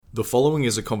The following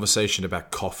is a conversation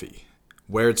about coffee,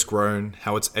 where it's grown,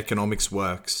 how its economics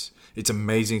works, its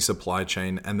amazing supply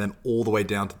chain, and then all the way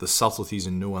down to the subtleties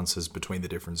and nuances between the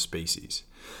different species.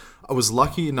 I was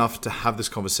lucky enough to have this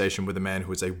conversation with a man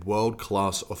who is a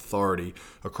world-class authority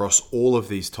across all of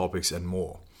these topics and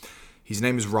more. His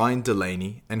name is Ryan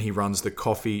Delaney, and he runs the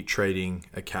Coffee Trading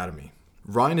Academy.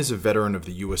 Ryan is a veteran of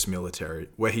the US military,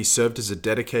 where he served as a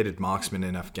dedicated marksman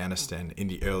in Afghanistan in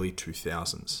the early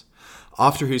 2000s.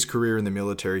 After his career in the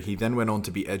military, he then went on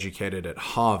to be educated at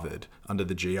Harvard under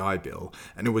the GI Bill,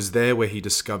 and it was there where he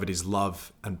discovered his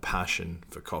love and passion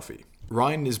for coffee.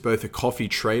 Ryan is both a coffee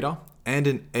trader and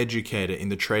an educator in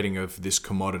the trading of this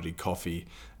commodity coffee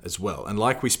as well. And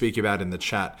like we speak about in the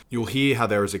chat, you'll hear how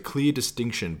there is a clear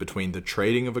distinction between the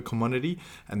trading of a commodity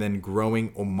and then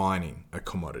growing or mining a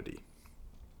commodity.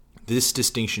 This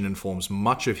distinction informs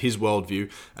much of his worldview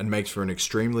and makes for an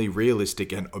extremely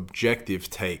realistic and objective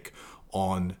take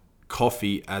on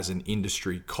coffee as an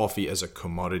industry, coffee as a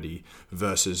commodity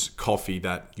versus coffee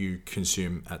that you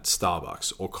consume at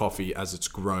Starbucks or coffee as it's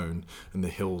grown in the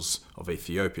hills of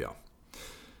Ethiopia.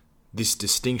 This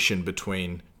distinction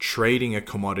between trading a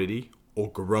commodity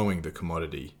or growing the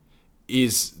commodity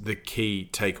is the key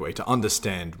takeaway to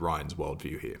understand Ryan's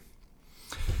worldview here.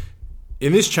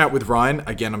 In this chat with Ryan,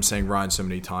 again, I'm saying Ryan so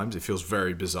many times, it feels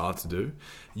very bizarre to do.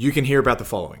 You can hear about the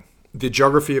following: the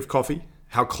geography of coffee,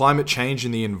 how climate change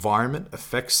in the environment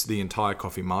affects the entire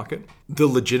coffee market, the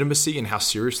legitimacy and how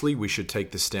seriously we should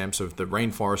take the stamps of the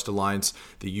Rainforest Alliance,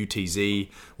 the UTZ,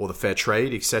 or the Fair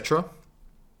Trade, etc.,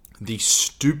 the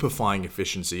stupefying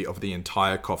efficiency of the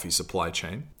entire coffee supply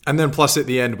chain. And then plus at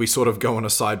the end, we sort of go on a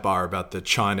sidebar about the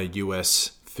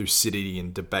China-US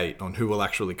Thucydidean debate on who will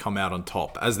actually come out on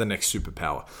top as the next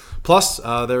superpower. Plus,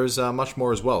 there is much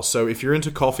more as well. So if you're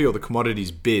into coffee or the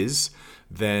commodities biz,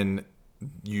 then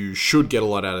you should get a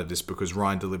lot out of this because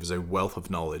Ryan delivers a wealth of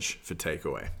knowledge for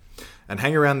takeaway. And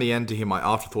hang around the end to hear my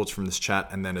afterthoughts from this chat,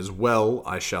 and then as well,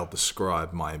 I shall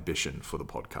describe my ambition for the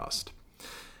podcast.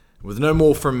 With no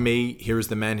more from me, here is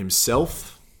the man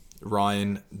himself,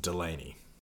 Ryan Delaney.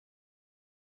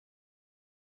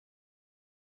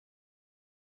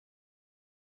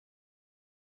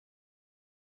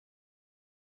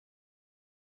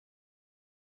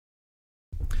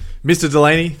 Mr.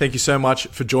 Delaney, thank you so much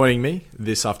for joining me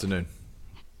this afternoon.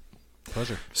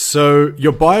 Pleasure. So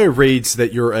your bio reads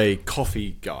that you're a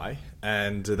coffee guy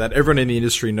and that everyone in the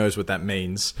industry knows what that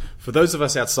means. For those of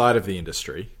us outside of the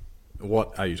industry,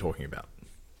 what are you talking about?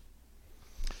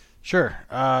 Sure.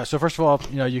 So first of all,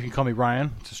 you can call me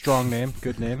Ryan. It's a strong name,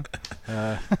 good name.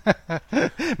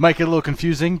 Might get a little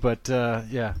confusing, but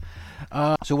yeah.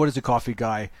 So what is a coffee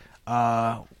guy?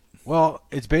 Well,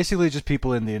 it's basically just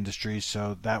people in the industry,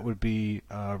 so that would be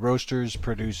roasters,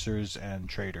 producers, and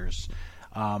traders.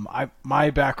 My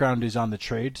background is on the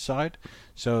trade side,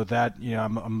 so that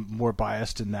I'm more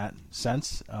biased in that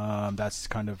sense. That's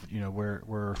kind of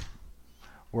where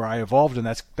I evolved, and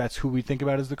that's who we think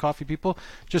about as the coffee people.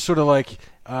 Just sort of like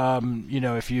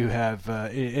if you have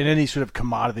in any sort of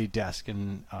commodity desk,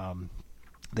 and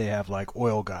they have like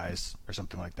oil guys or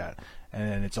something like that.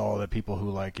 And it's all the people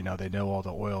who they know all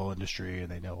the oil industry and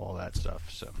they know all that stuff.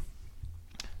 So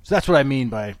that's what I mean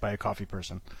by a coffee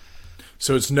person.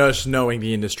 So it's just knowing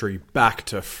the industry back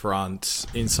to front,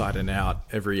 inside and out,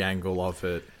 every angle of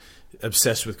it,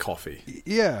 obsessed with coffee.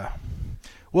 Yeah.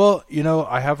 Well,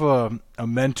 I have a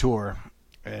mentor,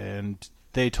 and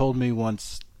they told me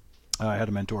once, I had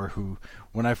a mentor who,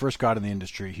 when I first got in the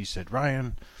industry, he said,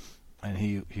 Ryan, and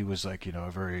he was like,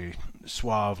 a very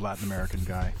suave Latin American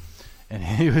guy. And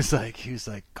he was like,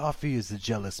 coffee is the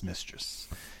jealous mistress.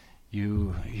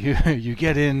 You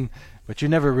get in, but you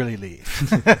never really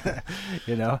leave.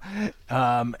 And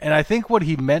I think what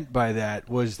he meant by that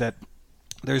was that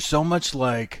there's so much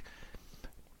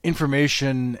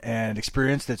information and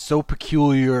experience that's so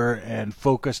peculiar and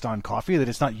focused on coffee that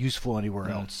it's not useful anywhere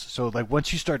else. So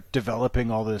once you start developing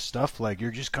all this stuff,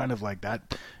 you're just kind of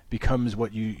that becomes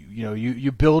what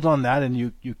you build on that,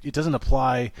 and it doesn't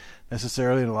apply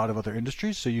necessarily in a lot of other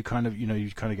industries. So you kind of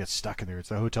get stuck in there. It's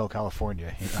the Hotel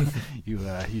California. You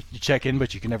check in,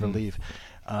 but you can never leave.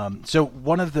 So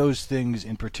one of those things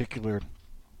in particular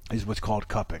is what's called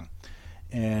cupping.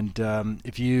 And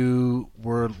if you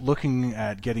were looking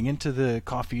at getting into the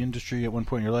coffee industry at one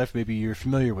point in your life, maybe you're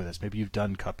familiar with this. Maybe you've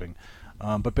done cupping.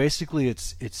 But basically,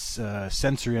 it's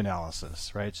sensory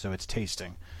analysis, right? So it's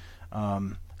tasting.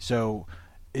 So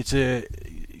it's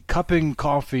cupping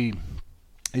coffee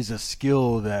is a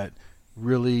skill that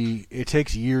really, it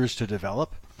takes years to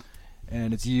develop,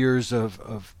 and it's years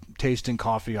of tasting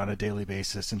coffee on a daily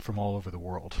basis and from all over the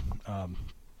world.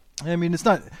 I mean, it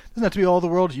doesn't have to be all the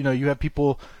world. You know, you have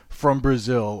people from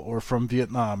Brazil or from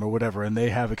Vietnam or whatever, and they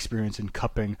have experience in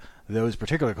cupping those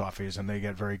particular coffees, and they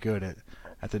get very good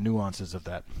at the nuances of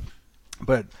that.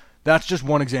 But that's just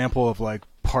one example of like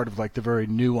part of like the very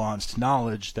nuanced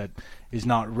knowledge that is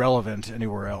not relevant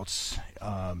anywhere else.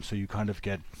 So you kind of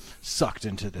get sucked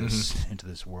into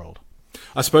this world.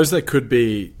 I suppose there could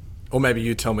be, or maybe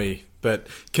you tell me, but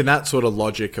can that sort of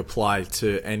logic apply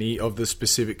to any of the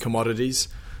specific commodities?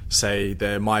 Say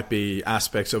there might be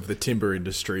aspects of the timber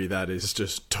industry that is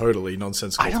just totally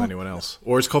nonsensical to anyone else.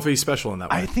 Or is coffee special in that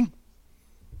way? I think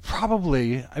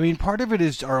probably. I mean, part of it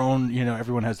is our own, you know,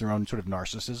 everyone has their own sort of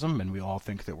narcissism, and we all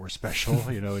think that we're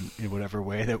special, you know, in whatever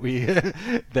way that we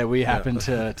that we happen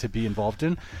to be involved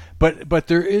in. But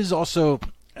there is also,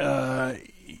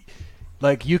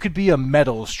 like, you could be a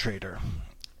metals trader,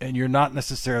 and you're not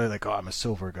necessarily like, oh, I'm a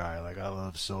silver guy, like I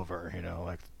love silver, you know,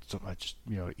 like so I just,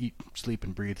 you know, eat, sleep,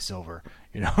 and breathe silver.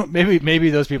 You know, maybe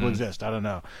those people exist. I don't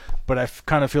know, but I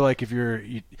kind of feel like if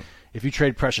you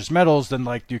trade precious metals, then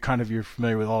like you're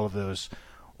familiar with all of those.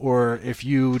 Or if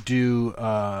you do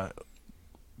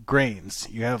grains,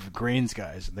 you have grains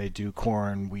guys. They do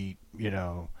corn, wheat, you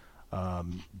know,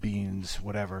 beans,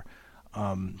 whatever.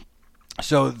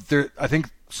 So I think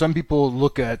some people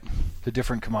look at the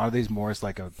different commodities more as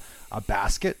like a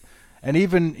basket. And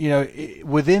even, you know,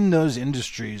 within those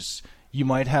industries, you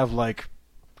might have like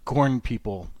corn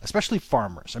people, especially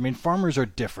farmers. I mean, farmers are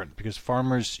different because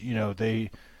farmers, you know, they,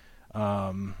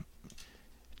 to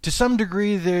some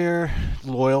degree, they're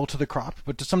loyal to the crop,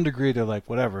 but to some degree, they're like,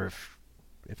 whatever.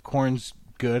 If corn's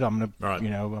good, I'm gonna, you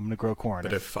know, I'm gonna grow corn.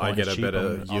 But if I get a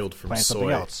better yield from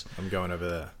soy, I'm going over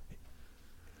there.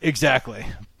 Exactly,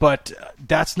 but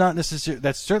that's not necessarily.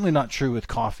 That's certainly not true with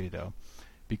coffee, though,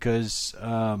 because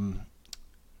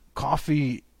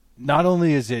coffee, not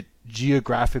only is it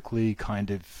geographically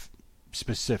kind of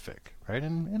specific, right?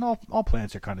 And all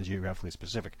plants are kind of geographically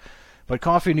specific. But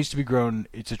coffee needs to be grown.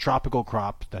 It's a tropical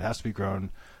crop that has to be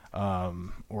grown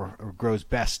or grows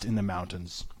best in the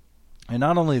mountains. And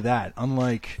not only that,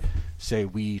 unlike, say,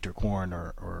 wheat or corn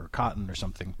or cotton or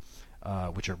something,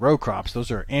 which are row crops,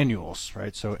 those are annuals,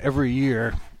 right? So every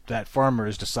year that farmer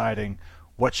is deciding,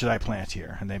 what should I plant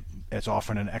here? And it's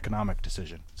often an economic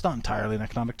decision. It's not entirely an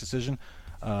economic decision.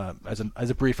 As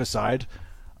a brief aside,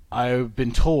 I've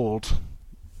been told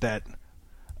that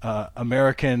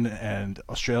American and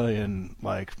Australian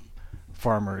like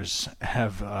farmers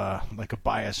have like a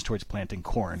bias towards planting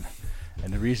corn,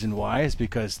 and the reason why is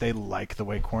because they like the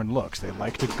way corn looks. They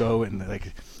like to go and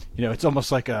like, you know, it's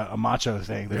almost like a macho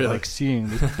thing. They like seeing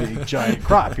this big giant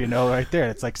crop, you know, right there.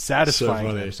 It's like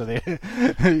satisfying them. So they,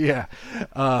 yeah.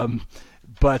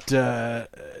 But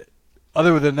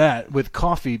other than that, with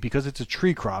coffee, because it's a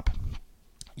tree crop,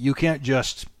 you can't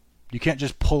just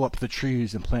pull up the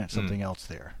trees and plant something else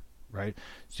there, right?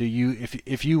 So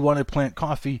if you want to plant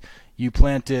coffee, you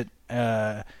plant it.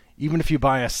 Even if you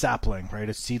buy a sapling, right,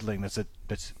 a seedling that's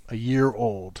a year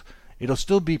old, it'll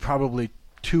still be probably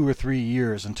 2 or 3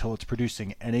 years until it's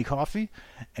producing any coffee,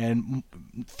 and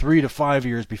 3 to 5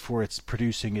 years before it's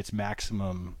producing its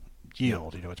maximum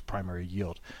yield, you know, its primary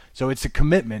yield. So it's a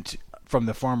commitment from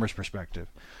the farmer's perspective,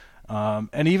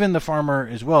 and even the farmer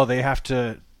as well. They have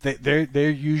to.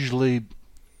 They're usually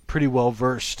pretty well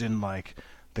versed in like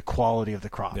the quality of the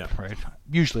crop, right?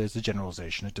 Usually, it's a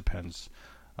generalization. It depends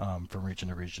from region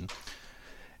to region.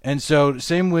 And so,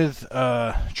 same with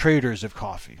traders of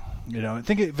coffee. You know,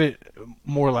 think of it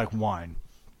more like wine.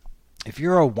 If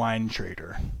you're a wine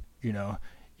trader, you know,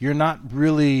 you're not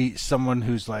really someone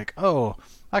who's like, oh,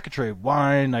 I could trade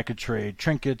wine, I could trade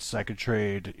trinkets, I could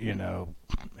trade,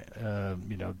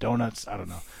 donuts. I don't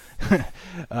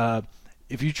know.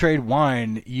 If you trade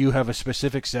wine, you have a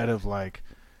specific set of like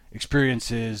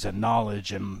experiences and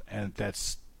knowledge, and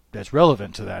that's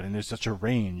relevant to that. And there's such a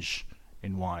range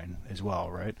in wine as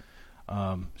well, right?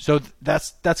 So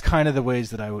that's kind of the ways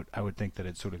that I would think that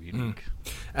it's sort of unique.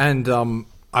 And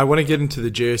I want to get into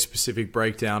the geo-specific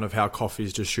breakdown of how coffee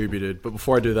is distributed. But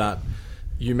before I do that,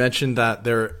 you mentioned that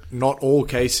not all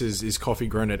cases is coffee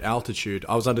grown at altitude.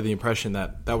 I was under the impression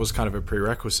that was kind of a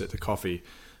prerequisite to coffee.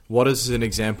 What is an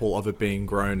example of it being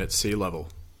grown at sea level?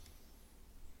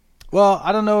 Well,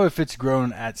 I don't know if it's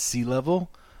grown at sea level,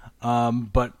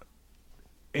 but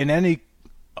in any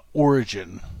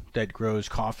origin that grows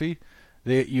coffee,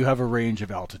 you have a range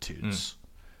of altitudes.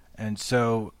 And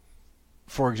so,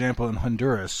 for example, in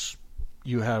Honduras,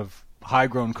 you have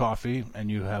high-grown coffee and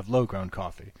you have low-grown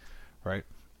coffee, right?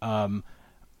 I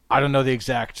don't know the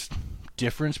exact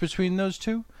difference between those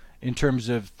two in terms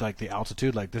of like the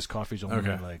altitude. Like this coffee's only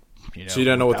like, you know, so you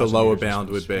don't know what the lower bound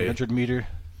would be. 100 meter.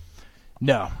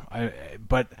 No,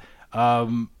 but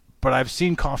I've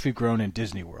seen coffee grown in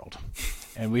Disney World,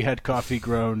 and we had coffee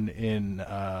grown in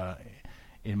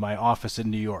my office in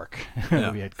New York.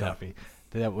 Yeah, We had coffee.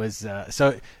 That was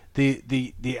so.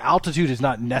 The altitude is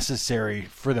not necessary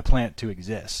for the plant to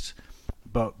exist,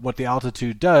 but what the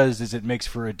altitude does is it makes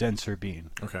for a denser bean.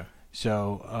 Okay.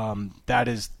 So that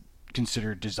is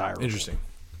considered desirable. Interesting.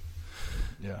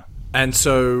 Yeah. And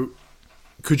so,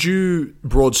 could you,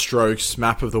 broad strokes,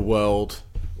 map of the world,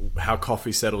 how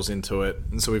coffee settles into it?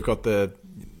 And so we've got the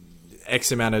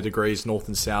X amount of degrees north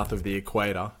and south of the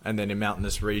equator, and then in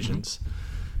mountainous regions.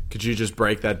 Could you just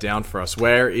break that down for us?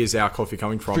 Where is our coffee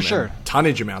coming from? For sure. And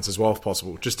tonnage amounts as well, if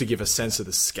possible, just to give a sense of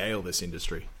the scale of this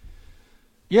industry.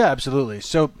 Yeah, absolutely.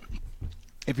 So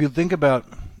if you think about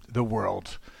the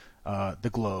world, the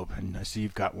globe, and I see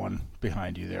you've got one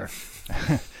behind you there,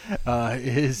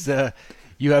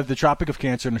 you have the Tropic of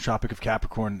Cancer and the Tropic of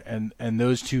Capricorn, and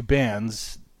those two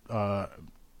bands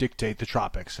dictate the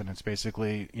tropics, and it's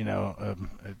basically a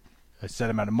set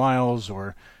amount of miles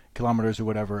or kilometers or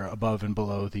whatever above and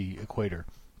below the equator.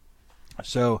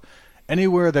 So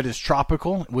anywhere that is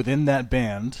tropical within that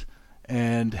band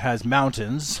and has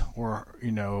mountains or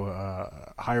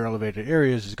higher elevated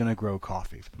areas is going to grow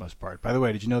coffee for the most part. By the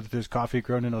way, did you know that there's coffee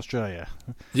grown in Australia?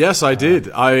 Yes, I did.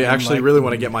 I actually really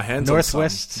want to get my hands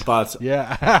Northwest, on some. But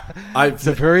yeah, it's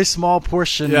a very small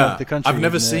portion of the country. I've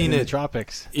never seen in it the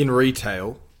tropics in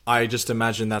retail. I just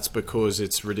imagine that's because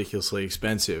it's ridiculously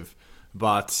expensive.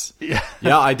 But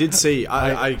yeah, I did see.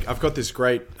 I've got this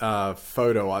great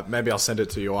photo. Maybe I'll send it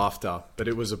to you after. But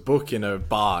it was a book in a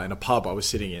bar, in a pub I was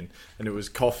sitting in, and it was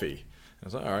coffee. I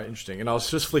was like, all right, interesting. And I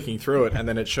was just flicking through it, and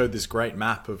then it showed this great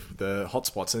map of the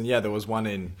hotspots. And yeah, there was one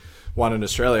in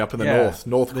Australia, up in the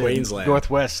North Queensland,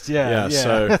 Northwest. Yeah.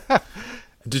 So,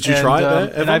 did you try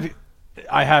it there? And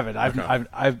I haven't.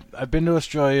 I've been to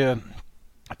Australia.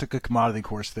 I took a commodity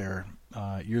course there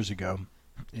years ago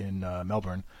in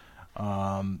Melbourne.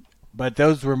 But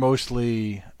those were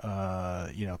mostly,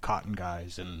 cotton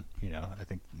guys, and I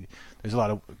think there's a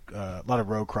lot of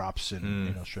row crops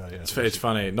in Australia. It's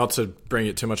funny, not to bring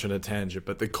it too much on a tangent,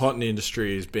 but the cotton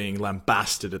industry is being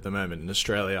lambasted at the moment in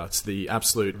Australia. It's the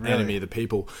absolute enemy of the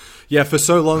people. Yeah, for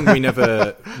so long we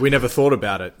never thought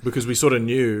about it because we sort of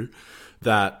knew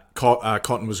that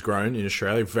cotton was grown in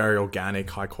Australia, very organic,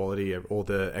 high quality, all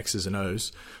the X's and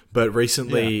O's. But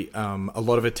recently, a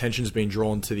lot of attention has been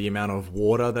drawn to the amount of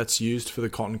water that's used for the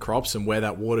cotton crops and where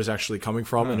that water is actually coming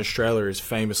from. And Australia is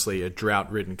famously a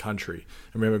drought-ridden country. I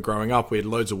remember growing up, we had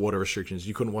loads of water restrictions.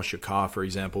 You couldn't wash your car, for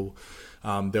example.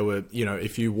 There were,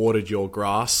 if you watered your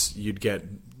grass, you'd get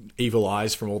evil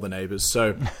eyes from all the neighbors.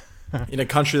 So in a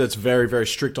country that's very, very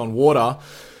strict on water,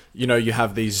 you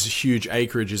have these huge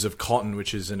acreages of cotton,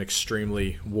 which is an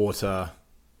extremely water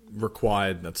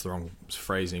required, that's the wrong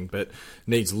phrasing, but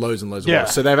needs loads and loads of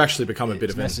water. So they've actually become a bit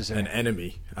of an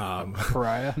enemy.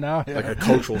 Pariah now? Like a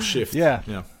cultural shift.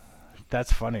 Yeah.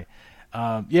 That's funny.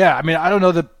 I mean, I don't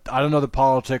know the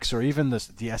politics or even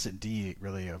the S&D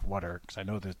really of water, because I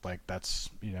know that that's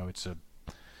it's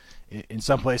in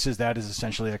some places that is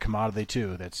essentially a commodity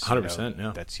too. That's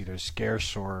 100%. That's either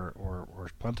scarce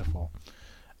or plentiful.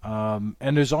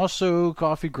 And there's also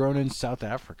coffee grown in South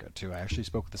Africa too. I actually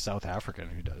spoke with a South African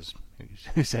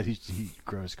who said he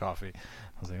grows coffee.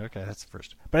 I was like, okay, that's the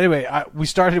first. But anyway, we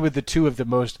started with the two of the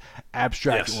most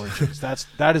abstract origins.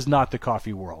 That is not the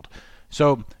coffee world.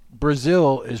 So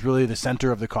Brazil is really the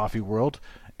center of the coffee world,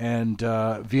 and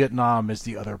Vietnam is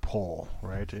the other pole,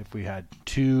 right? If we had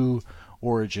two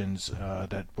origins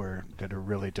that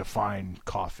really define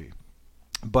coffee,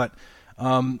 but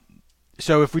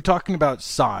so if we're talking about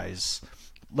size,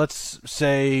 let's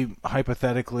say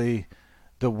hypothetically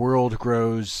the world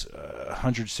grows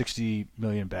 160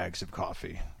 million bags of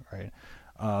coffee, right?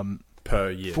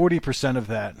 Per year. 40% of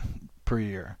that per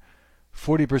year.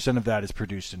 40% of that is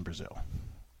produced in Brazil.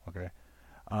 Okay.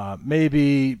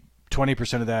 Maybe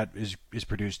 20% of that is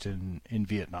produced in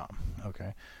Vietnam.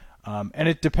 Okay. And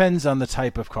it depends on the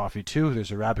type of coffee too.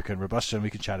 There's Arabica and Robusta, and we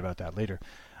can chat about that later.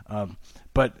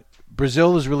 But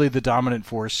Brazil is really the dominant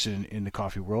force in the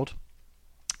coffee world.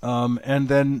 And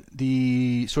then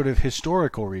the sort of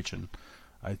historical region,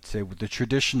 I'd say with the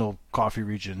traditional coffee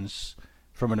regions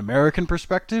from an American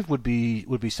perspective would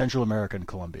be Central America and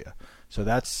Colombia. So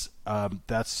that's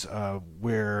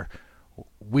where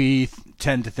we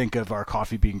tend to think of our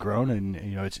coffee being grown, and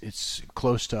it's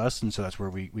close to us, and so that's where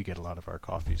we get a lot of our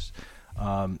coffees.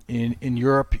 In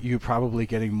Europe, you're probably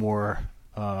getting more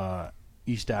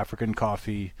East African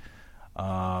coffee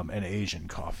and Asian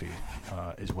coffee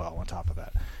as well. On top of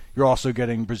that, you're also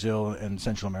getting Brazil and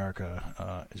Central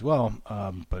America as well.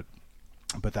 But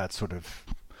but that's sort of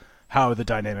how the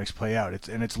dynamics play out.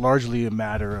 It's largely a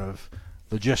matter of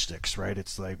logistics, right?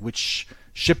 It's like which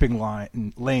shipping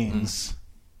lanes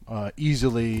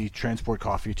easily transport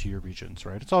coffee to your regions,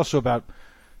 right? It's also about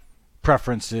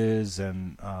preferences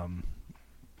and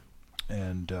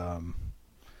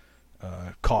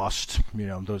cost.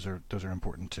 Those are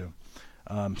important too.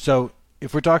 So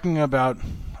if we're talking about,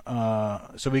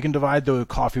 so we can divide the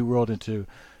coffee world into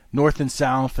north and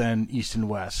south and east and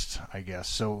west, I guess.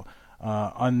 So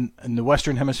in the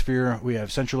Western Hemisphere, we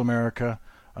have Central America,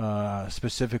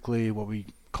 specifically what we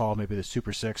call maybe the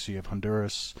Super Six. So you have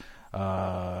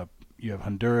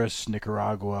Honduras,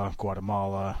 Nicaragua,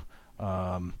 Guatemala,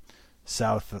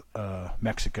 South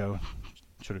Mexico,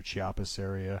 sort of Chiapas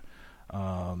area.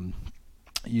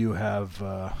 You have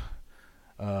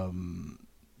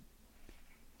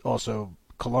also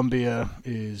Colombia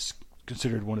is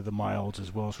considered one of the milds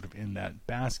as well, sort of in that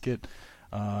basket.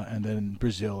 And then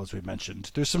Brazil, as we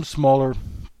mentioned. There's some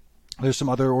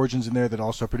other origins in there that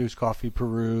also produce coffee,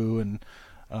 Peru and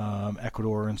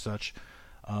Ecuador and such.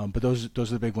 But those are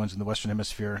the big ones in the Western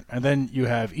Hemisphere. And then you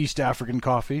have East African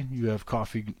coffee. You have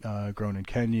coffee grown in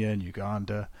Kenya and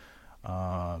Uganda,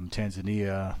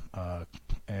 Tanzania,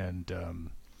 and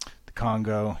the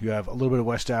Congo. You have a little bit of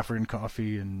West African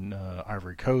coffee in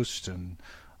Ivory Coast and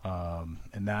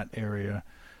in that area.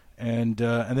 And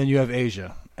then you have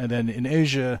Asia. And then in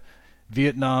Asia,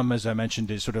 Vietnam, as I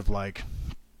mentioned, is sort of like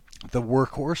the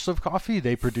workhorse of coffee.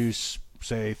 They produce,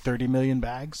 say, 30 million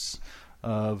bags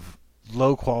of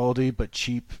low quality but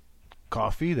cheap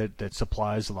coffee that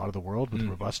supplies a lot of the world with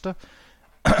Robusta.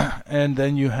 And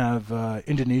then you have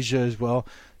Indonesia as well.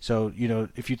 So,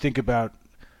 if you think about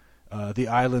the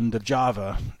island of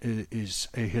Java is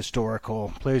a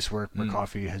historical place where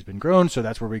coffee has been grown, so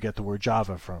that's where we get the word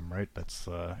Java from, right? That's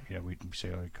we say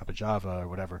a cup of Java or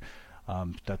whatever.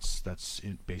 That's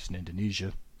based in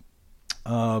Indonesia,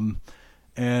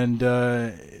 and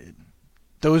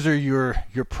those are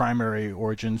your primary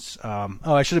origins.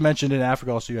 I should have mentioned in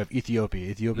Africa also you have Ethiopia.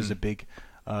 Ethiopia is a big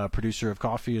producer of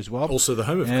coffee as well. Also the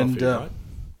home of coffee, right?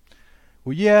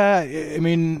 Well, yeah. I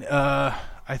mean,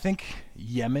 I think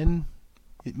Yemen,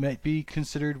 it might be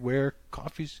considered where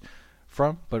coffee's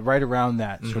from, but right around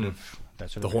that sort of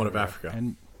the Horn of Africa.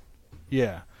 And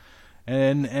yeah,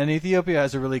 and Ethiopia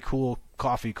has a really cool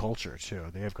coffee culture too.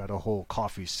 They have got a whole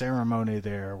coffee ceremony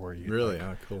there where you really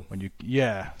cool. When you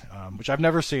which I've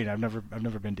never seen. I've never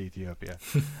been to Ethiopia.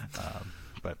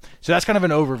 But so that's kind of an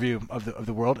overview of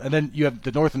the world, and then you have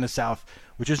the north and the south,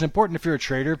 which is important if you're a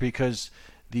trader because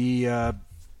the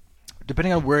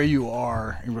depending on where you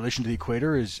are in relation to the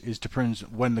equator is depends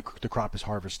when the crop is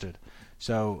harvested.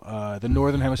 So the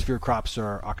northern hemisphere crops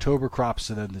are October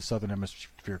crops, and then the southern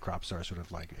hemisphere crops are sort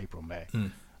of like April, May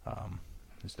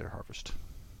is their harvest.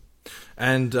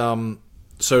 And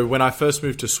so when I first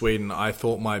moved to Sweden, I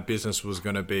thought my business was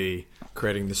going to be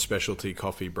creating this specialty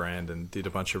coffee brand and did a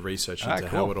bunch of research into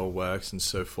how it all works and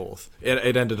so forth.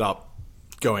 It ended up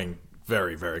going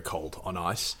very, very cold on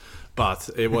ice, but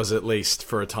it was at least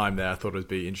for a time there. I thought it would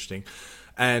be interesting.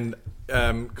 And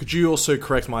could you also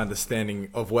correct my understanding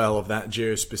of that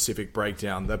geo-specific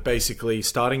breakdown, that basically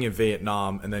starting in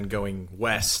Vietnam and then going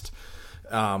west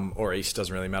or east,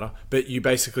 doesn't really matter, but you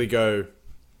basically go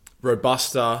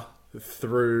Robusta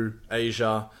through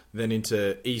Asia, then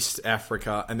into East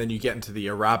Africa, and then you get into the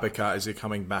Arabica as you're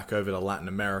coming back over to Latin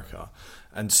America.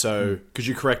 And so could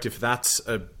you correct if that's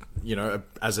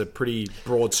as a pretty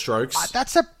broad strokes?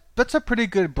 That's a pretty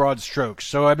good broad strokes.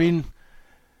 So, I mean,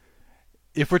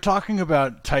 if we're talking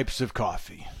about types of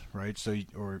coffee, right? So,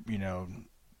 or,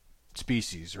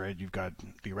 species, right? You've got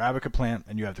the Arabica plant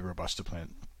and you have the Robusta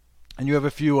plant. And you have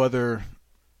a few other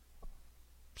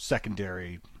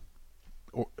secondary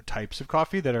types of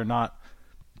coffee that are not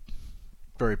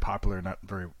very popular, not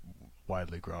very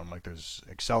widely grown. Like there's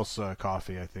Excelsa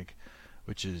coffee, I think,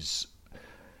 which is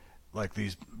like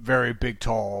these very big,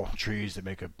 tall trees that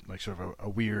make sort of a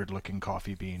weird looking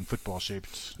coffee bean, football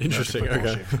shaped. Interesting.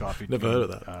 Shaped coffee Never bean. heard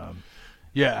of that.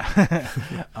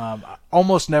 Yeah.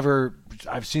 Almost never.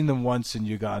 I've seen them once in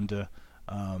Uganda,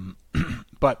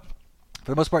 but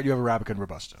for the most part, you have Arabica and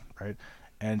Robusta, right?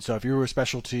 And so if you were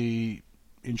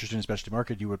interested in a specialty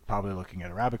market, you would probably looking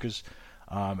at Arabicas.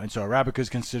 And so Arabica is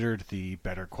considered the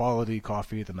better quality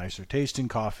coffee, the nicer tasting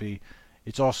coffee.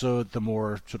 It's also the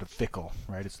more sort of fickle,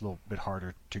 right? It's a little bit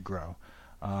harder to grow.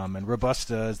 And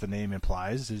Robusta, as the name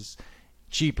implies, is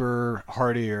cheaper,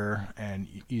 hardier, and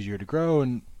easier to grow,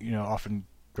 and often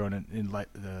grown in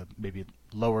maybe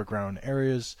lower grown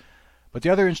areas. But the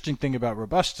other interesting thing about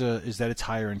Robusta is that it's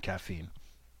higher in caffeine.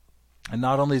 And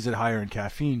not only is it higher in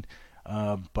caffeine,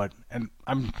 But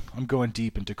I'm going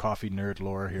deep into coffee nerd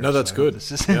lore here. No, that's so good.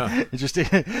 This is Yeah.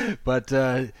 interesting. But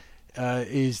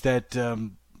is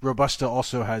that Robusta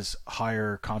also has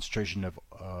higher concentration of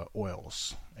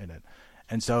oils in it,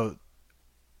 and so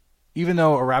even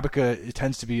though Arabica, it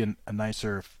tends to be a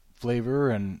nicer flavor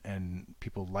and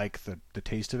people like the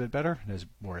taste of it better, it has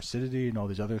more acidity and all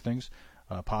these other things,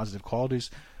 positive qualities.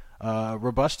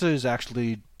 Robusta is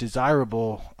actually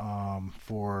desirable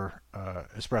for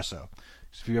espresso.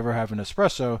 So if you ever have an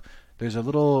espresso, there's a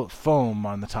little foam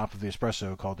on the top of the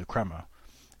espresso called the crema.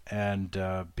 And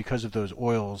because of those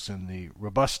oils in the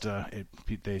Robusta,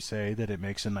 they say that it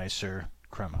makes a nicer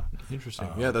crema. Interesting.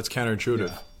 Yeah, that's counterintuitive.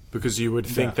 Yeah. Because you would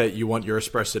think that you want your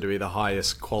espresso to be the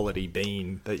highest quality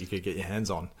bean that you could get your hands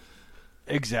on.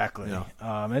 Exactly. Yeah.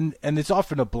 And it's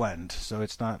often a blend, so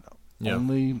it's not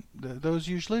only those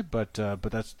usually, but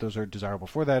those are desirable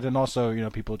for that. And also,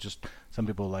 some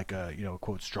people like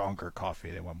quote stronger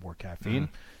coffee. They want more caffeine.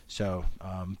 So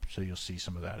you'll see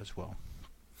some of that as well.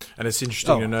 And it's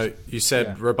interesting to note, you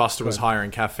said Robusta was higher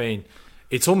in caffeine.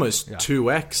 It's almost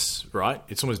 2x, right?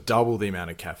 It's almost double the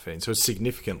amount of caffeine, so it's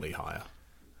significantly higher.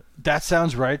 That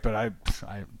sounds right, but I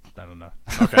don't know.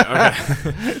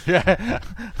 Okay. Yeah.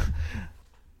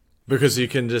 Because you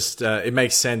can just, it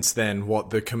makes sense then what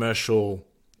the commercial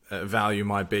value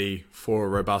might be for a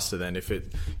Robusta then. If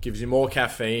it gives you more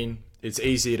caffeine, it's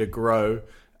easier to grow,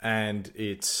 and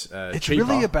it's cheaper. It's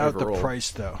really about overall. The price,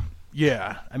 though.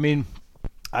 Yeah. I mean,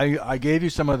 I gave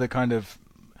you some of the kind of,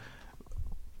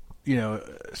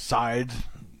 side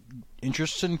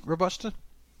interests in Robusta.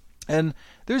 And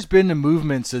there's been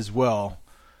movements as well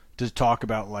to talk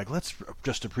about, like, let's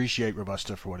just appreciate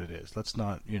Robusta for what it is. Let's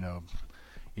not,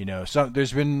 so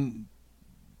there's been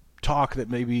talk that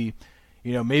maybe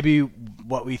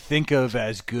what we think of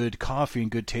as good coffee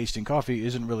and good tasting coffee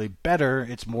isn't really better.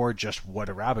 It's more just what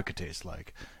Arabica tastes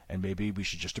like. And maybe we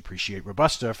should just appreciate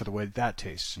Robusta for the way that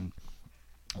tastes. And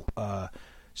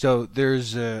so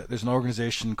there's an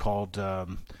organization called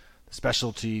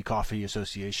Specialty Coffee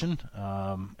Association.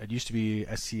 It used to be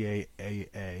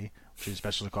SCAAA, which is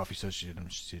Specialty Coffee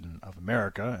Association of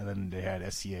America, and then they had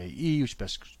SCAE, which is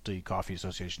Specialty Coffee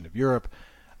Association of Europe.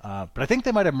 But I think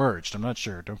they might have merged. I'm not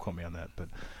sure. Don't quote me on that. But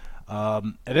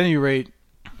at any rate,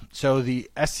 so the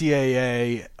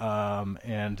SCAA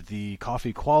and the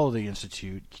Coffee Quality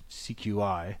Institute,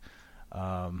 CQI.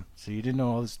 So you didn't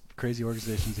know all these crazy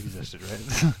organizations existed,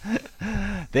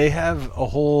 right? They have a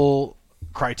whole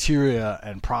criteria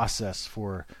and process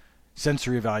for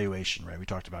sensory evaluation, right? We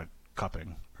talked about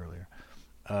cupping earlier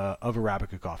of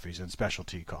Arabica coffees and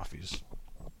specialty coffees.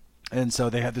 And so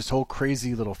they had this whole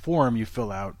crazy little form you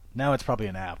fill out. Now it's probably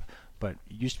an app, but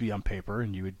it used to be on paper,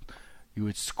 and you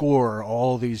would score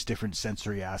all these different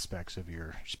sensory aspects of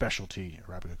your specialty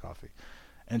Arabica coffee.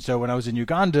 And so when I was in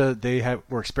Uganda, they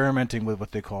were experimenting with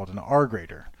what they called an R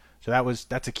grader. So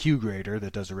that's a Q grader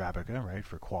that does Arabica, right,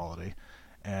 for quality.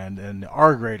 And then the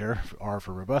R grader, R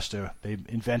for Robusta, they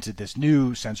invented this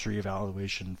new sensory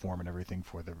evaluation form and everything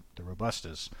for the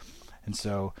Robustas. And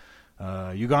so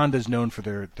Uganda is known for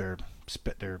their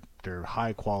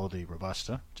high quality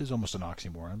Robusta, which is almost an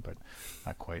oxymoron, but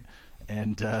not quite.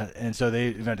 And so they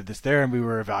invented this there, and we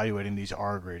were evaluating these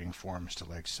R grading forms to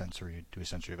do a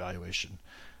sensory evaluation.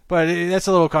 But that's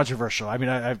a little controversial. I mean,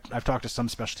 I've talked to some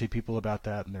specialty people about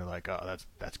that, and they're like, "Oh,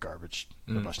 that's garbage.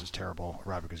 Robusta's terrible.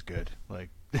 Arabica's good. Like,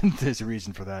 there's a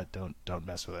reason for that. Don't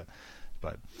mess with it."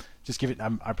 But just give it.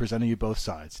 I'm presenting you both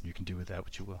sides, and you can do with that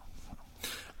what you will.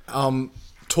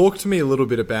 Talk to me a little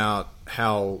bit about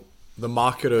how the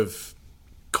market of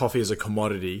coffee as a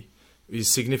commodity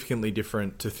is significantly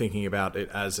different to thinking about it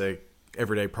as a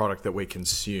everyday product that we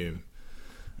consume.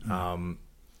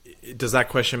 Does that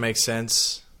question make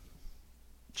sense?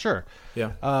 Sure.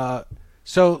 Yeah.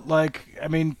 So, I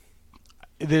mean,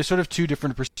 there's sort of two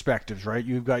different perspectives, right?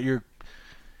 You've got there's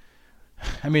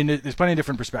plenty of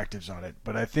different perspectives on it,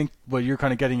 but I think what you're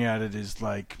kind of getting at it is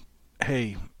like,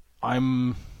 hey,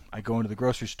 I go into the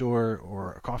grocery store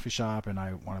or a coffee shop and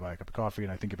I want to buy a cup of coffee,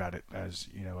 and I think about it as,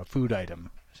 a food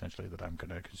item, essentially, that I'm going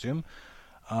to consume.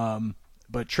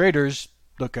 But traders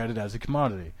look at it as a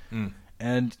commodity.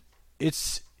 And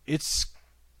it's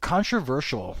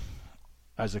controversial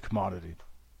as a commodity.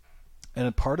 And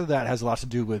a part of that has a lot to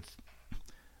do with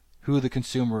who the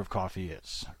consumer of coffee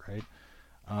is, right?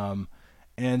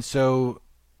 And so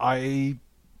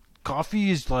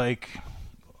coffee is like,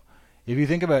 if you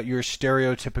think about your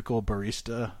stereotypical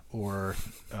barista or,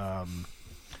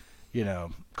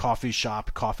 coffee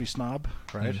shop, coffee snob,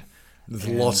 right? There's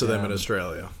lots of them in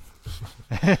Australia.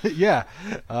 Yeah,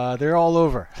 they're all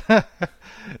over.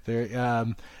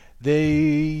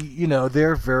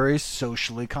 they're very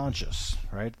socially conscious,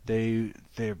 right? They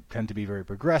tend to be very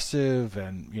progressive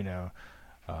and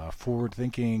forward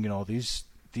thinking and all these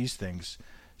things.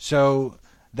 So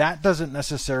that doesn't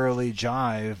necessarily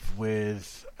jive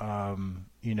with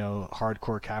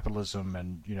hardcore capitalism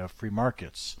and free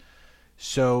markets.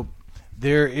 So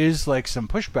there is like some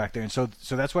pushback there, and so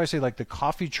that's why I say like the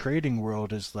coffee trading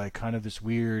world is like kind of this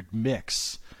weird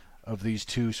mix of these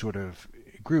two sort of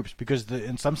groups, because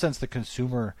in some sense the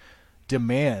consumer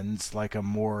demands like a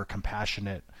more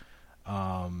compassionate,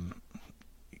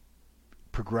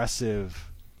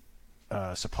 progressive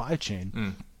supply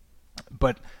chain,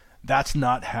 but that's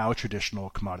not how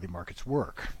traditional commodity markets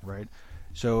work, right?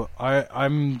 So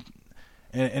I'm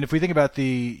and if we think about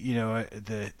the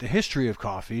history of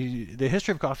coffee, the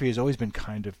history of coffee has always been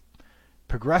kind of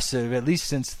progressive, at least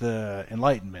since the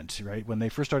Enlightenment, right? When they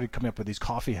first started coming up with these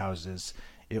coffee houses,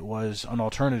 it was an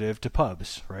alternative to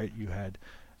pubs, right? You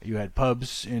had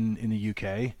pubs in the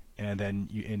UK, and then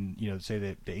say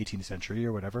the 18th century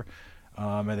or whatever,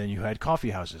 and then you had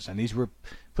coffee houses, and these were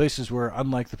places where,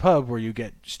 unlike the pub, where you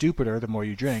get stupider the more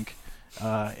you drink,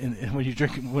 and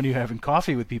when you're having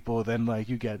coffee with people, then like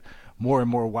you get more and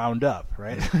more wound up,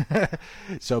 right?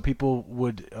 So people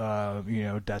would,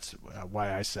 that's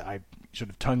why I sort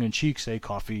of tongue-in-cheek say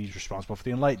coffee is responsible for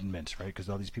the Enlightenment, right? Because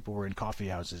all these people were in coffee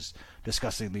houses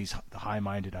discussing these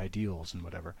high-minded ideals and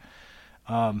whatever.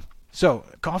 So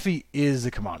coffee is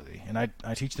a commodity, and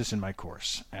I teach this in my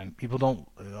course, and a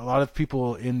lot of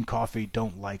people in coffee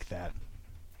don't like that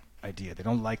idea. They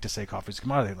don't like to say coffee is a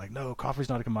commodity. They're like, no, coffee's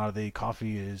not a commodity.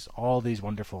 Coffee is all these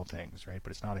wonderful things, right?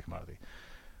 But it's not a commodity.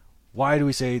 Why do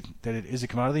we say that it is a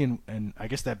commodity? And I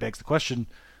guess that begs the question,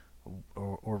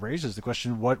 or raises the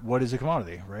question, what is a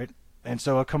commodity, right? And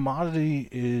so a commodity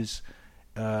is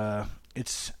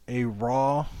it's a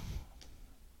raw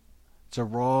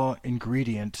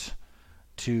ingredient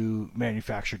to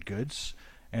manufactured goods,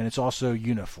 and it's also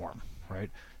uniform, right?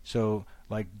 So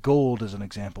like gold is an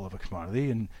example of a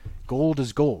commodity, and gold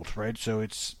is gold, right? So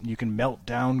you can melt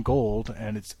down gold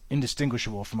and it's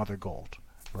indistinguishable from other gold,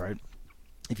 right?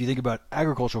 If you think about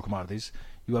agricultural commodities,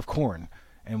 you have corn,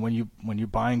 and when you're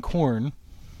buying corn,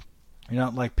 you're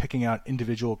not like picking out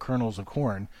individual kernels of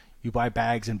corn. You buy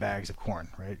bags and bags of corn,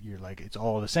 right? You're like, it's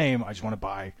all the same. I just want to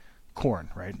buy corn,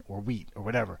 right, or wheat or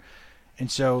whatever.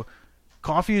 And so,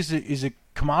 coffee is a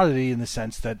commodity in the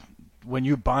sense that when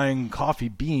you're buying coffee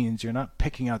beans, you're not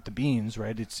picking out the beans,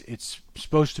 right? It's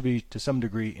supposed to be to some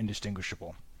degree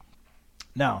indistinguishable.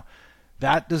 Now,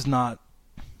 that does not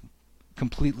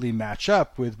completely match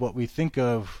up with what we think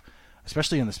of,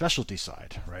 especially on the specialty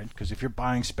side, right? Because if you're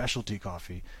buying specialty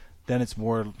coffee, then it's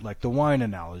more like the wine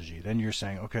analogy. Then you're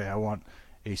saying, okay, I want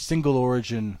a single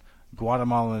origin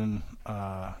Guatemalan,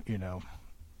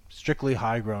 strictly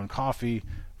high-grown coffee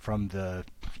from the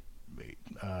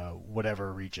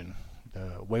whatever region,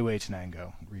 the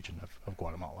Huehuetenango region of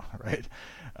Guatemala, right?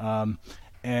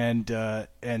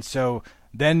 And so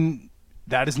then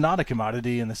that is not a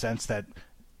commodity in the sense that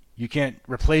you can't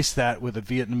replace that with a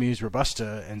Vietnamese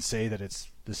Robusta and say that it's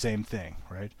the same thing,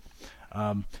 right?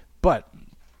 But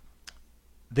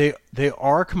they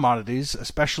are commodities,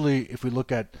 especially if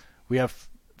we have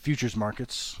futures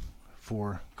markets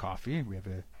for coffee. We have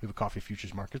a coffee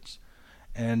futures markets,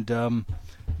 and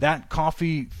that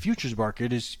coffee futures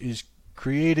market is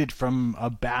created from a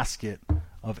basket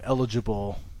of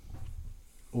eligible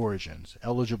origins,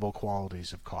 eligible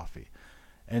qualities of coffee,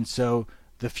 and so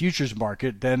the futures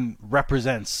market then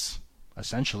represents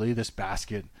essentially this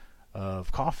basket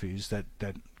of coffees that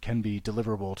can be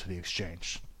deliverable to the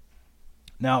exchange.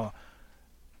 Now,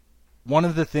 one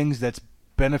of the things that's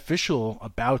beneficial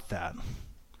about that,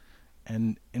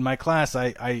 and in my class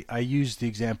I use the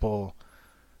example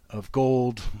of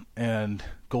gold and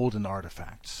golden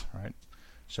artifacts, right?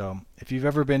 So if you've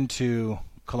ever been to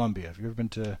Colombia, if you've ever been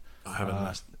to I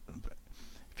haven't.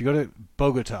 If you go to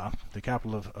Bogota, the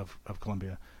capital of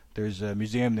Colombia, there's a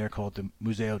museum there called the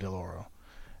Museo del Oro.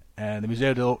 And the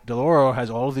Museo del Oro has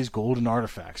all of these golden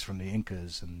artifacts from the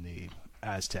Incas and the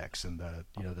Aztecs and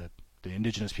the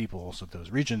indigenous peoples of those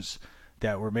regions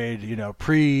that were made,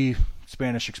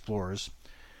 pre-Spanish explorers.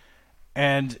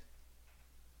 And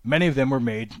many of them were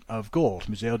made of gold.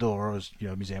 Museo del Oro is,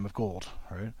 museum of gold,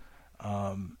 right?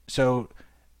 So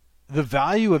the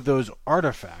value of those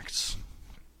artifacts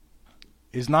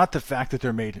is not the fact that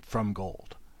they're made from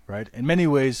gold, right? In many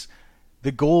ways,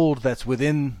 the gold that's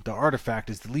within the artifact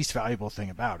is the least valuable thing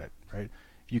about it, right?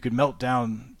 You could melt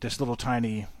down this little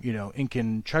tiny,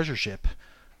 Incan treasure ship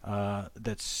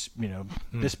that's,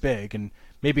 this big, and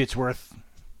maybe it's worth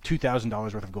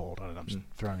 $2,000 worth of gold. I don't know, I'm just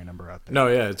throwing a number out there. No,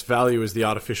 yeah, its value is the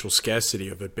artificial scarcity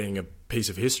of it being a piece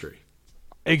of history.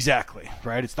 Exactly,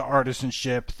 right? It's the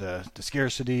artisanship, the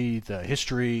scarcity, the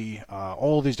history,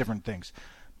 all these different things.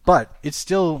 But it's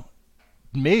still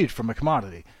made from a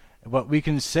commodity. But we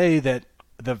can say that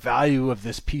the value of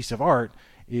this piece of art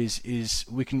is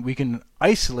we can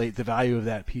isolate the value of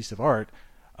that piece of art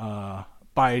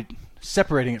by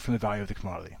separating it from the value of the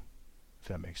commodity, if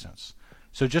that makes sense.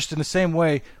 So just in the same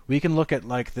way, we can look at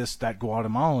like that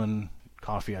Guatemalan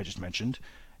coffee I just mentioned,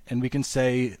 and we can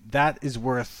say that is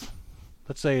worth,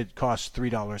 let's say it costs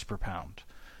 $3 per pound.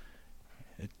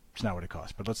 It's not what it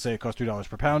costs, but let's say it costs $3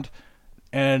 per pound,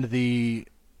 and the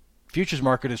futures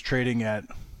market is trading at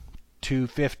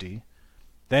 $2.50.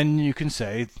 Then you can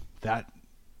say that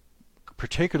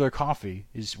particular coffee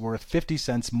is worth 50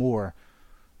 cents more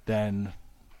than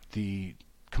the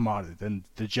commodity, than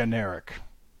the generic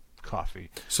coffee.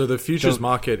 So the futures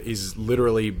market is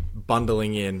literally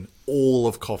bundling in all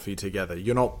of coffee together.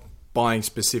 You're not buying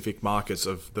specific markets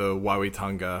of the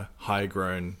Huahuitanga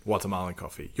high-grown Guatemalan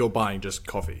coffee. You're buying just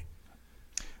coffee.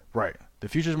 Right. The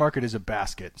futures market is a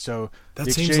basket. So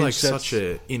that seems like such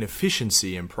an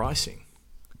inefficiency in pricing.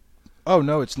 Oh,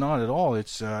 no, it's not at all.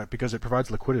 It's because it provides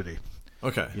liquidity.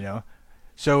 Okay. You know,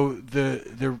 so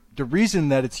the reason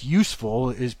that it's useful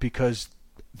is because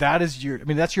that's your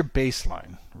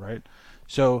baseline, right?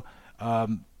 So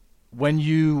when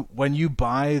you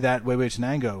buy that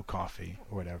Huehuetenango coffee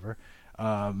or whatever,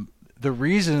 the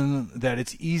reason that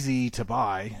it's easy to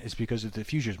buy is because of the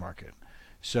futures market.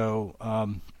 So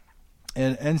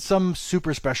and some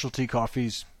super specialty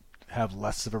coffees have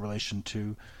less of a relation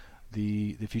to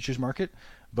the futures market,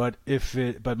 but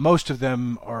most of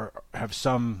them have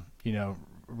some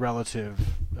relative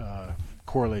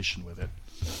correlation with it.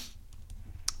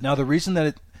 Now, the reason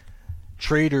that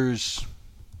traders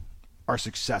are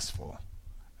successful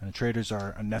and traders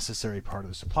are a necessary part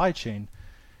of the supply chain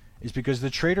is because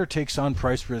the trader takes on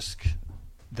price risk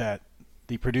that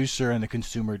the producer and the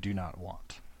consumer do not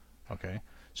want. Okay,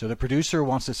 so the producer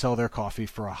wants to sell their coffee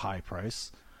for a high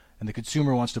price, and the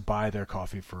consumer wants to buy their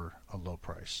coffee for a low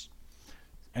price.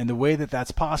 And the way that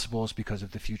that's possible is because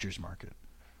of the futures market.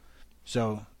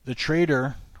 So the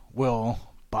trader will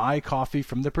buy coffee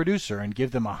from the producer and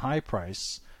give them a high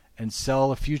price and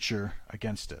sell a future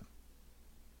against it.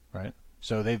 Right?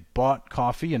 So they've bought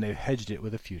coffee and they've hedged it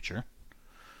with a future.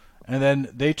 And then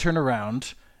they turn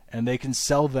around and they can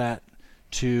sell that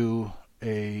to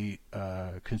a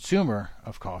consumer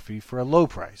of coffee for a low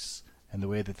price. And the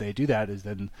way that they do that is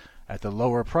then at the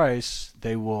lower price,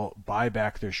 they will buy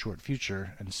back their short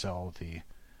future and sell the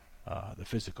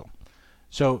physical.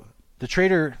 So the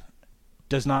trader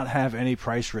does not have any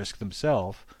price risk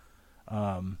themselves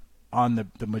on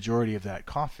the majority of that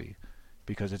coffee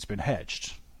because it's been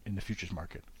hedged in the futures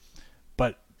market.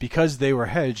 But because they were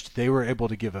hedged, they were able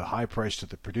to give a high price to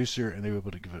the producer and they were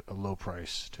able to give a low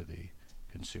price to the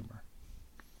consumer.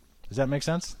 Does that make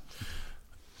sense?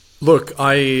 Look,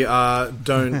 I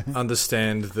don't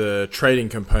understand the trading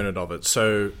component of it.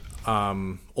 So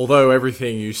although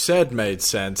everything you said made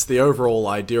sense, the overall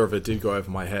idea of it did go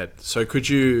over my head. So could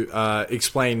you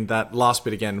explain that last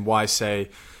bit again, why say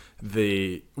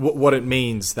what it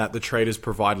means that the traders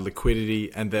provide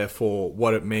liquidity and therefore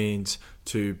what it means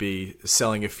to be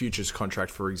selling a futures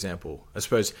contract, for example? I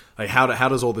suppose, like how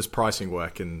does all this pricing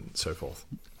work and so forth?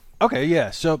 Okay, yeah.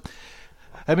 So,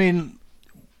 I mean,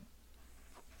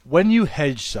 when you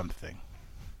hedge something,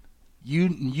 you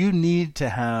need to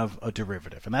have a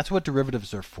derivative, and that's what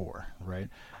derivatives are for, right?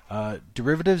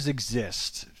 Derivatives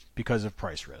exist because of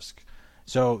price risk.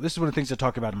 So this is one of the things I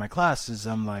talk about in my class is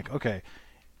I'm like, okay,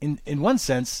 in one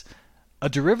sense, a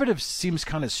derivative seems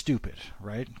kind of stupid,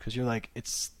 right? Because you're like,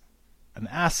 it's an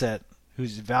asset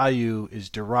whose value is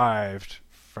derived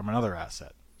from another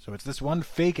asset. So it's this one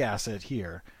fake asset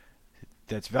here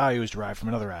that's value is derived from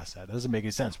another asset. That doesn't make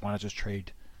any sense. Why not just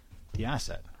trade the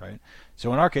asset, right?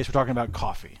 So in our case, we're talking about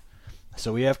coffee.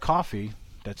 So we have coffee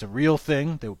that's a real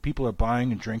thing that people are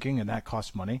buying and drinking, and that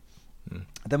costs money.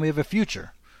 Then we have a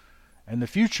future. And the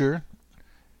future,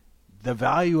 the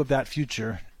value of that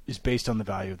future is based on the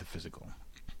value of the physical.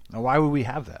 Now, why would we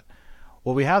have that?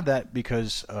 Well, we have that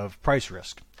because of price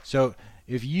risk. So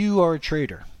if you are a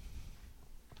trader,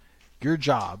 your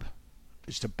job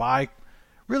is to buy.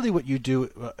 Really what you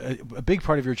do, a big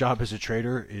part of your job as a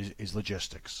trader is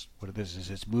logistics. What it is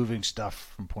it's moving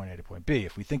stuff from point A to point B.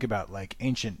 If we think about like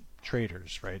ancient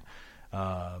traders, right,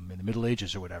 in the Middle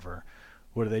Ages or whatever,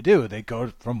 what do? They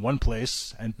go from one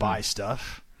place and buy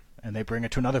stuff, and they bring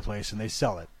it to another place and they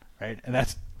sell it, right? And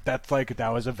that's that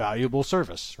was a valuable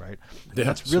service, right? Yeah,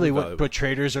 that's really super what valuable.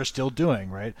 traders are still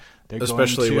doing, right? They're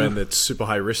Especially going to, when it's super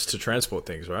high risk to transport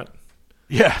things, right?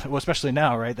 yeah, well, especially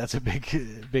now, right? That's a big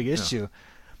issue.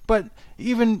 But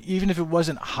even if it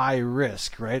wasn't high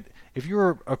risk, right? If you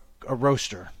were a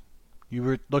roaster, you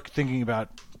were thinking about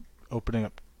opening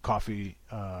up coffee,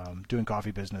 doing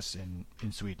coffee business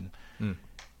in Sweden.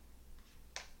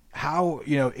 How,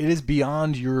 it is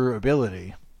beyond your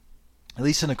ability, at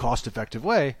least in a cost-effective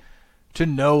way, to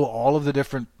know all of the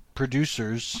different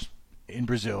producers in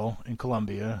Brazil, in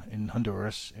Colombia, in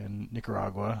Honduras, in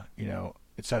Nicaragua,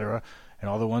 etc., and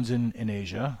all the ones in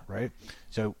Asia, right?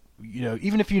 So,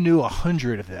 even if you knew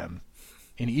 100 of them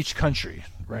in each country,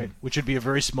 right, which would be a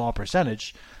very small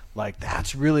percentage, like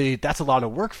that's a lot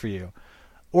of work for you.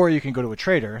 Or you can go to a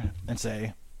trader and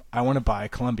say, I want to buy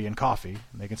Colombian coffee.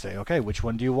 And they can say, okay, which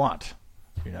one do you want?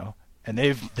 And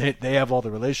they have all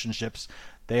the relationships,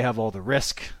 they have all the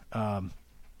risk. But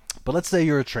let's say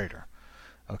you're a trader,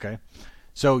 okay?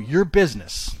 So your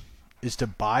business is to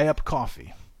buy up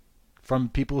coffee from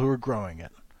people who are growing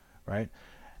it, right?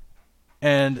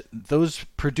 And those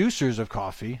producers of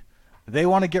coffee, they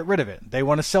want to get rid of it. They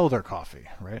want to sell their coffee,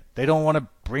 right? They don't want to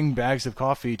bring bags of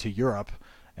coffee to Europe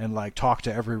and like talk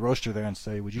to every roaster there and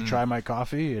say, would you try my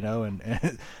coffee?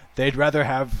 And they'd rather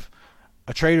have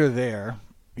a trader there,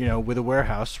 with a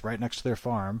warehouse right next to their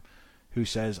farm who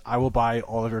says, I will buy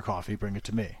all of your coffee, bring it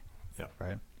to me. Yeah.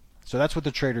 Right? So that's what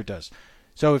the trader does.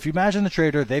 So if you imagine the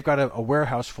trader, they've got a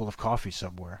warehouse full of coffee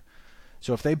somewhere.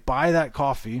 So if they buy that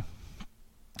coffee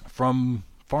from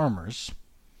farmers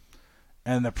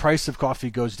and the price of coffee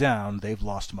goes down, they've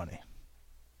lost money.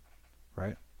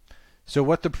 Right? So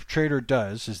what the trader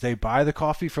does is they buy the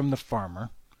coffee from the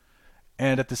farmer,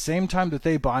 and at the same time that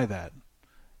they buy that,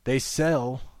 they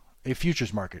sell a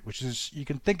futures market, which is, you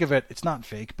can think of it, it's not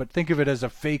fake, but think of it as a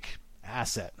fake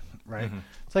asset, right? Mm-hmm.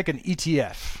 It's like an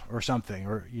ETF or something,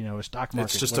 or, a stock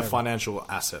market. It's just whatever. a financial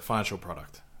asset, financial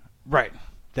product. Right.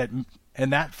 That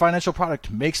financial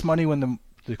product makes money when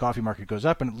the coffee market goes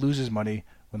up, and it loses money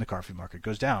when the coffee market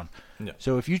goes down. Yeah.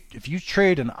 So if you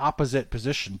trade an opposite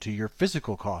position to your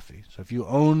physical coffee, so if you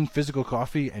own physical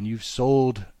coffee and you've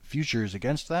sold futures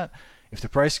against that, if the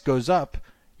price goes up,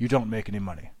 you don't make any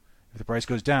money. If the price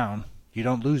goes down, you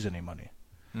don't lose any money.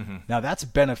 Mm-hmm. Now that's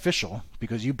beneficial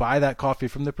because you buy that coffee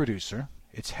from the producer,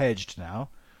 it's hedged now,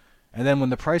 and then when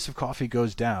the price of coffee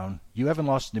goes down, you haven't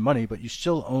lost any money, but you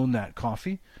still own that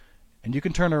coffee, and you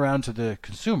can turn around to the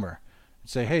consumer and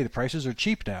say, hey, the prices are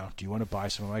cheap now. Do you want to buy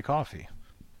some of my coffee?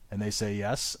 And they say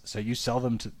yes. So you sell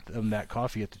them that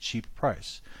coffee at the cheap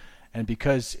price. And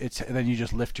because and then you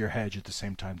just lift your hedge at the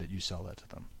same time that you sell that to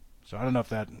them. So I don't know if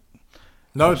that...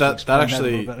 No, that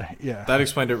actually... Yeah. That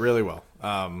explained it really well.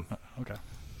 Okay.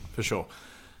 For sure.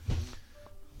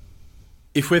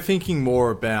 If we're thinking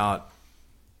more about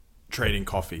trading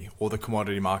coffee or the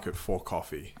commodity market for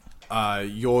coffee...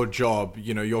 your job,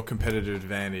 your competitive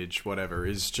advantage, whatever,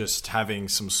 is just having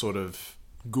some sort of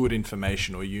good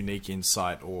information or unique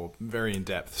insight or very in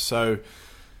depth. So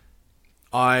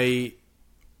I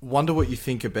wonder what you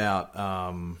think about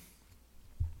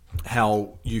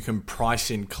how you can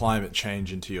price in climate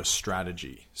change into your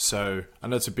strategy. So I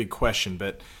know it's a big question,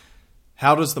 but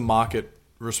how does the market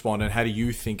respond, and how do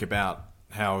you think about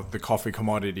how the coffee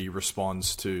commodity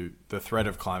responds to the threat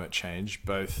of climate change,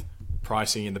 both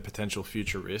pricing in the potential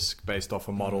future risk based off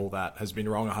a model that has been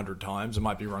wrong 100 times and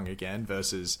might be wrong again,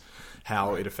 versus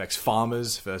how it affects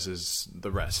farmers versus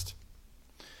the rest?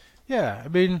 Yeah, I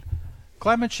mean,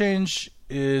 climate change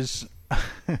is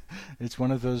it's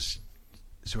one of those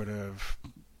sort of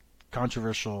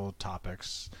controversial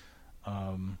topics,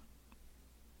 and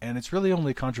it's really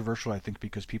only controversial, I think,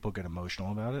 because people get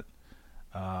emotional about it.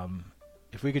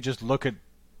 If we could just look at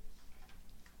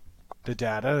the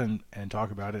data and talk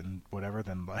about it and whatever,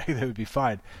 then that would be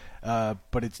fine.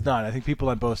 But it's not. I think people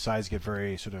on both sides get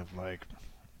very sort of like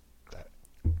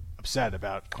upset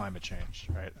about climate change,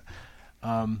 right?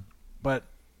 But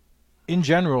in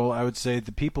general, I would say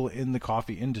the people in the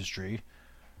coffee industry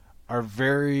are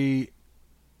very...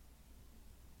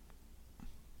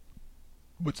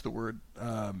 What's the word?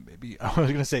 Maybe I was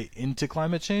going to say into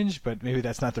climate change, but maybe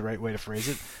that's not the right way to phrase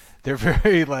it.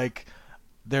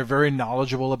 They're very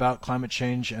knowledgeable about climate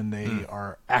change, and they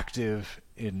are active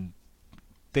in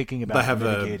thinking about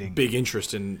mitigating. They have a big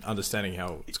interest in understanding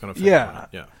how it's going to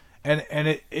affect yeah.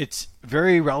 And it's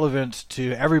very relevant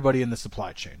to everybody in the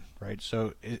supply chain, right?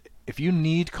 So if you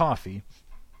need coffee,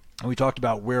 and we talked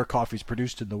about where coffee is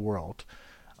produced in the world,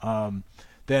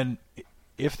 then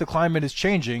if the climate is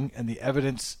changing and the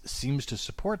evidence seems to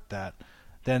support that,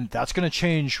 then that's going to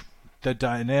change the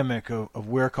dynamic of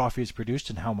where coffee is produced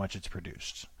and how much it's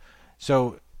produced.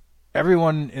 So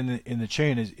everyone in the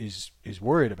chain is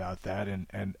worried about that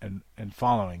and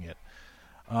following it.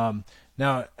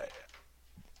 Now,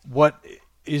 what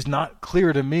is not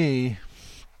clear to me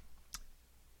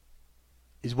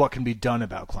is what can be done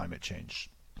about climate change.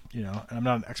 And I'm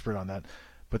not an expert on that,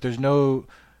 but there's no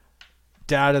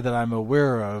data that I'm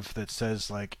aware of that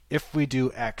says like if we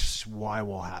do X, Y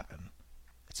will happen.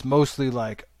 It's mostly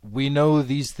like we know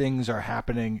these things are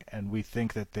happening, and we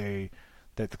think that the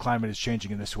climate is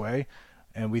changing in this way,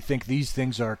 and we think these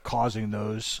things are causing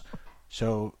those.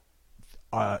 So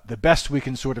the best we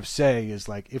can sort of say is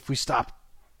like if we stop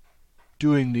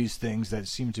doing these things that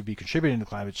seem to be contributing to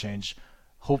climate change,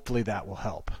 hopefully that will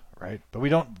help, right? But we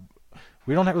don't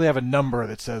really have a number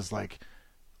that says like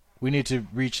we need to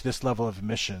reach this level of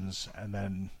emissions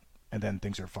and then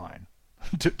things are fine.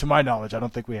 to my knowledge, I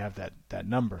don't think we have that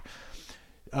number.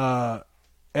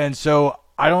 And so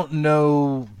I don't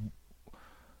know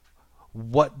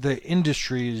what the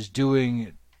industry is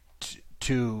doing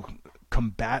to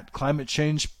combat climate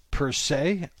change per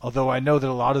se, although I know that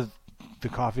a lot of the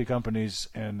coffee companies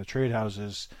and the trade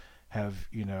houses have,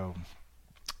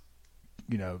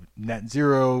 net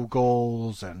zero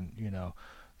goals, and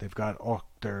they've got all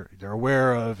they're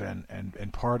aware of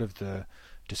and part of the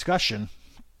discussion.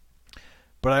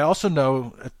 But I also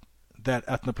know that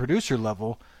at the producer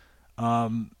level,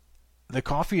 the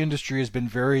coffee industry has been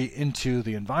very into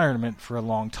the environment for a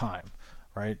long time,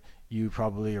 right? You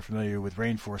probably are familiar with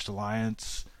Rainforest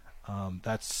Alliance.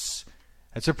 That's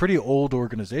a pretty old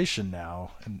organization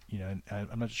now, and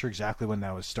I'm not sure exactly when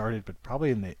that was started, but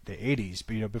probably in the 80s.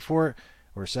 But before,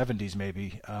 or 70s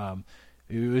maybe.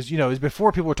 It was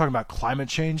before people were talking about climate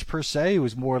change per se. It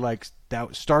was more like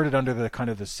that started under the kind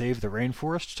of the Save the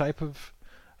Rainforest type of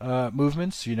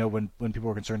movements. When people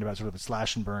were concerned about sort of the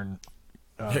slash and burn.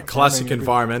 Classic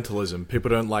environmentalism. People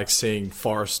don't like seeing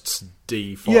forests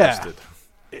deforested.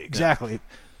 Yeah, exactly. Yeah.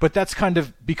 But that's kind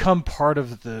of become part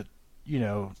of the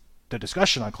the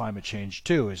discussion on climate change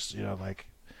too. Is like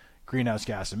greenhouse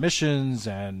gas emissions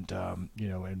and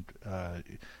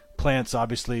plants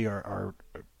obviously are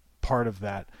part of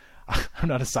that. I'm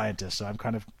not a scientist, so I'm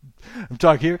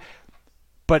talking here,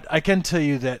 but I can tell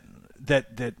you that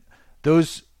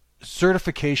those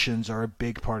certifications are a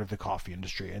big part of the coffee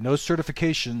industry, and those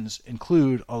certifications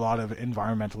include a lot of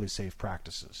environmentally safe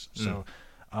practices. So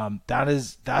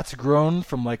that's grown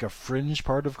from like a fringe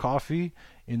part of coffee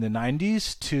in the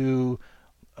 90s to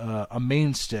a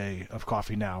mainstay of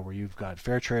coffee now, where you've got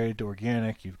fair trade,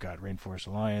 organic, you've got Rainforest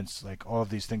Alliance, like all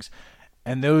of these things,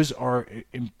 and those are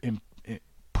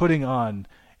putting on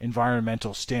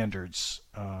environmental standards,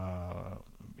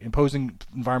 imposing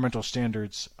environmental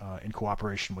standards in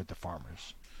cooperation with the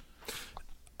farmers.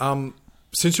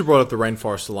 Since you brought up the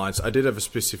Rainforest Alliance, I did have a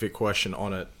specific question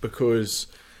on it, because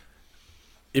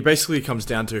it basically comes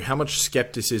down to how much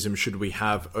skepticism should we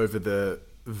have over the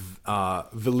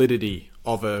validity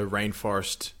of a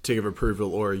rainforest tick of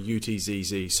approval, or a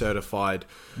UTZZ certified,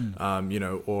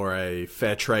 or a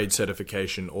fair trade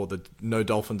certification, or the no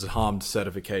dolphins harmed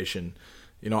certification.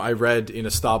 I read in a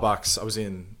Starbucks, I was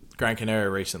in Gran Canaria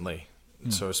recently,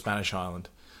 so a Spanish island,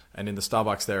 and in the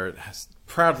Starbucks there, it has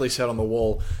proudly said on the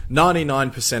wall,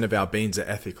 99% of our beans are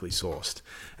ethically sourced.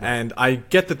 And I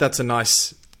get that that's a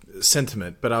nice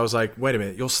sentiment, but I was like, wait a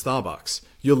minute, you're Starbucks.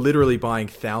 You're literally buying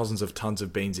thousands of tons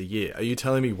of beans a year. Are you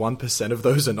telling me 1% of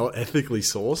those are not ethically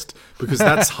sourced? Because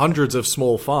that's hundreds of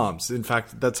small farms. In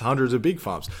fact, that's hundreds of big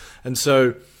farms. And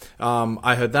so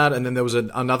I heard that, and then there was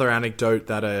another anecdote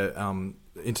that a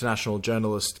international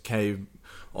journalist came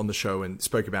on the show and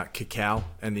spoke about cacao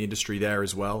and the industry there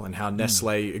as well, and how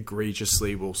Nestle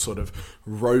egregiously will sort of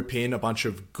rope in a bunch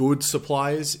of good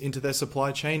suppliers into their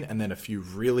supply chain and then a few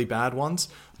really bad ones.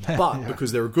 But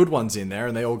because there are good ones in there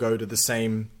and they all go to the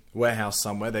same warehouse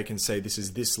somewhere, they can say this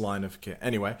is this line of cacao.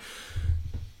 Anyway,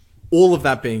 all of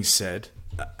that being said,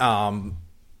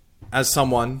 as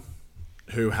someone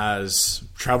who has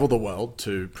traveled the world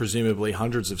to presumably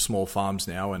hundreds of small farms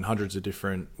now and hundreds of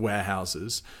different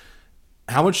warehouses,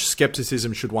 how much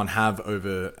skepticism should one have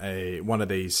over one of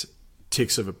these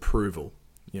ticks of approval?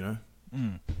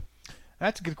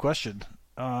 That's a good question.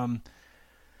 I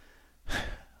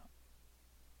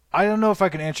don't know if I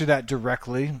can answer that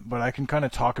directly, but I can kind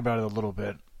of talk about it a little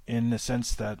bit, in the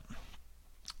sense that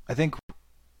I think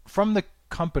from the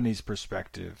company's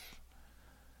perspective,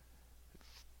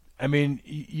 I mean,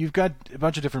 you've got a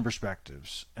bunch of different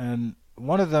perspectives, and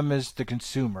one of them is the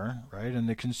consumer, right? And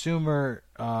the consumer's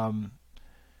got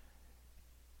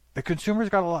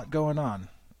a lot going on,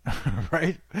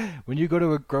 right? When you go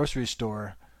to a grocery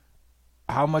store,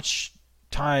 how much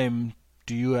time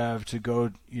do you have to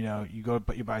go,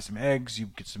 you buy some eggs, you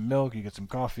get some milk, you get some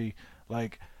coffee.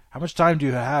 Like, how much time do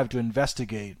you have to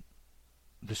investigate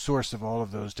the source of all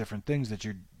of those different things that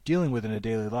you're dealing with in a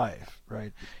daily life,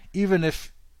 right? Even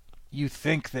if you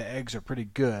think the eggs are pretty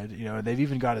good, they've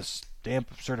even got a stamp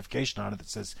of certification on it that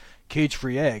says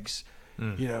cage-free eggs,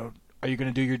 are you going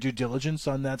to do your due diligence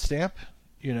on that stamp,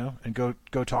 and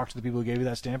go talk to the people who gave you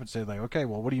that stamp and say, like, okay,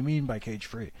 well, what do you mean by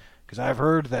cage-free? Because I've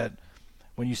heard that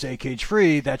when you say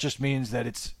cage-free, that just means that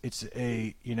it's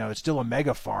still a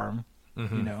mega farm.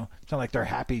 It's not like they're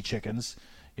happy chickens.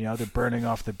 They're burning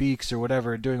off the beaks or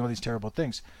whatever, doing all these terrible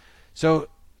things. So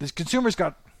the consumer's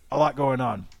got a lot going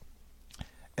on.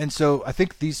 And so I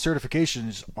think these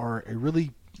certifications are a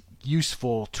really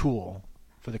useful tool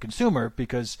for the consumer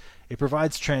because it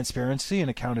provides transparency and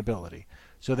accountability.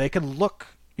 So they can look,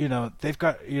 they've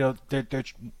got, they're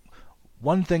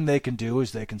one thing they can do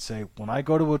is they can say, when I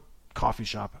go to a coffee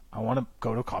shop, I want to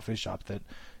go to a coffee shop that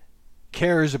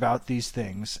cares about these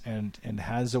things and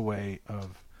has a way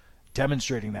of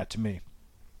demonstrating that to me.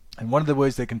 And one of the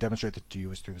ways they can demonstrate that to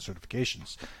you is through the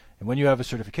certifications. And when you have a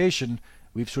certification,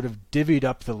 we've sort of divvied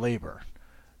up the labor.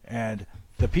 And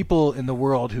the people in the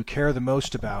world who care the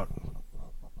most about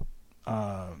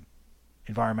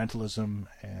environmentalism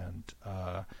and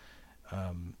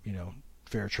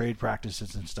fair trade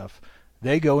practices and stuff,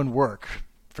 they go and work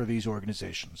for these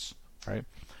organizations, right?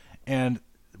 And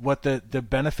what the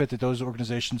benefit that those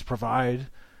organizations provide,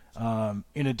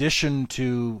 in addition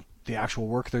to the actual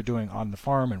work they're doing on the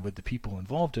farm and with the people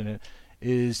involved in it,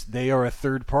 is they are a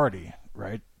third party,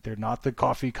 right? They're not the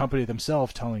coffee company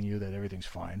themselves telling you that everything's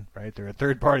fine, right? They're a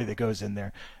third party that goes in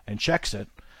there and checks it.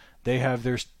 They have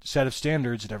their set of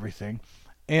standards and everything,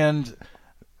 and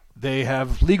they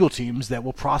have legal teams that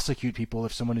will prosecute people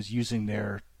if someone is using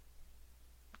their,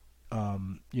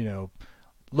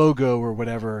 logo or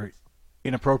whatever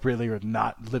inappropriately or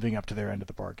not living up to their end of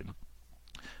the bargain.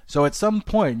 So at some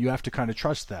point, you have to kind of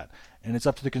trust that. And it's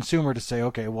up to the consumer to say,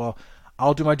 okay, well,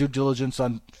 I'll do my due diligence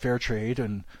on fair trade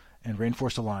and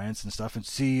Rainforest Alliance and stuff and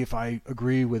see if I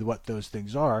agree with what those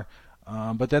things are.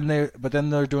 But then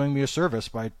they're doing me a service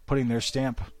by putting their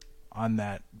stamp on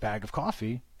that bag of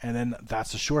coffee. And then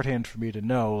that's a shorthand for me to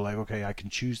know, like, okay, I can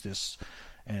choose this.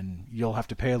 And you'll have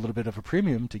to pay a little bit of a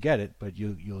premium to get it, but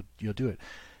you'll do it.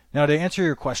 Now, to answer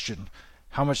your question,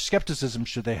 how much skepticism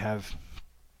should they have?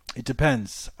 It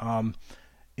depends.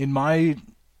 In my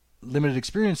limited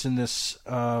experience in this,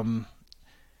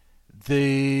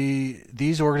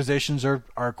 these organizations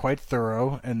are quite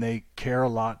thorough and they care a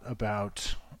lot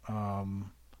about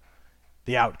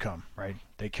the outcome, right?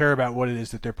 They care about what it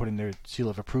is that they're putting their seal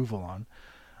of approval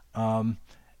on,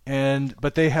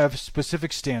 but they have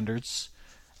specific standards,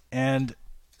 and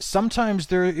sometimes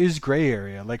there is gray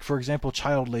area. Like, for example,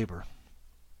 child labor.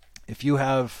 If you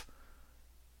have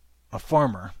a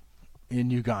farmer in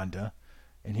Uganda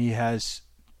and he has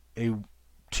a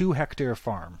 2-hectare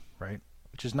farm, right,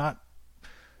 which is not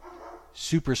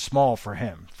super small for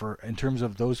him. In terms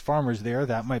of those farmers there,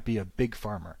 that might be a big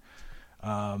farmer.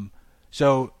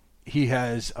 So he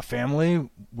has a family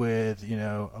with,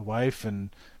 a wife,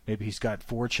 and maybe he's got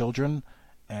 4 children,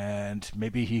 and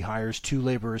maybe he hires 2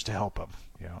 laborers to help him.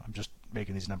 I'm just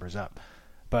making these numbers up.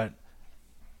 But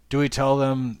do we tell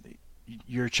them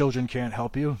your children can't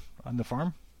help you on the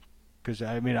farm? Because,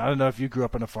 I don't know if you grew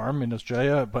up on a farm in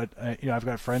Australia, but, I've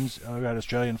got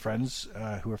Australian friends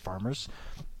who are farmers,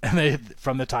 and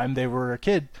from the time they were a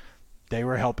kid, they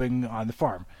were helping on the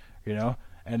farm,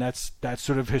 and that's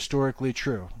sort of historically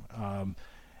true.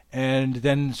 And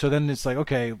then it's like,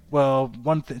 okay, well,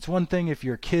 it's one thing if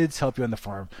your kids help you on the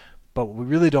farm, but what we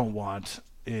really don't want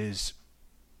is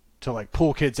to, like,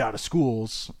 pull kids out of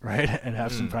schools, right, and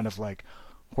have some kind of, like,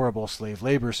 horrible slave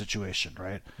labor situation,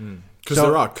 right? Because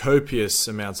there are copious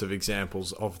amounts of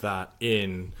examples of that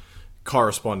in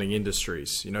corresponding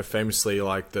industries. Famously,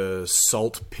 like the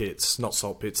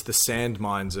the sand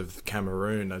mines of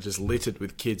Cameroon are just littered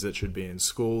with kids that should be in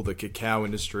school. The cacao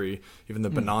industry, even the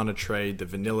banana trade, the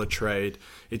vanilla trade.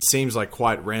 It seems like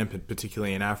quite rampant,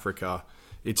 particularly in Africa.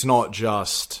 It's not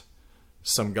just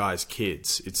some guy's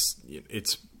kids. It's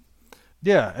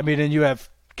yeah. And you have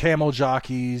camel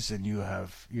jockeys, and you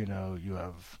have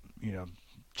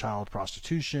child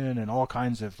prostitution and all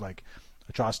kinds of, like,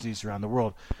 atrocities around the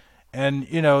world. And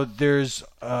there's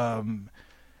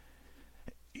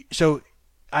so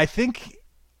I think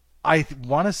I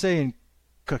want to say in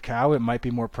cacao it might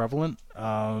be more prevalent,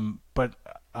 but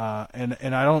and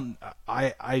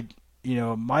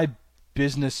my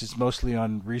business is mostly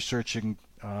on researching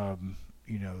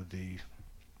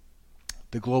the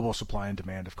the global supply and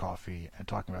demand of coffee and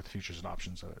talking about the futures and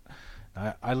options of it.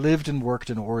 I lived and worked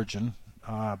in origin,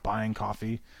 buying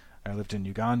coffee. I lived in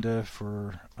Uganda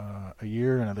for a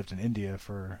year, and I lived in India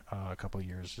for a couple of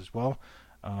years as well,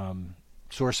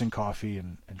 sourcing coffee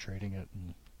and trading it.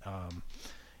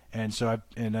 And so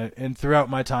and throughout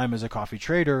my time as a coffee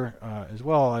trader as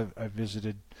well, I've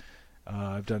visited,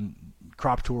 I've done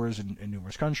crop tours in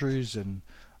numerous countries and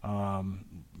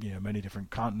many different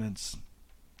continents.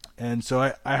 And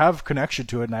so I have connection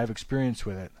to it and I have experience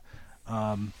with it.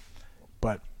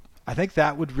 But I think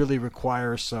that would really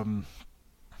require some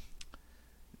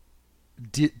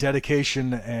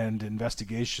dedication and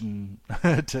investigation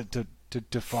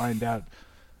to find out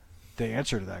the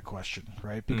answer to that question,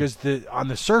 right? Because on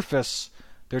the surface,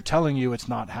 they're telling you it's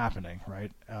not happening,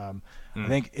 right? I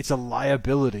think it's a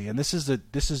liability, and this is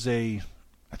I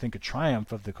think a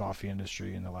triumph of the coffee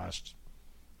industry in the last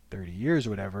 30 years or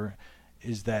whatever,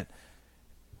 is that,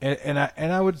 and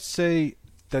I would say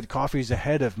that coffee is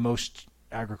ahead of most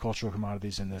agricultural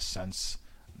commodities in this sense,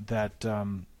 that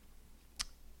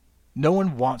no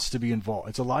one wants to be involved.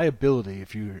 It's a liability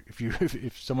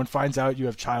if someone finds out you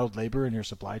have child labor in your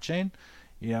supply chain.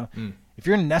 If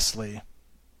you're Nestle,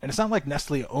 and it's not like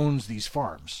Nestle owns these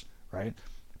farms, right?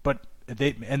 But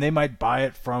they might buy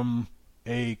it from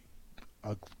an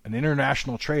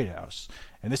international trade house,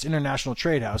 and this international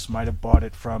trade house might have bought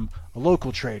it from a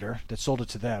local trader that sold it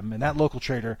to them, and that local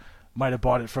trader might have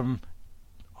bought it from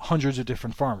hundreds of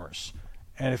different farmers.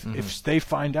 And if they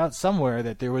find out somewhere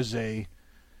that there was a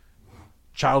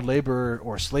child labor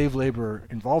or slave labor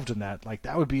involved in that, like,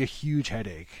 that would be a huge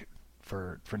headache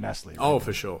for Nestle. Right? Oh,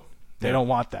 for sure. They don't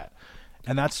want that.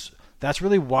 And that's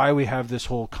really why we have this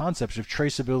whole concept of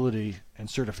traceability and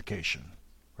certification,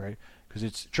 right? Because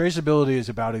traceability is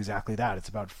about exactly that. It's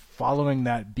about following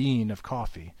that bean of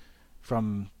coffee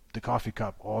from the coffee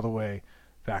cup all the way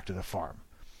back to the farm.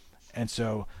 And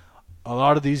so a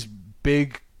lot of these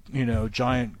big,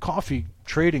 giant coffee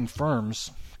trading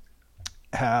firms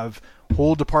have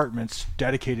whole departments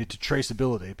dedicated to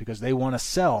traceability, because they want to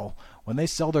sell, when they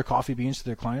sell their coffee beans to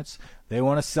their clients, they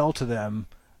want to sell to them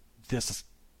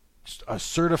a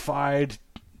certified,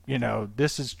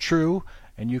 this is true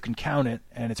and you can count it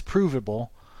and it's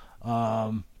provable,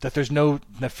 that there's no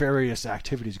nefarious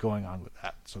activities going on with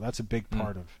that. So that's a big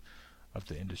part of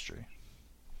the industry.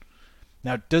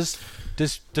 Now, does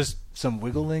some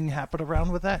wiggling happen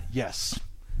around with that? Yes.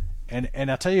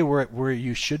 And I'll tell you where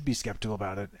you should be skeptical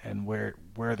about it, and where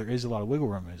there is a lot of wiggle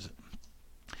room is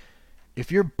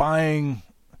if you buy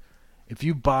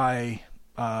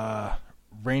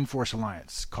Rainforest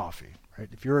Alliance coffee, right?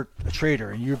 If you're a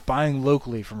trader and you're buying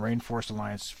locally from Rainforest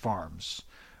Alliance farms,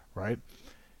 right?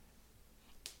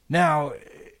 Now,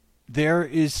 there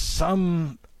is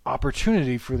some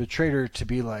opportunity for the trader to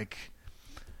be like,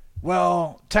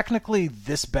 well, technically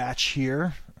this batch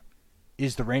here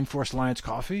is the Rainforest Alliance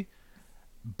coffee,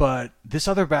 but this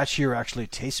other batch here actually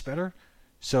tastes better,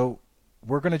 so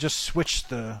we're going to just switch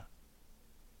the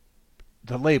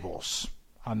labels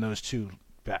on those two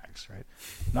bags, right?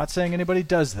 Not saying anybody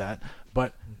does that,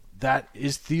 but that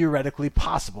is theoretically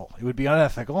possible. It would be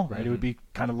unethical, right? It would be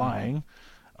kind of lying.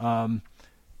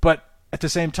 But at the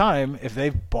same time, if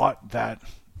they've bought that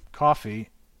coffee,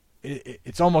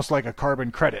 it's almost like a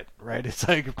carbon credit, right? It's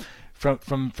like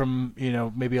from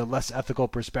maybe a less ethical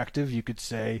perspective, you could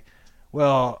say,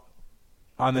 well,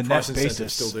 on the net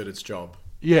basis, still did its job.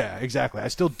 Yeah, exactly. I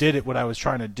still did it what I was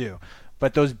trying to do.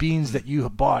 But those beans that you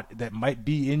bought that might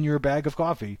be in your bag of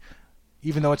coffee,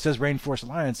 even though it says Rainforest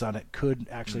Alliance on it, could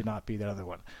actually not be that other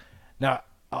one. Now,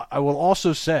 I will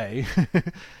also say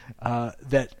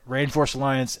that Rainforest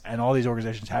Alliance and all these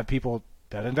organizations have people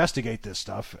that investigate this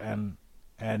stuff, and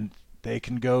they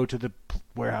can go to the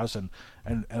warehouse and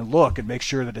look and make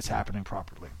sure that it's happening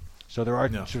properly. So there are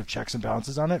sort of checks and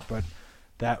balances on it, but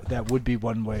that would be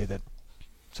one way that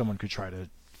someone could try to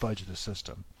fudge the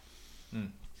system.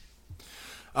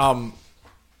 I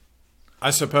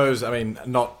suppose,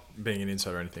 not being an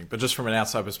insider or anything, but just from an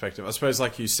outside perspective, I suppose,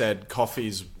 like you said,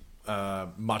 coffee's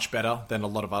much better than a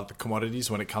lot of other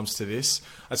commodities when it comes to this.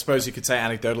 I suppose you could say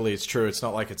anecdotally it's true. It's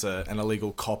not like it's an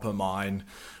illegal copper mine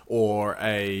or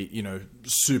a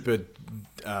super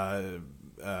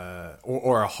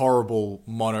or a horrible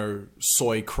mono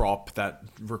soy crop that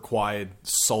required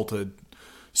salted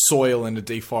soil in a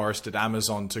deforested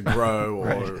Amazon to grow,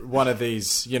 right. or one of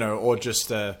these, or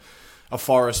just a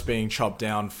forest being chopped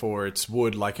down for its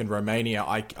wood, like in Romania.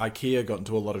 IKEA got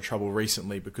into a lot of trouble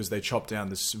recently because they chopped down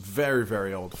this very,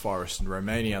 very old forest in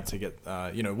Romania to get,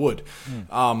 wood.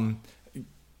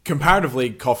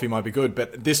 Comparatively, coffee might be good,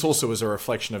 but this also is a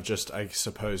reflection of just, I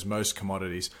suppose, most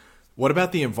commodities. What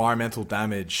about the environmental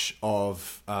damage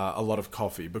of a lot of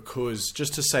coffee? Because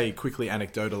just to say quickly,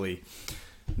 anecdotally,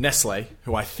 Nestle,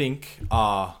 who I think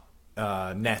are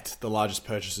net the largest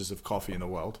purchasers of coffee in the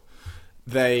world,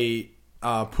 they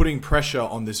are putting pressure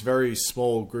on this very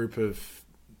small group of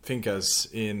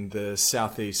fincas in the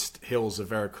southeast hills of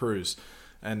Veracruz.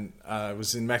 And I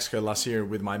was in Mexico last year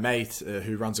with my mate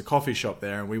who runs a coffee shop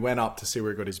there, and we went up to see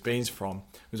where he got his beans from.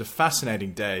 It was a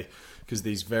fascinating day because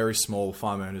these very small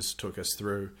farm owners took us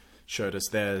through, showed us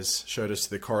theirs, showed us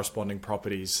the corresponding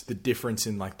properties, the difference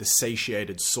in like the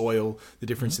satiated soil, the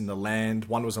difference in the land.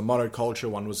 One was a monoculture,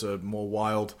 one was a more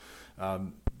wild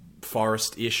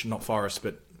forest-ish, not forest,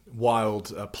 but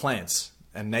wild plants,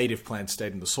 and native plants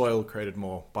stayed in the soil, created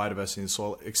more biodiversity in the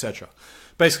soil, etc.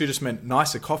 Basically just meant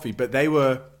nicer coffee, but they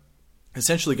were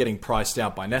essentially getting priced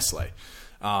out by Nestle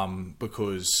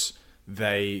because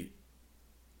they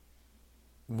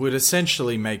would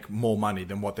essentially make more money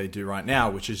than what they do right now,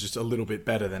 which is just a little bit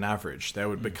better than average. They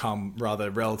would become rather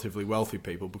relatively wealthy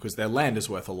people because their land is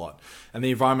worth a lot. And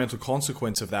the environmental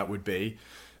consequence of that would be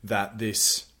that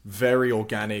this very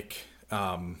organic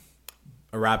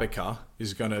Arabica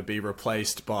is going to be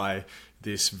replaced by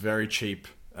this very cheap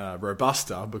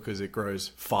Robusta because it grows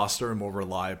faster and more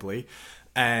reliably,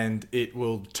 and it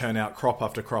will turn out crop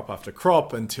after crop after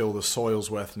crop until the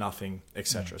soil's worth nothing,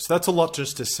 etc. So that's a lot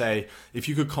just to say. If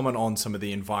you could comment on some of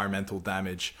the environmental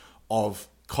damage of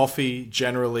coffee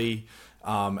generally,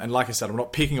 and like I said, I'm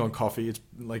not picking on coffee. It's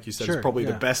like you said, it's probably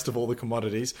the best of all the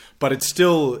commodities, but it's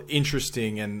still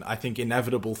interesting and I think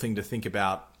inevitable thing to think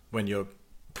about when you're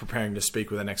preparing to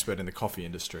speak with an expert in the coffee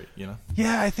industry, you know?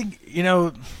 Yeah, I think,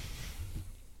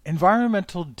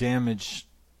 environmental damage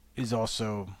is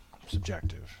also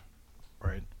subjective,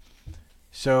 right?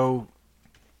 So,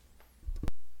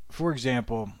 for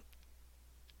example,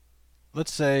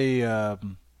 let's say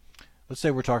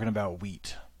we're talking about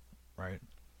wheat, right?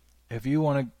 If you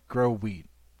want to grow wheat,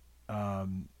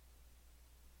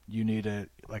 you need a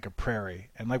prairie.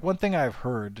 And like one thing I've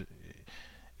heard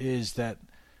is that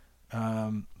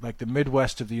like the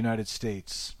Midwest of the United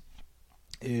States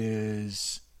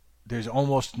there's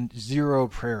almost zero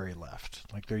prairie left.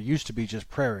 Like there used to be just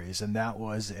prairies, and that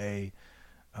was a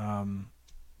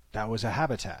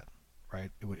habitat, right?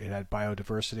 It had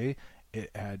biodiversity, it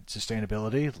had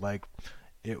sustainability, like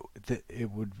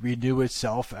it would renew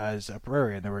itself as a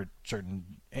prairie, and there were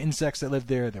certain insects that lived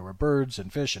there. There were birds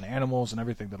and fish and animals and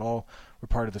everything that all were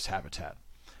part of this habitat.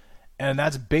 And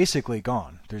that's basically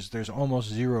gone. There's almost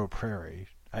zero prairie.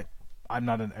 I'm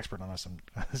not an expert on this.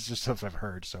 It's just stuff I've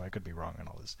heard, so I could be wrong on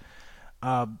all this.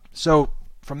 So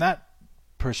from that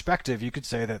perspective, you could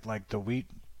say that like the wheat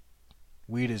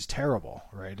is terrible,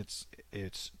 right?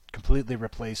 It's completely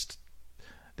replaced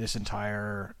this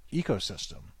entire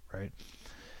ecosystem, right?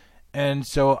 And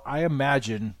so I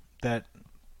imagine that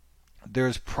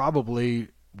there's probably,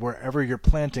 wherever you're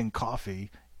planting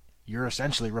coffee, you're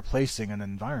essentially replacing an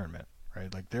environment,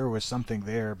 right? Like there was something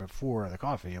there before the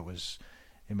coffee.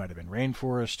 It might have been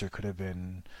rainforest, or could have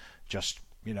been just,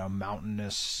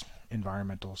 mountainous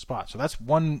environmental spot. So that's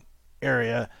one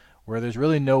area where there's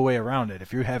really no way around it.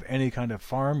 If you have any kind of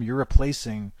farm, you're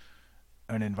replacing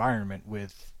an environment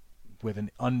with an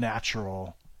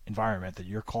unnatural environment that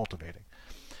you're cultivating.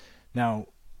 Now,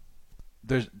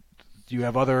 you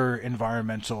have other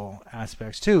environmental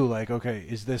aspects too, like, okay,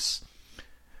 is this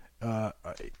are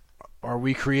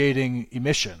we creating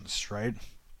emissions, right?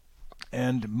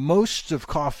 And most of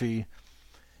coffee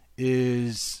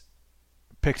is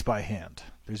picked by hand.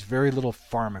 There's very little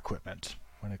farm equipment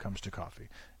when it comes to coffee.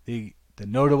 The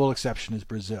notable exception is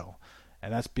Brazil,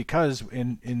 and that's because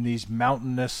in these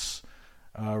mountainous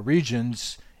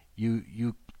regions,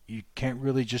 you can't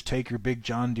really just take your big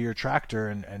John Deere tractor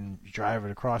and drive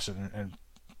it across it and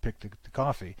pick the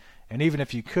coffee. And even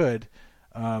if you could,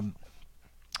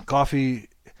 coffee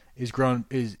is grown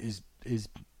is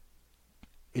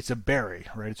it's a berry,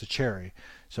 right? It's a cherry,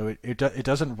 so it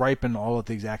doesn't ripen all at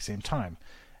the exact same time.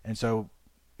 And so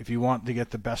if you want to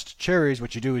get the best cherries,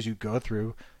 what you do is you go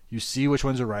through, you see which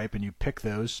ones are ripe, and you pick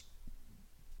those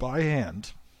by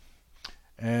hand.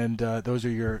 And those are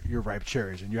your ripe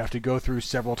cherries, and you have to go through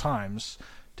several times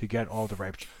to get all the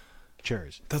ripe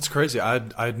cherries. That's crazy. I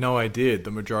had no idea the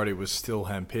majority was still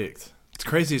handpicked. It's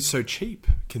crazy. It's so cheap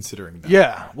considering that.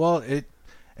 Yeah. Well,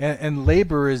 and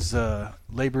labor is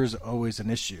always an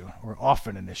issue, or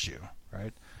often an issue,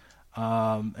 right?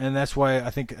 And that's why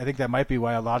I think that might be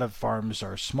why a lot of farms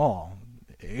are small.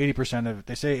 80%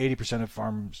 they say 80% of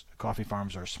coffee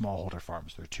farms are smallholder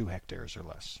farms. They're 2 hectares or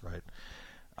less, right?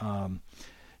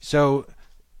 So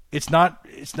it's not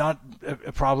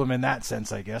a problem in that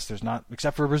sense, I guess. There's not,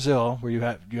 except for Brazil, where you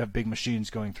have big machines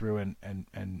going through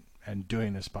and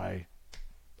doing this by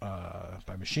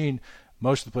machine.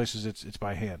 Most of the places it's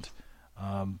by hand.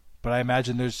 But I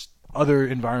imagine there's other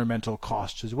environmental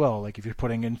costs as well, like if you're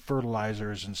putting in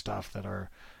fertilizers and stuff that are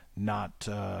not,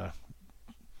 that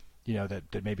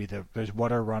maybe there's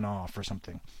water runoff or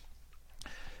something.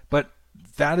 But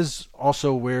that is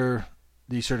also where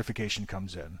the certification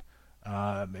comes in,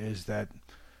 is that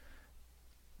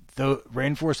the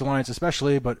Rainforest Alliance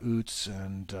especially, but UTZ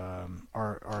and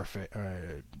our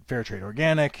Fair Trade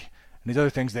Organic and these other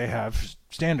things, they have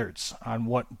standards on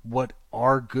what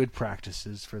are good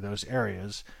practices for those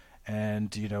areas,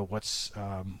 and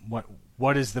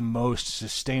what is the most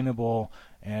sustainable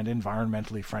and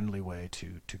environmentally friendly way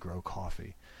to grow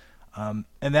coffee. And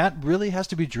that really has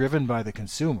to be driven by the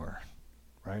consumer,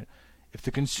 right? If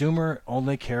the consumer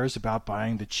only cares about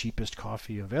buying the cheapest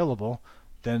coffee available,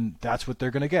 then that's what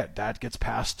they're going to get. That gets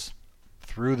passed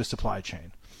through the supply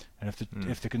chain. And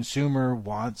if the consumer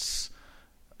wants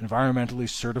environmentally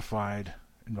certified,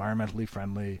 environmentally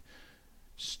friendly,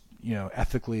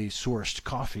 ethically sourced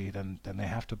coffee, then they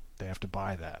have to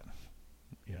buy that.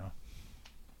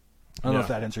 I don't know if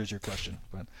that answers your question,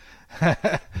 but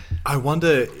I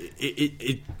wonder.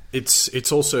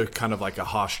 It's also kind of like a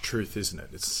harsh truth, isn't it?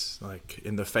 It's like,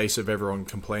 in the face of everyone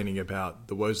complaining about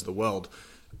the woes of the world,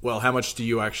 well, how much do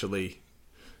you actually,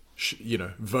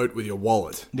 vote with your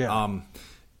wallet? Yeah.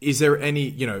 Is there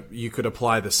any, you could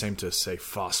apply the same to, say,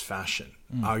 fast fashion,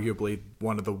 arguably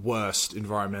one of the worst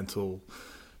environmental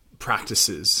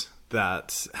practices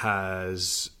that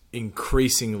has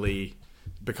increasingly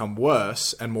become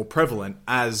worse and more prevalent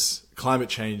as climate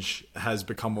change has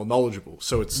become more knowledgeable.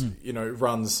 So it's, it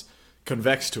runs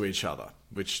convex to each other,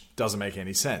 which doesn't make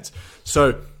any sense.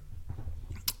 So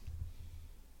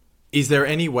is there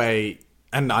any way,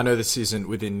 and I know this isn't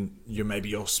within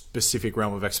your specific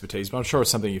realm of expertise, but I'm sure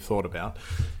it's something you've thought about.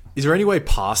 Is there any way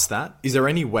past that? Is there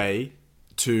any way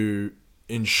to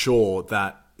ensure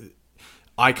that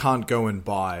I can't go and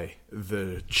buy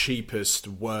the cheapest,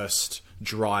 worst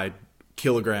dried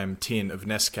kilogram tin of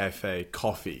Nescafe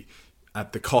coffee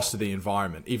at the cost of the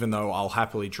environment, even though I'll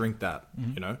happily drink that,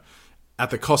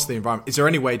 at the cost of the environment? Is there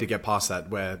any way to get past that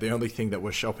where the only thing that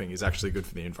we're shopping is actually good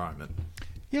for the environment?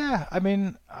 Yeah, I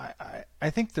mean, I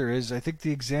think there is. I think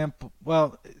the example,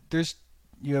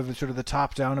 you have sort of the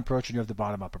top-down approach and you have the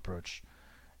bottom-up approach.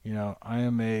 I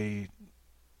am a,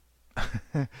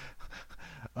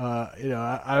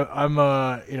 I'm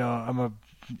a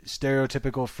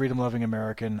stereotypical freedom-loving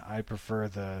American. I prefer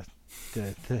the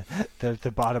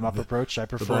bottom-up approach. I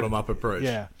prefer the bottom-up approach.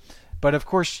 Yeah, but of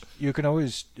course you can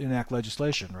always enact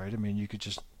legislation, right? I mean,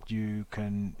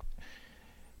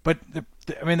 But the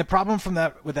problem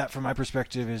with that, from my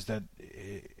perspective, is that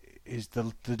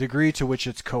the degree to which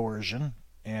it's coercion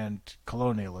and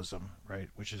colonialism, right?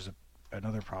 Which is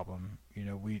another problem.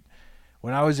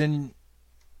 When I was in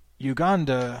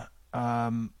Uganda,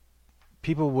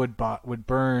 people would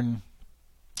burn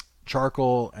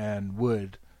charcoal and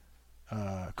wood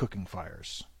cooking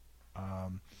fires,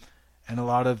 and a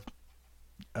lot of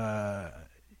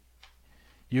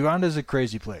Uganda is a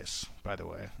crazy place, by the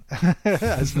way,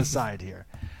 as an aside here,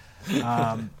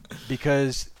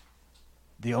 because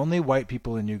the only white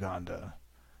people in Uganda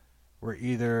were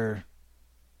either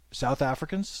South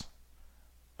Africans,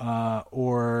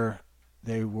 or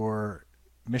they were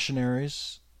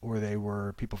missionaries, or they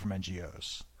were people from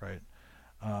NGOs, right?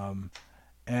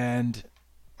 And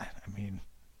I mean,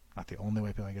 not the only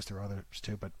white people. I guess there were others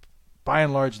too, but by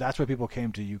and large, that's what people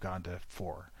came to Uganda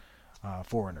for.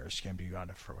 Foreigners came to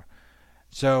Uganda for.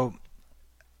 So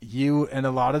and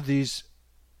a lot of these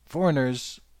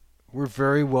foreigners were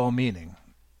very well-meaning,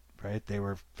 right? They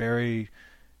were very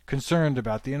concerned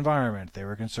about the environment. They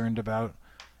were concerned about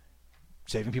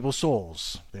saving people's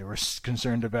souls. They were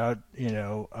concerned about,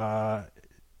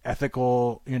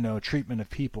 ethical, treatment of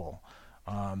people.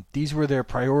 These were their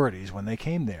priorities when they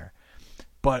came there.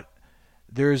 But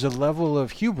there's a level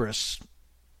of hubris,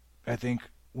 I think,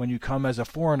 when you come as a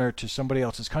foreigner to somebody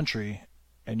else's country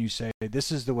and you say,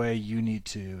 this is the way you need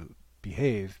to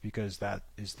behave because that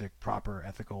is the proper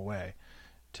ethical way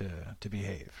to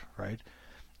behave, right?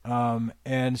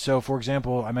 And so, for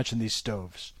example, I mentioned these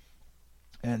stoves.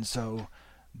 And so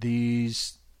the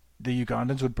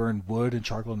Ugandans would burn wood and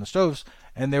charcoal in the stoves,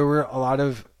 and there were a lot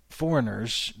of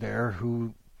foreigners there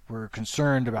who were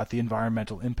concerned about the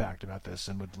environmental impact about this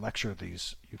and would lecture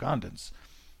these Ugandans.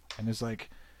 And it's like,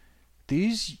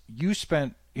 you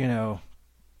spent,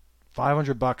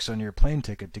 $500 on your plane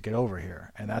ticket to get over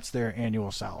here, and that's their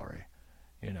annual salary,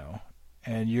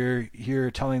 and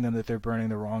you're telling them that they're burning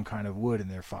the wrong kind of wood in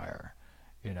their fire,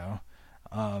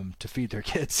 to feed their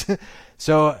kids.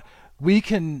 So we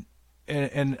can,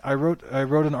 and I wrote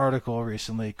an article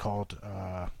recently called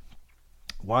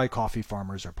 "Why Coffee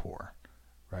Farmers Are Poor,"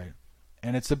 right?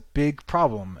 And it's a big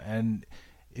problem, and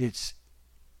it's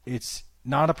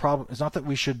not a problem. It's not that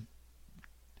we should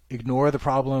ignore the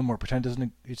problem or pretend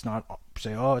it's not,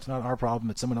 say, oh, it's not our problem,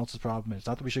 it's someone else's problem. It's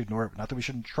not that we should ignore it, not that we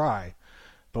shouldn't try,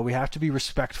 but we have to be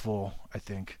respectful, I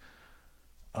think,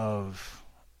 of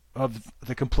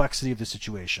the complexity of the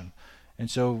situation. And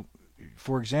so,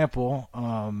 for example,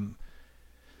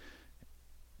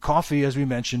 coffee, as we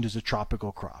mentioned, is a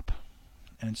tropical crop.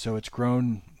 And so it's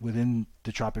grown within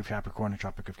the Tropic of Capricorn and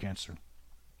Tropic of Cancer.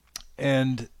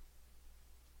 And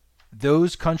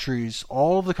those countries,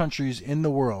 all of the countries in the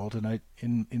world, and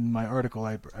in my article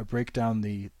I break down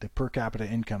the per capita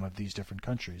income of these different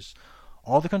countries.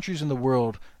 All the countries in the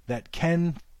world that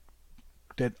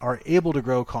are able to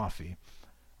grow coffee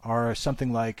are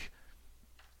something like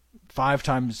 5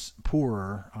 times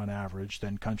poorer on average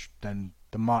than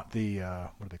the what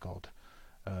are they called?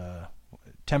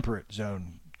 Temperate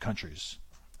zone countries.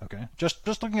 Okay, just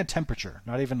looking at temperature,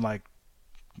 not even like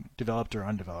developed or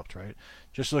undeveloped, right?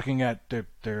 Just looking at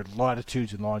their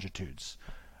latitudes and longitudes.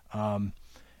 And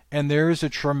there is a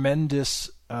tremendous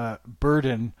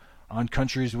burden on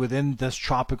countries within this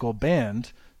tropical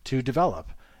band to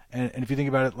develop. And if you think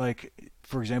about it, like,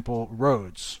 for example,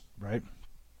 roads, right?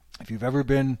 If you've ever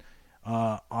been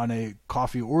on a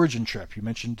coffee origin trip, you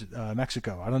mentioned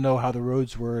Mexico. I don't know how the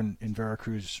roads were in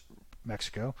Veracruz,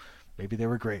 Mexico. Maybe they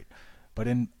were great. But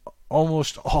in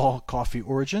almost all coffee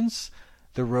origins,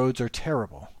 the roads are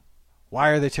terrible. Why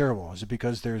are they terrible? Is it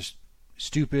because there's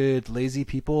stupid, lazy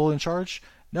people in charge?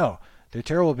 No, they're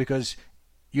terrible because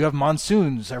you have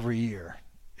monsoons every year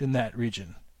in that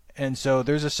region. And so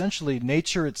there's essentially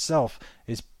nature itself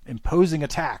is imposing a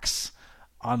tax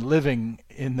on living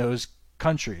in those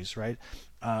countries, right?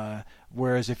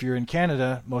 Whereas if you're in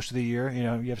Canada most of the year,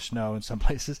 you have snow in some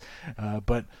places,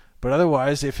 but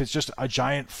otherwise, if it's just a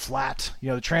giant flat,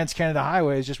 the Trans-Canada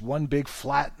Highway is just one big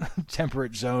flat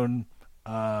temperate zone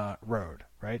road,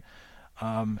 right?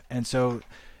 And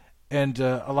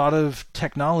a lot of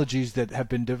technologies that have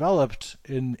been developed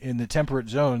in the temperate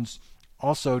zones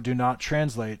also do not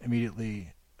translate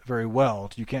immediately very well.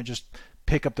 You can't just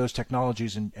pick up those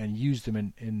technologies and use them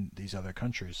in these other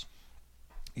countries,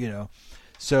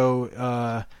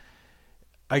 So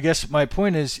I guess my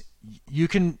point is,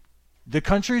 the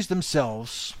countries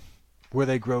themselves where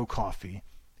they grow coffee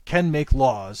can make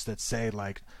laws that say,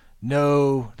 like,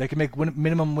 no, they can make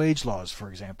minimum wage laws, for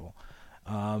example.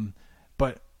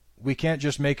 But we can't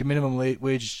just make a minimum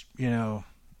wage,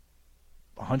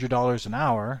 $100 an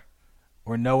hour,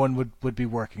 or no one would be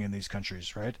working in these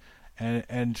countries, right?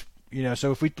 And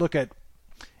so if we look at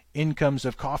incomes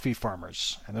of coffee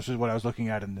farmers, and this is what I was looking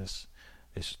at in this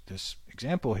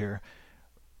example here,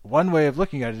 one way of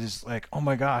looking at it is like, oh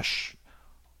my gosh,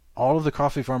 all of the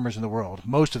coffee farmers in the world,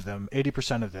 most of them,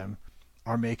 80% of them,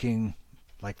 are making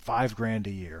like $5,000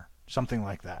 a year, something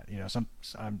like that.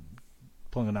 I'm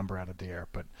pulling a number out of the air,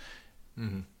 but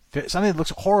something that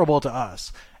looks horrible to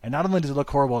us. And not only does it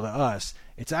look horrible to us,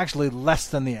 it's actually less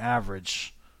than the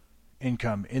average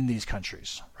income in these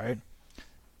countries, right?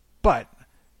 But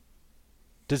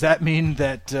does that mean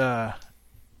that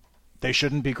they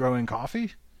shouldn't be growing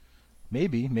coffee?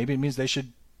 Maybe it means they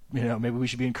should, maybe we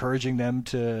should be encouraging them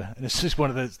to, and this is one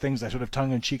of the things I sort of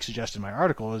tongue-in-cheek suggest in my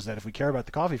article, is that if we care about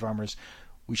the coffee farmers,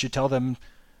 we should tell them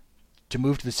to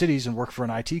move to the cities and work for an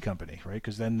IT company, right?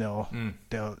 Because then they'll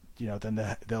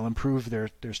improve their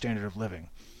standard of living.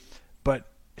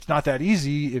 But it's not that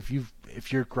easy if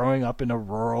you're growing up in a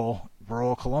rural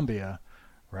Colombia,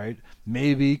 right?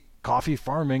 Maybe coffee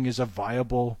farming is a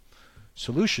viable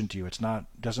solution to you.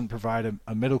 Doesn't provide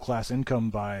a middle class income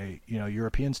by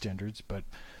European standards, but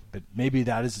maybe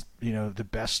that is the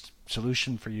best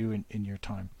solution for you in your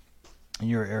time, in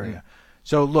your area.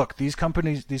 So look, these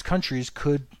countries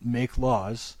could make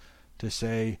laws to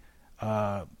say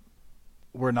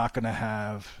we're not going to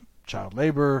have child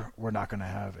labor, we're not going to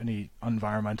have any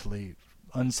environmentally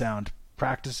unsound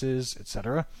practices,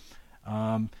 etc.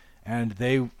 And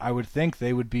I would think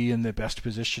they would be in the best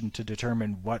position to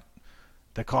determine what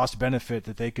the cost benefit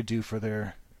that they could do for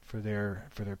their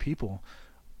people.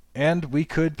 And we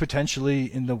could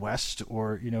potentially in the West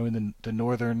or in the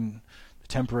northern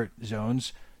temperate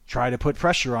zones try to put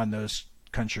pressure on those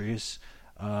countries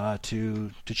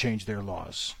to change their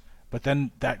laws. But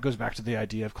then that goes back to the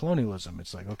idea of colonialism.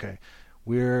 It's like, okay,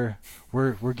 we're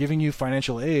giving you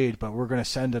financial aid, but we're going to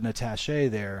send an attaché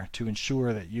there to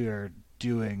ensure that you are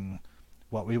doing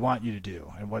what we want you to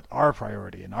do and what our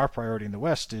priority. And our priority in the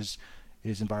West is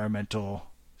environmental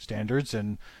standards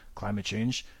and climate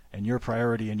change. And your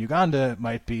priority in Uganda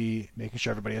might be making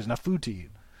sure everybody has enough food to eat.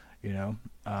 You know,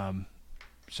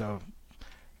 so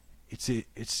it's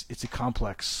a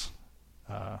complex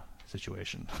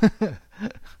situation.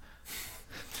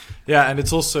 Yeah, and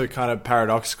it's also kind of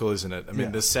paradoxical, isn't it? I mean,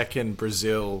 Yeah. the second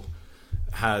Brazil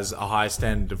has a high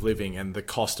standard of living and the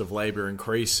cost of labor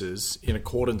increases in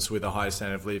accordance with a high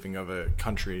standard of living of a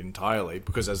country entirely,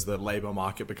 because as the labor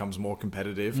market becomes more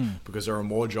competitive, because there are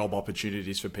more job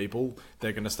opportunities for people,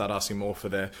 they're going to start asking more for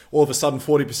their... All of a sudden,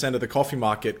 40% of the coffee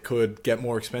market could get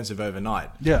more expensive overnight.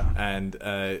 Yeah. And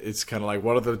it's kind of like,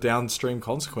 what are the downstream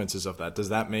consequences of that? Does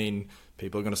that mean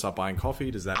people are going to stop buying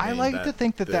coffee? Does that mean I like to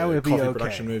think that the would be coffee okay.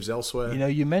 production moves elsewhere? You know,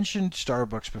 you mentioned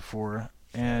Starbucks before,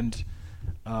 and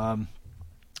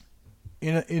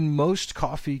in most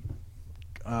coffee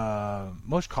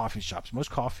shops, most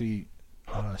coffee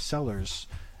sellers,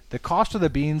 the cost of the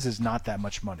beans is not that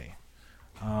much money,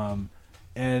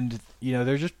 and you know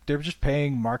they're just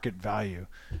paying market value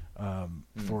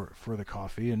for the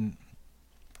coffee, and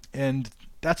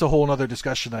that's a whole other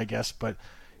discussion, I guess. But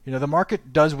you know, the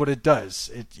market does what it does.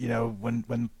 It, you know,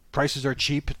 when prices are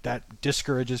cheap, that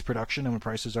discourages production, and when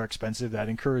prices are expensive, that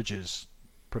encourages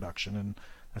production, and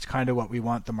that's kind of what we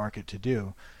want the market to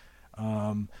do.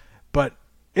 But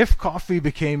if coffee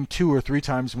became 2 or 3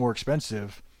 times more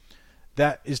expensive,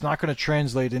 that is not going to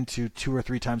translate into 2 or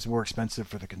 3 times more expensive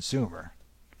for the consumer,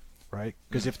 right?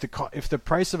 Because if the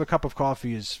price of a cup of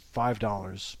coffee is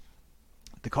 $5,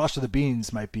 the cost of the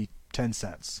beans might be 10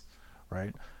 cents,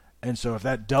 right? And so if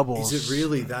that doubles, is it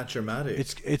really that dramatic?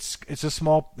 It's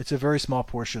a very small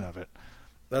portion of it.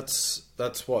 That's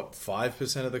what,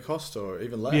 5% of the cost, or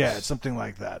even less? Yeah, it's something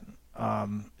like that.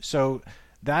 So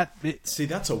that see,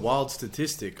 that's a wild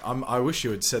statistic. I wish you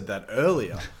had said that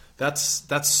earlier. That's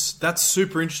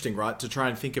super interesting, right? To try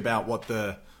and think about what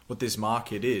this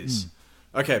market is.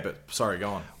 Okay, but sorry, go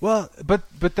on. Well,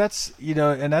 but that's, you know,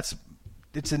 and that's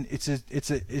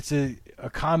it's a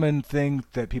common thing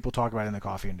that people talk about in the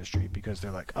coffee industry, because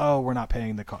they're like, oh, we're not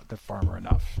paying the farmer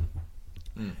enough.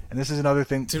 And this is another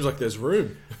thing. Seems like there's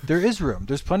room. There is room.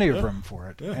 There's plenty of room for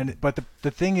it. Yeah. And but the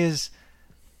thing is,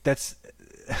 that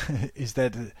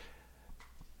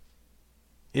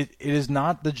it is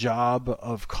not the job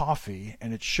of coffee,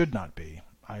 and it should not be.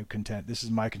 This is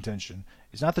my contention.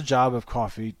 It's not the job of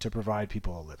coffee to provide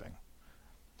people a living.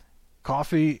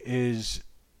 Coffee is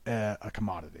a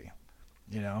commodity,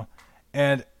 you know,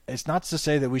 and it's not to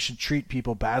say that we should treat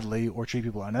people badly or treat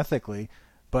people unethically,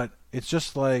 but it's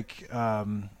just like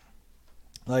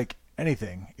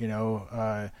anything, you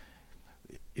know.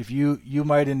 If you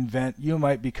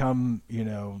might become, you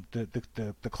know,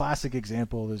 the classic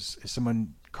example is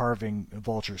someone carving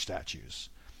vulture statues.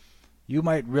 You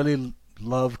might really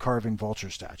love carving vulture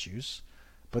statues,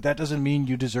 but that doesn't mean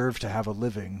you deserve to have a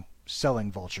living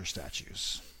selling vulture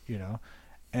statues, you know.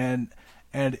 And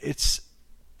it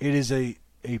is a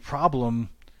problem.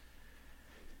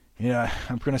 You know,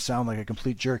 I'm going to sound like a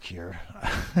complete jerk here,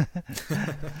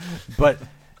 but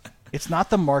it's not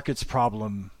the market's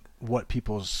problem what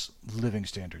people's living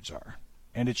standards are,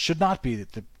 and it should not be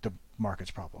the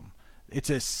market's problem. It's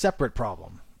a separate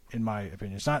problem, in my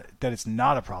opinion. It's not that it's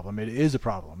not a problem; it is a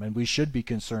problem, and we should be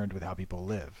concerned with how people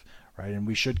live, right? And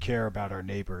we should care about our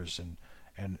neighbors and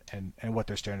what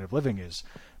their standard of living is.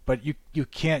 But you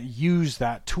can't use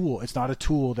that tool. It's not a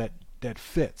tool that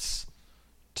fits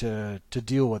to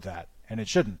deal with that, and it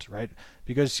shouldn't, right?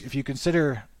 Because if you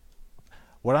consider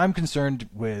what I'm concerned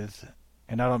with,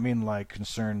 and I don't mean like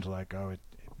concerned like, oh,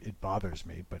 it bothers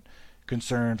me, but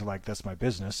concerned like that's my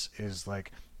business, is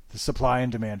like the supply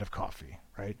and demand of coffee,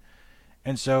 right?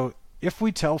 And so if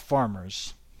we tell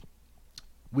farmers,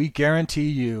 we guarantee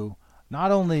you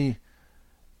not only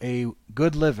a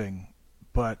good living,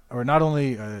 or not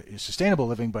only a sustainable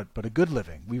living, but a good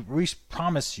living. We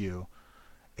promise you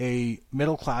a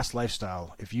middle-class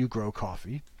lifestyle if you grow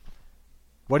coffee.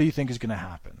 What do you think is going to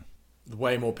happen?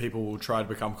 Way more people will try to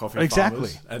become coffee Exactly.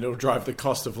 farmers, and it'll drive the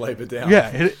cost of labor down.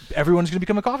 Yeah, everyone's going to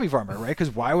become a coffee farmer, right? Because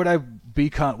why would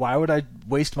I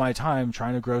waste my time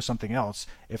trying to grow something else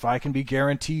if I can be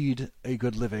guaranteed a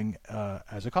good living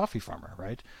as a coffee farmer,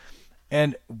 right?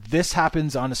 And this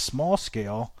happens on a small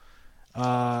scale,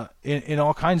 in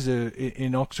all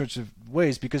sorts of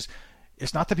ways, because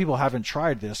it's not that people haven't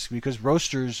tried this, because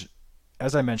roasters,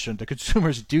 as I mentioned, the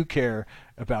consumers do care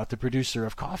about the producer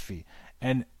of coffee.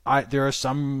 And there are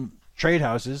some trade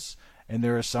houses and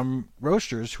there are some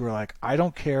roasters who are like, I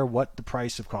don't care what the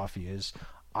price of coffee is.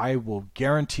 I will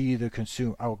guarantee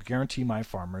I will guarantee my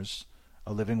farmers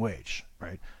a living wage,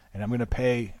 right? and I'm going to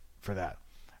pay for that,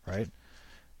 right?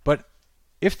 But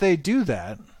if they do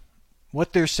that,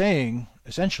 what they're saying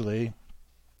essentially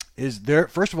is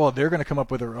first of all, they're going to come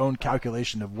up with their own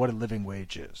calculation of what a living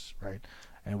wage is, right?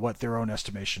 And what their own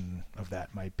estimation of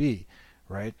that might be,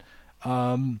 right?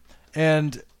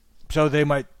 And so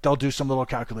they'll do some little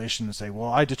calculation and say,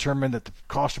 well, I determined that the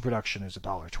cost of production is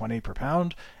 $1.20 per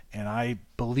pound, and I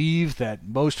believe that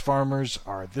most farmers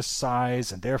are this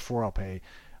size, and therefore I'll pay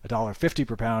 $1.50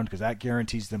 per pound because that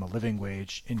guarantees them a living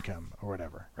wage income or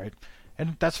whatever, right?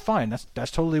 And that's fine.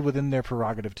 That's totally within their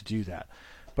prerogative to do that.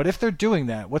 But if they're doing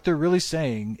that, what they're really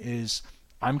saying is,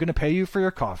 I'm going to pay you for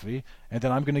your coffee, and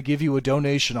then I'm going to give you a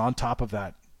donation on top of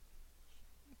that.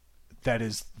 That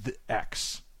is the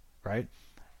X, right?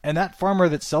 And that farmer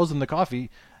that sells them the coffee,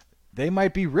 they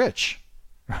might be rich,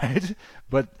 right?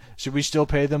 But should we still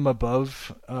pay them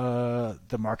above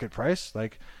the market price,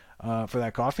 like for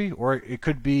that coffee? Or it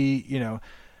could be,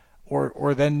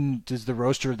 or then does the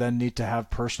roaster then need to have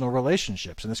personal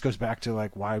relationships? And this goes back to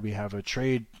like why we have a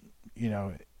trade,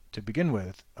 to begin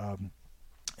with.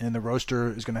 And the roaster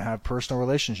is going to have personal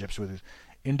relationships with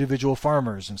individual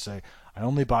farmers and say, I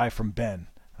only buy from Ben.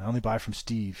 I only buy from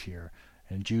Steve here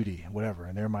and Judy, whatever.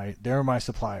 And they're my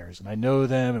suppliers, and I know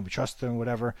them and we trust them,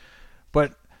 whatever.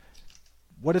 But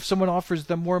what if someone offers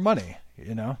them more money?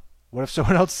 What if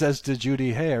someone else says to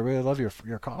Judy, hey, I really love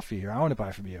your coffee here. I want to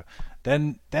buy from you.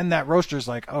 Then that roaster's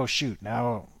like, oh shoot,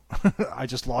 now I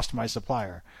just lost my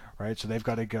supplier, right? So they've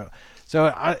got to go.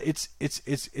 So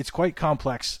it's quite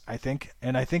complex, I think.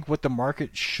 And I think what the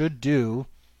market should do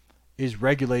is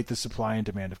regulate the supply and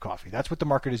demand of coffee. That's what the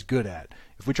market is good at.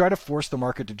 If we try to force the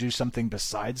market to do something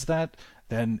besides that,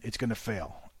 then it's going to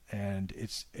fail. And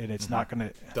it's not going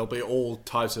to... There'll be all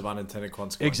types of unintended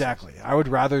consequences. Exactly. I would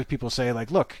rather people say, like,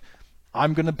 look,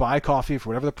 I'm going to buy coffee for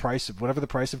whatever the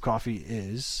price of coffee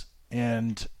is,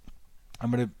 and I'm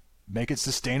going to make it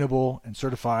sustainable and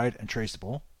certified and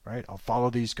traceable, right? I'll follow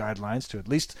these guidelines to at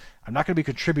least... I'm not going to be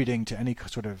contributing to any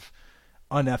sort of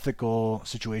unethical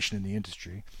situation in the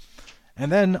industry. And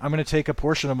then I'm going to take a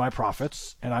portion of my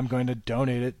profits and I'm going to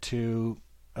donate it to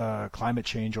climate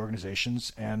change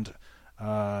organizations and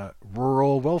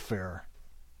rural welfare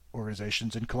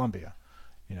organizations in Colombia,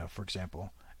 for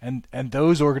example. And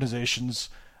those organizations,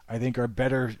 I think, are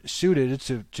better suited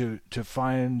to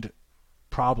find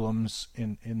problems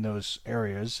in those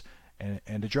areas and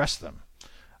address them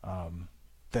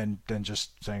than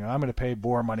just saying, I'm going to pay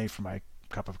more money for my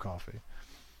cup of coffee.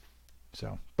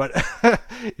 So, but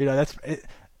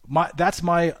that's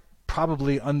my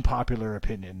probably unpopular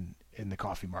opinion in the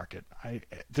coffee market.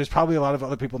 There's probably a lot of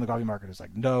other people in the coffee market who's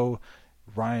like, no,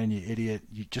 Ryan, you idiot,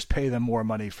 you just pay them more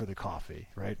money for the coffee,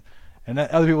 right? And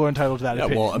other people are entitled to that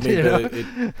opinion. Well, I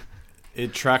mean,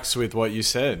 it tracks with what you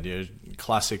said. You're a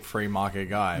classic free market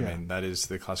guy. I mean, that is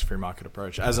the classic free market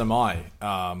approach, as am I,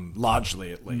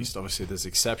 largely at least. Obviously, there's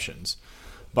exceptions.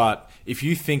 But if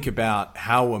you think about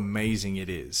how amazing it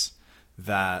is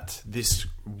that this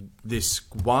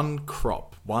one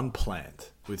crop, one plant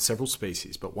with several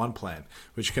species, but one plant,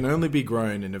 which can only be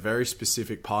grown in a very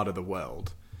specific part of the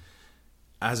world,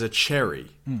 as a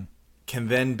cherry, can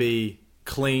then be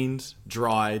cleaned,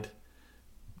 dried,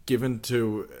 given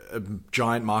to a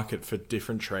giant market for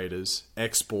different traders,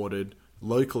 exported,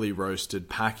 locally roasted,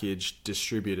 packaged,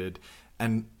 distributed,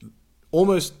 and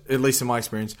almost, at least in my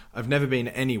experience, I've never been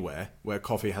anywhere where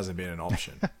coffee hasn't been an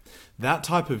option. That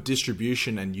type of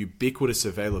distribution and ubiquitous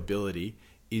availability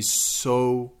is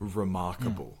so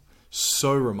remarkable.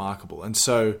 So remarkable. And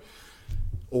so,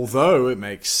 although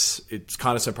it's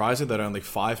kind of surprising that only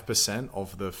 5%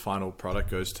 of the final product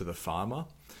goes to the farmer,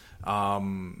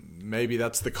 maybe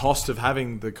that's the cost of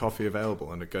having the coffee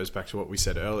available. And it goes back to what we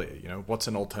said earlier. What's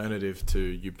an alternative to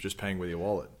you just paying with your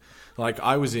wallet? Like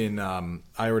I was in, I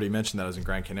already mentioned that I was in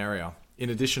Gran Canaria. In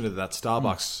addition to that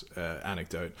Starbucks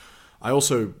anecdote, I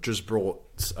also just brought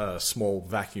small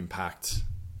vacuum-packed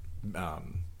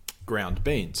ground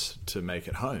beans to make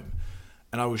at home.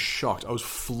 And I was shocked. I was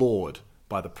floored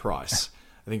by the price.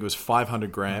 I think it was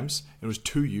 500 grams. And it was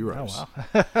 €2. Oh,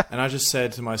 wow. And I just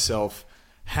said to myself,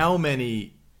 how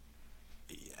many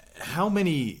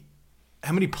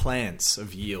plants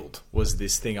of yield was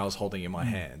this thing I was holding in my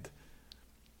hand?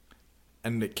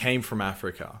 And it came from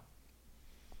Africa.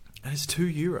 And it's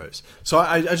 €2. So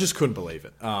I just couldn't believe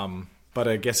it. But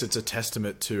I guess it's a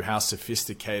testament to how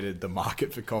sophisticated the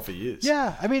market for coffee is.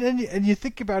 Yeah, I mean, and you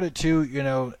think about it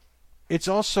too, it's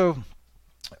also,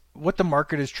 what the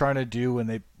market is trying to do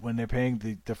when they're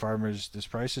paying the farmers this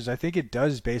price is, I think it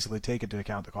does basically take into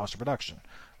account the cost of production,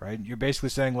 right? You're basically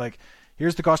saying like,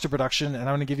 here's the cost of production, and I'm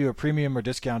going to give you a premium or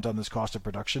discount on this cost of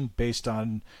production based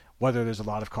on whether there's a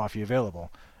lot of coffee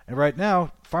available. And right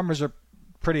now, farmers are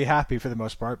pretty happy for the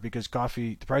most part because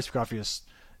the price of coffee has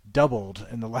doubled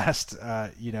in the last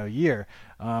year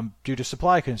due to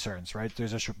supply concerns, right?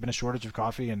 There's been a shortage of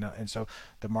coffee, and so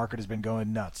the market has been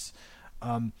going nuts.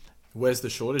 Where's the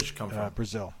shortage come from?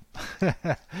 Brazil.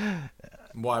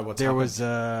 Why? What's there happened? Was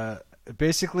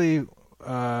basically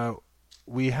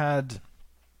we had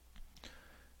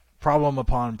problem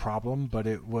upon problem, but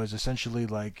it was essentially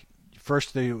like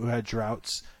first they had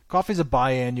droughts. Coffee is a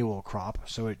biannual crop,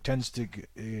 so it tends to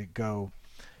go.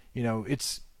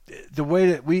 It's the way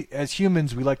that we as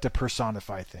humans we like to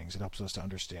personify things. It helps us to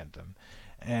understand them,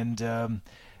 and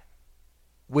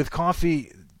with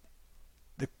coffee.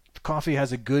 Coffee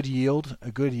has a good yield,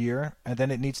 a good year, and then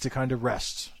it needs to kind of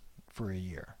rest for a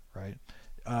year, right?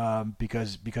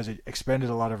 Because it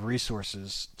expended a lot of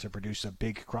resources to produce a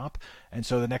big crop, and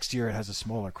so the next year it has a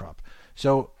smaller crop.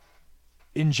 So,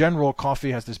 in general,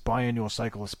 coffee has this biannual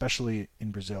cycle, especially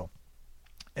in Brazil.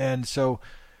 And so,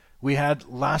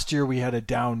 last year we had a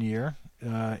down year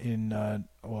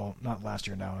not last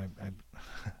year now.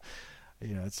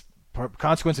 It's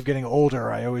consequence of getting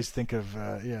older. I always think of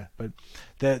but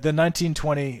the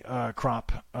 1920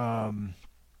 crop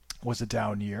was a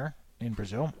down year in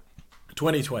Brazil.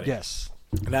 2020. Yes.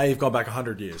 Now you've gone back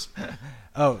 100 years.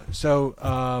 Oh, so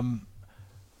oh,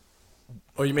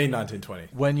 you mean 1920?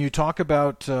 When you talk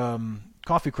about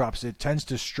coffee crops, it tends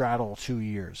to straddle 2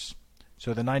 years.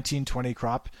 So the 1920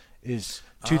 crop is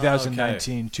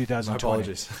 2019, 2020. My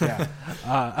apologies. Yeah.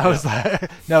 I was like,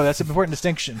 no, that's an important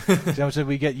distinction. So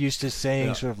we get used to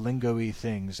saying sort of lingo-y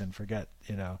things and forget,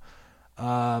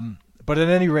 But at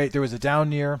any rate, there was a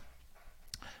down year.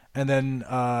 And then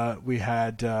we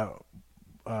had, so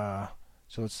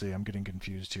let's see, I'm getting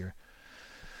confused here.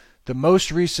 The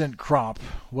most recent crop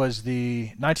was the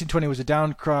 1920 was a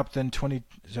down crop. Then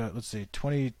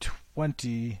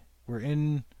 2020,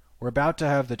 we're about to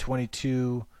have the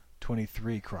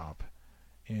 23 crop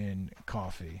in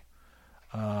coffee,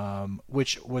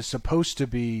 which was supposed to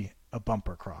be a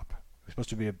bumper crop. It was supposed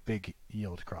to be a big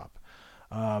yield crop.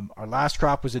 Our last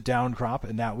crop was a down crop,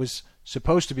 and that was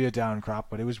supposed to be a down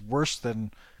crop, but it was worse than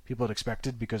people had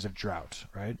expected because of drought,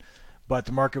 right? But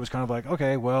the market was kind of like,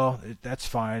 okay, well, that's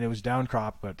fine. It was down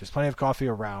crop, but there's plenty of coffee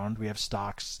around. We have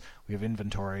stocks. We have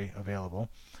inventory available.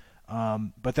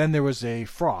 But then there was a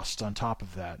frost on top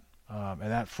of that.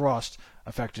 And that frost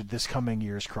affected this coming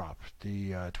year's crop,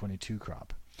 the 22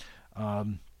 crop.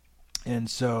 And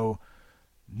so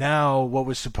now what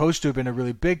was supposed to have been a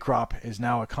really big crop is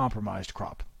now a compromised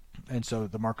crop. And so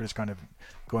the market is kind of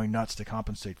going nuts to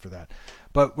compensate for that.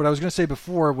 But what I was going to say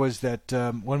before was that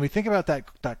when we think about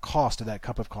that cost of that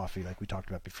cup of coffee, like we talked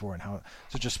about before, and how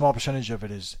such a small percentage of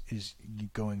it is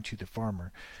going to the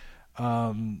farmer,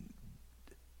 that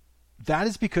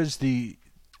is because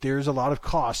there's a lot of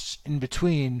costs in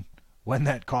between when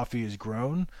that coffee is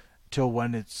grown till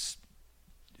when it's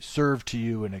served to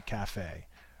you in a cafe,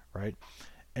 right?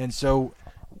 And so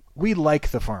we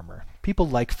like the farmer. People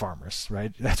like farmers,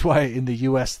 right? That's why in the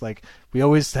U.S., we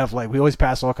always pass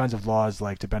all kinds of laws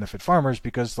to benefit farmers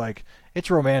because it's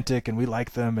romantic and we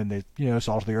like them and they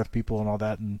salt of the earth people and all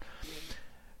that. And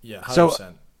yeah, 100%.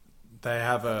 So they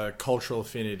have a cultural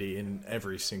affinity in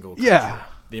every single country. Yeah.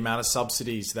 The amount of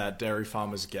subsidies that dairy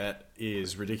farmers get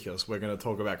is ridiculous. We're going to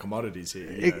talk about commodities here.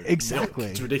 Exactly.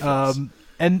 Milk, it's ridiculous.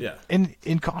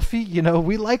 In coffee,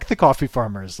 we like the coffee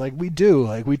farmers. We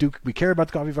do. We care about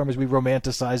the coffee farmers. We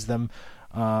romanticize them.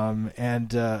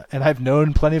 And I've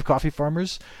known plenty of coffee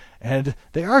farmers, and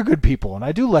they are good people, and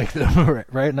I do like them,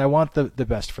 right? And I want the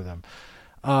best for them.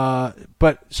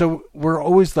 But so we're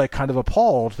always kind of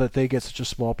appalled that they get such a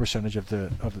small percentage of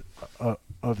the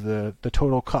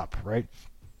total cup, right?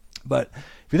 But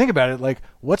if you think about it,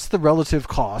 what's the relative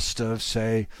cost of,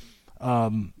 say,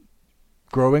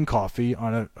 growing coffee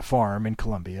on a farm in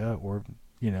Colombia or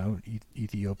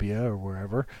Ethiopia or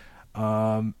wherever,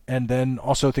 and then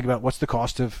also think about what's the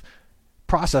cost of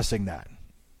processing that.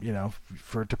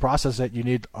 To process it, you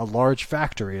need a large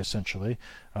factory essentially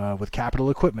with capital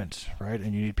equipment, right?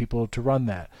 And you need people to run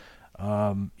that.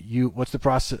 What's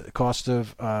the cost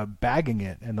of bagging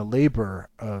it and the labor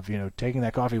of taking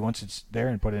that coffee once it's there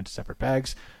and put it into separate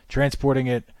bags, transporting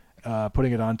it,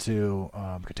 putting it onto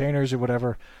containers or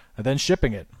whatever, and then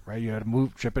shipping it, right? You had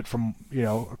to ship it from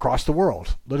across the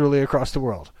world, literally across the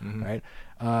world, mm-hmm. right?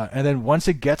 And then once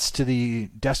it gets to the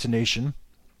destination,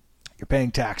 you're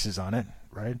paying taxes on it,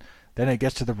 right? Then it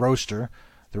gets to the roaster.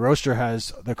 The roaster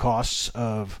has the costs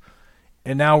of,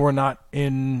 and now we're not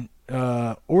in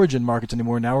origin markets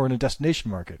anymore. Now we're in a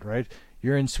destination market, right?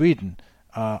 You're in Sweden.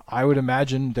 I would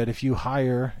imagine that if you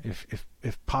hire,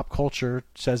 if pop culture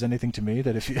says anything to me,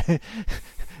 that if you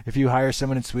if you hire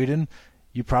someone in Sweden,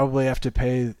 you probably have to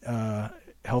pay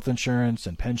health insurance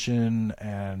and pension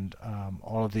and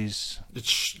all of these.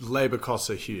 Labor costs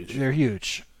are huge. They're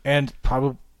huge, and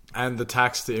probably. And the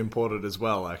tax to import it as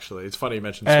well, actually. It's funny you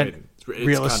mentioned Sweden. It's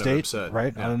real kind estate, of absurd.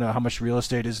 right? Yeah. I don't know how much real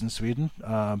estate is in Sweden,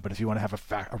 but if you want to have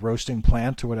a roasting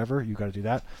plant or whatever, you got to do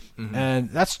that. Mm-hmm. And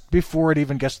that's before it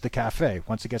even gets to the cafe.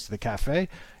 Once it gets to the cafe,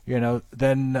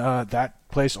 then that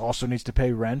place also needs to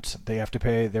pay rent. They have to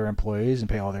pay their employees and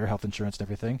pay all their health insurance and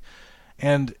everything.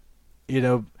 And,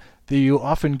 you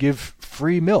often give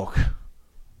free milk.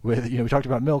 We talked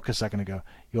about milk a second ago.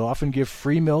 You'll often give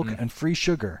free milk and free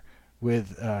sugar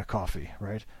with coffee,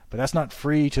 right? But that's not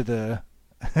free to the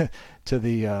to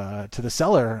the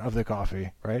seller of the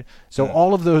coffee, right? So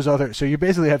all of those so you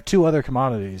basically have two other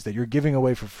commodities that you're giving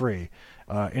away for free,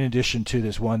 in addition to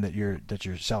this one that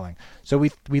you're selling. So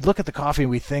we look at the coffee and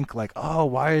we think like, oh,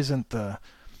 why isn't the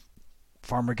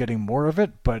farmer getting more of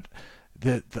it? But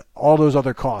the all those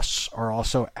other costs are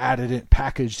also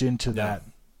packaged into that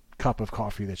cup of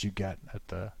coffee that you get at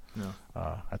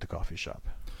the coffee shop.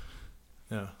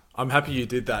 Yeah. I'm happy you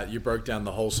did that. You broke down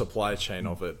the whole supply chain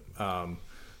of it.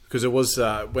 Because it was,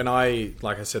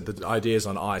 like I said, the idea's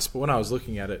on ice. But when I was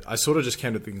looking at it, I sort of just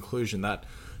came to the conclusion that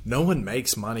no one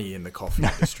makes money in the coffee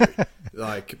industry.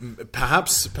 Like,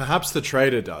 perhaps the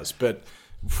trader does. But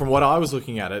from what I was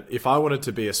looking at it, if I wanted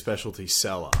to be a specialty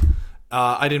seller,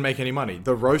 I didn't make any money.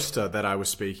 The roaster that I was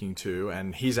speaking to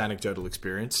and his anecdotal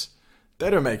experience, they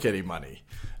don't make any money.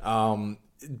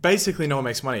 Basically, no one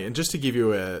makes money. And just to give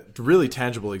you a really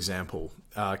tangible example,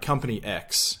 Company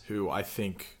X, who I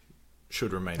think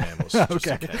should remain nameless, just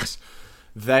in case,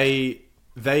 they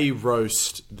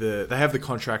roast they have the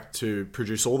contract to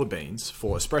produce all the beans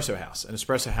for Espresso House. And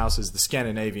Espresso House is the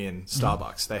Scandinavian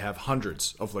Starbucks. They have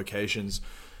hundreds of locations,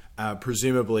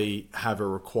 presumably have a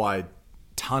required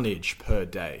tonnage per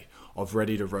day of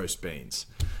ready-to-roast beans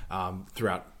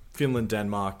throughout Finland,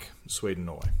 Denmark, Sweden,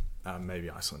 Norway, maybe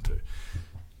Iceland too.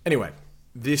 Anyway,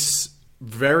 this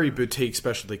very boutique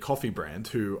specialty coffee brand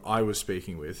who I was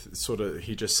speaking with,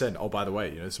 he just said, oh, by the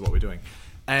way, this is what we're doing.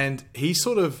 And he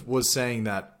sort of was saying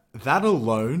that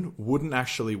alone wouldn't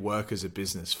actually work as a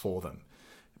business for them,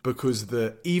 because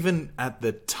even at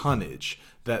the tonnage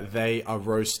that they are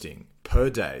roasting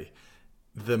per day,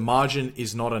 the margin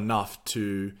is not enough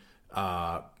to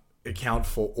account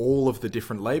for all of the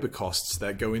different labor costs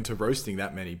that go into roasting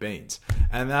that many beans.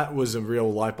 And that was a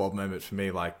real light bulb moment for me.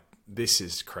 Like, this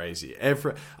is crazy.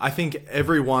 I think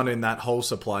everyone in that whole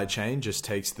supply chain just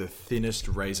takes the thinnest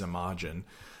razor margin,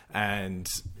 and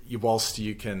whilst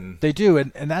you can, they do,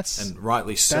 and that's, and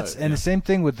rightly so. And the same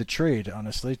thing with the trade,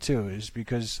 honestly, too, is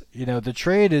because the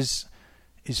trade is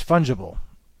fungible.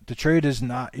 The trade is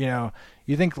not.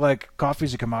 You think like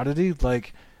coffee's a commodity,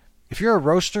 like. If you're a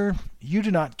roaster, you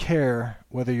do not care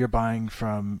whether you're buying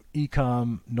from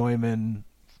Ecom, Neumann,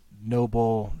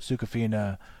 Noble,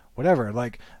 Sucafina, whatever.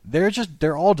 Like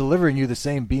they're all delivering you the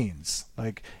same beans.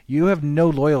 Like you have no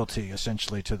loyalty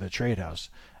essentially to the trade house.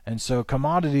 And so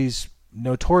commodities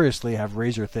notoriously have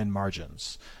razor thin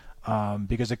margins.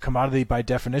 Because a commodity by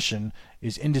definition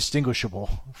is indistinguishable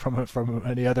from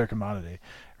any other commodity,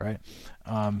 right?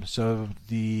 So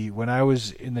when I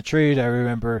was in the trade, I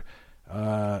remember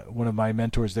one of my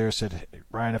mentors there said,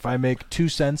 Ryan, if I make 2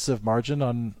 cents of margin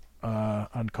on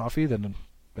coffee, then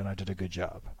I did a good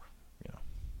job.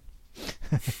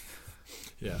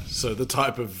 Yeah. So the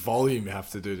type of volume you have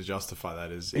to do to justify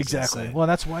that is exactly insane. Well,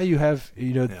 that's why you have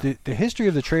the history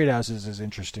of the trade houses is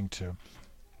interesting too,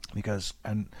 because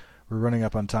and we're running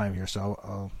up on time here,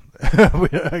 so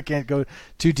I can't go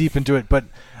too deep into it. But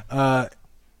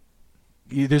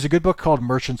there's a good book called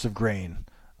Merchants of Grain.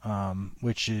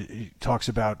 Which talks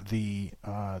about the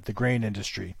grain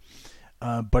industry,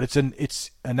 but it's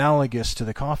analogous to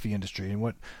the coffee industry. And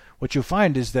what you'll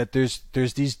find is that there's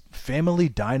these family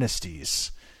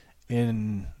dynasties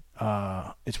in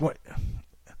it's one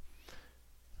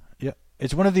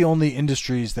of the only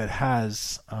industries that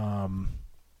has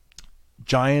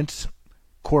giant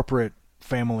corporate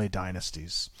family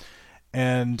dynasties,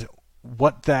 and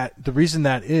the reason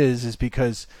that is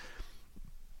because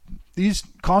these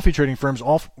coffee trading firms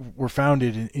all were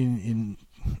founded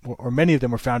or many of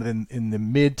them were founded in the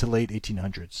mid to late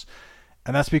 1800s.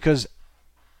 And that's because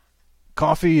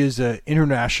coffee is an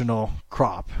international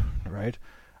crop, right?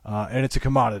 And it's a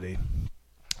commodity.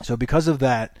 So because of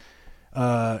that,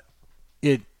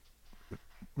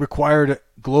 required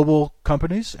global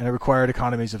companies and it required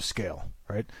economies of scale,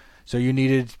 right? So you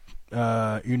need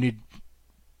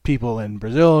people in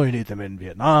Brazil, you need them in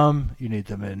Vietnam, you need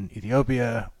them in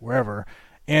Ethiopia, wherever,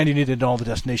 and you need it in all the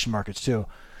destination markets too.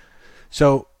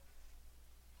 So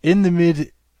in the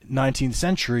mid 19th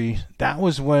century, that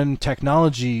was when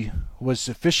technology was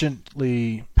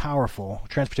sufficiently powerful,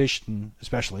 transportation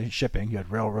especially, shipping, you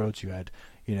had railroads, you had,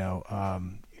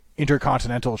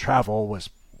 intercontinental travel was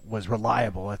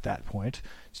reliable at that point.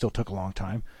 Still took a long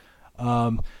time.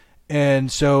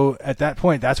 And so at that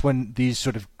point, that's when these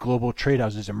sort of global trade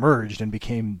houses emerged and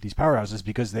became these powerhouses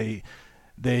because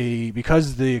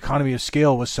because the economy of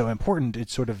scale was so important,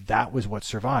 it's sort of that was what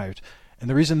survived. And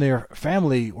the reason they're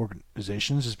family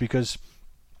organizations is because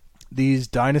these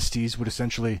dynasties would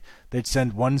essentially, they'd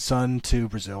send one son to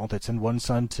Brazil, they'd send one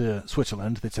son to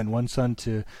Switzerland, they'd send one son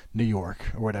to New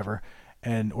York or whatever,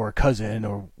 or a cousin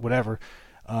or whatever,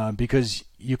 because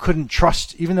you couldn't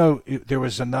trust, even though there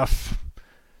was enough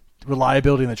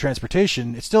reliability in the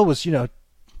transportation, it still was, a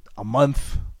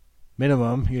month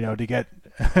minimum, to get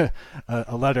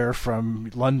a letter from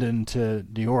London to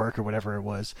New York or whatever it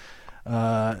was.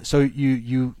 So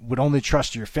you would only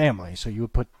trust your family. So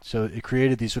so it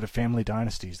created these sort of family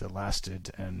dynasties that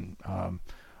lasted and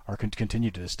are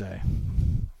continued to this day.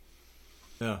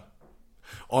 Yeah.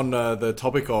 On the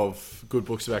topic of good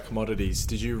books about commodities,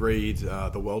 did you read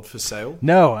The World for Sale?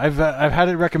 No, I've had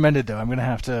it recommended though. I'm gonna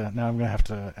have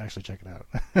to actually check it out.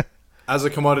 As a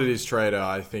commodities trader,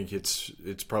 I think it's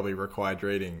probably required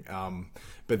reading.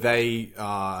 But they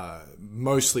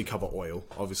mostly cover oil,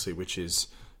 obviously, which is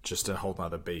just a whole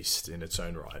other beast in its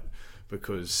own right.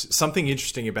 Because something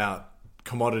interesting about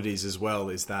commodities as well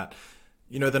is that,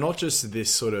 they're not just this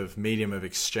sort of medium of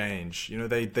exchange.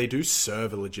 They do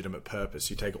serve a legitimate purpose.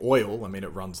 You take oil,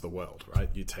 it runs the world, right?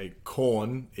 You take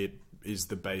corn, it is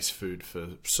the base food for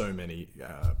so many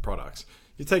products.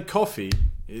 You take coffee,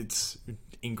 it's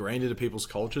ingrained into people's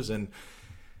cultures and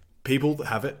people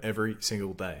have it every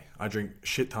single day. I drink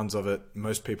shit tons of it.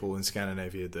 Most people in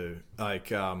Scandinavia do. Really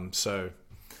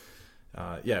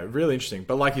interesting.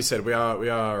 But like you said, we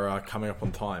are coming up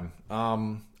on time.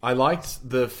 I liked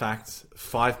the fact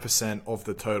 5% of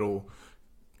the total,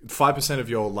 5% of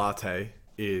your latte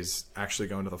is actually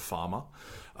going to the farmer.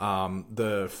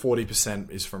 The 40%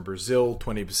 is from Brazil,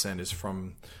 20% is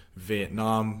from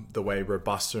Vietnam, the way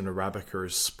Robusta and Arabica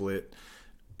is split.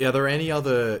 Are there any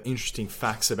other interesting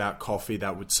facts about coffee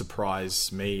that would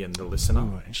surprise me and the listener?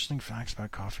 Ooh, interesting facts about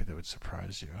coffee that would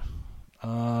surprise you.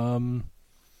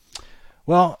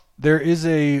 Well, there is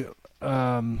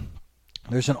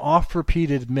there's an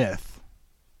oft-repeated myth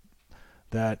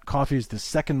that coffee is the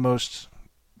second most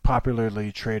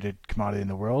popularly traded commodity in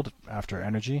the world after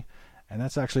energy, and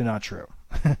that's actually not true.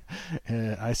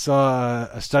 I saw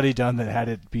a study done that had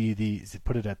it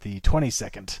put it at the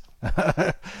 22nd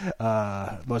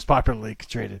most popularly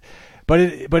traded, but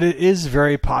it is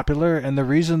very popular, and the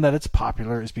reason that it's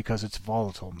popular is because it's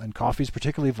volatile, and coffee is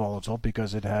particularly volatile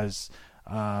because it has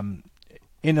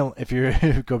if you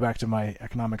go back to my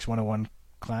economics 101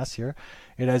 class here,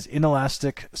 it has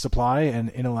inelastic supply and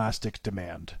inelastic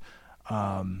demand,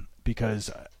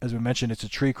 because as we mentioned, it's a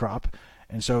tree crop.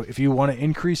 And so if you want to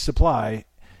increase supply,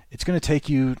 it's going to take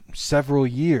you several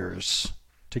years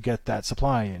to get that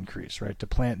supply increase, right? To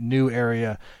plant new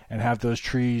area and have those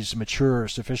trees mature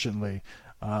sufficiently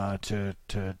to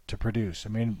produce.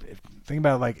 Think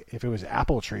about if it was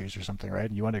apple trees or something, right?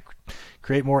 And you want to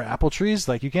create more apple trees,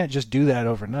 you can't just do that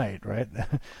overnight, right?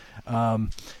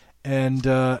 And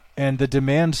the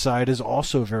demand side is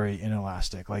also very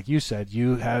inelastic. Like you said,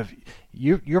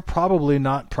 you're probably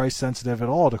not price sensitive at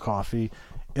all to coffee,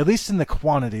 at least in the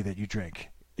quantity that you drink.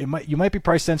 You might be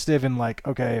price sensitive in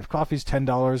okay, if coffee's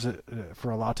 $10 for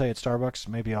a latte at Starbucks,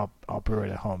 maybe I'll brew it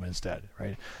at home instead,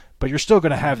 right? But you're still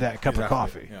going to have that cup of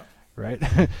coffee, yeah. Right?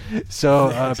 So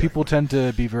exactly. People tend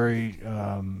to be very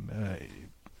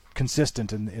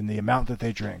consistent in the amount that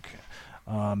they drink.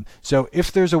 So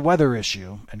if there's a weather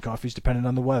issue, and coffee's dependent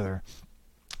on the weather,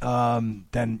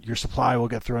 then your supply will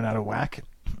get thrown out of whack,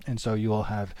 and so you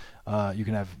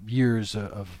can have years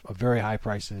of very high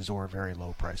prices or very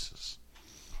low prices,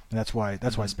 and that's why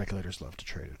speculators love to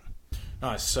trade it.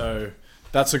 Nice. So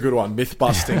that's a good one. Myth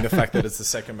busting, the fact that it's the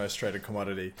second most traded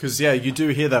commodity, because you do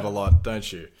hear that a lot, don't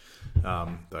you?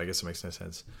 Though I guess it makes no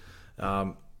sense.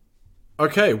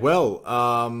 Okay, well,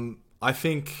 I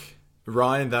think.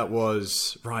 Ryan,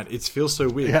 it feels so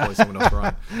weird calling someone else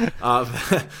Ryan.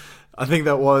 I think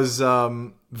that was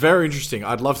very interesting.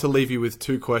 I'd love to leave you with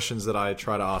two questions that I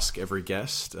try to ask every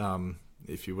guest,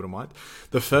 if you wouldn't mind.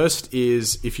 The first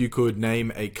is if you could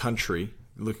name a country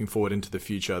looking forward into the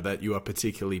future that you are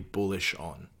particularly bullish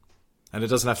on? And it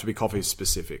doesn't have to be coffee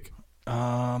specific.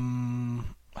 A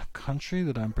country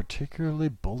that I'm particularly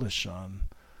bullish on.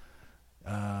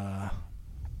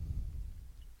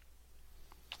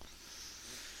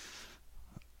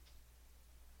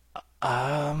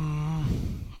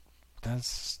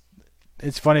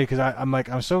 It's funny because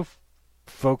I'm so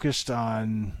focused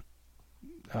on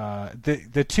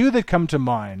the two that come to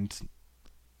mind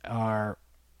are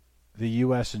the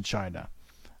U.S. and China,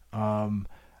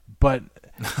 but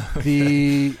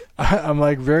I'm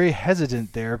like very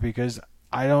hesitant there because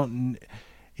I don't,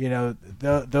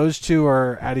 those two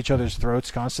are at each other's throats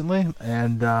constantly,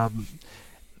 and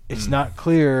it's not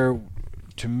clear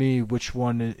to me which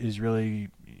one is really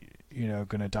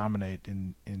going to dominate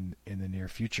in the near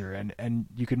future, and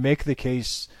you could make the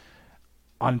case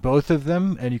on both of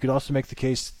them, and you could also make the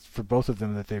case for both of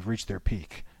them that they've reached their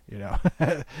peak,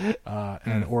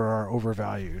 and or are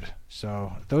overvalued.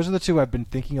 So those are the two I've been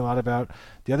thinking a lot about.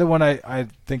 The other one I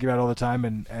think about all the time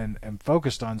and am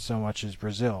focused on so much is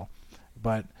Brazil,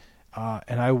 but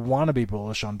and I want to be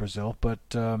bullish on Brazil, but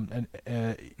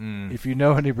if you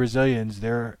know any Brazilians,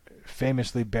 they're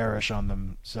famously bearish on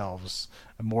themselves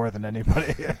more than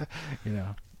anybody.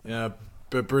 Yeah,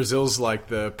 but Brazil's like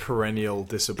the perennial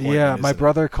disappointment. Yeah, my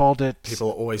brother called it. People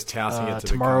are always touting it to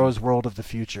tomorrow's world of the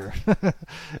future.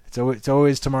 it's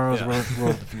always tomorrow's world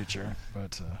of the future.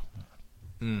 But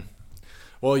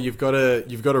well, you've got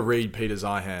to read Peter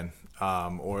Zeihan,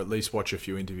 or at least watch a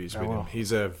few interviews with him.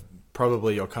 He's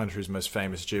probably your country's most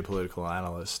famous geopolitical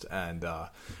analyst, and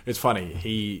it's funny.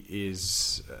 He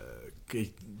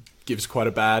gives quite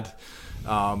a bad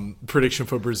prediction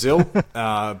for Brazil,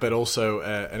 but also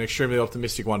an extremely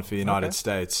optimistic one for the United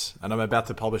States. And I'm about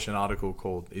to publish an article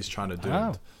called "Is China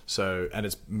Doomed?" So, and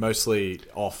it's mostly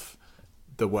off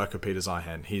the work of Peter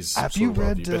Zeihan. Have you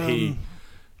read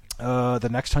The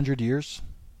Next 100 Years?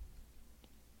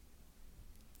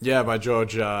 Yeah, by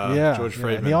George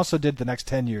Friedman. And he also did The Next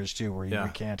 10 Years too, where he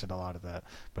recanted a lot of that.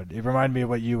 But it reminded me of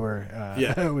what you were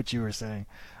what you were saying.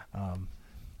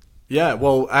 Yeah,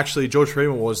 well, actually, George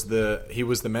Friedman was the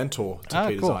mentor to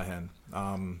Peter Zeihan.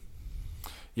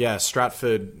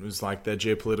 Stratford was like their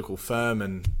geopolitical firm,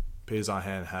 and Peter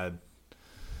Zeihan had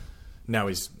now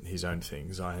his own thing,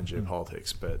 Zeihan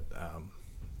Geopolitics. But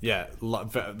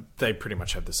they pretty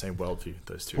much have the same worldview,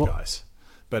 those two guys.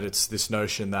 But it's this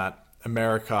notion that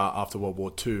America, after World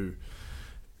War II,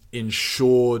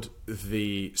 ensured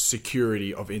the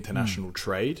security of international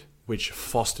trade, which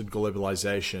fostered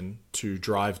globalization to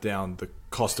drive down the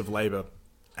cost of labor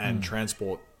and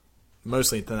transport,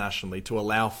 mostly internationally, to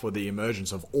allow for the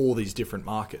emergence of all these different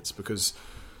markets. Because,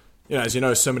 as you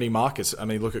know, so many markets. I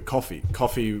mean, look at coffee.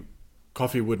 Coffee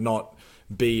would not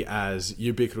be as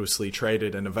ubiquitously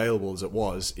traded and available as it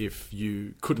was if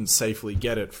you couldn't safely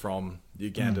get it from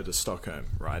Uganda to Stockholm,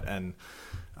 right? And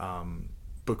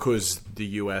because the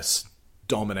US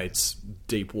dominates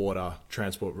deep water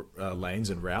transport lanes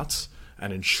and routes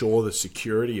and ensure the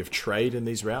security of trade in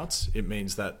these routes, it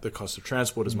means that the cost of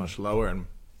transport is much lower, and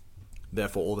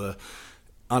therefore all the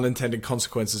unintended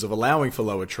consequences of allowing for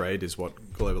lower trade is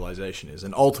what globalization is.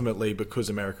 And ultimately, because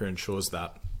America ensures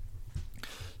that,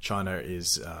 China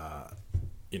is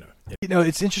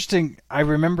it's interesting. I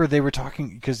remember they were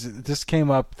talking, because this came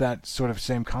up, that sort of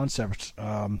same concept,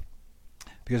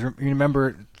 because you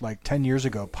remember, like 10 years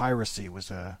ago, piracy was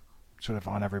sort of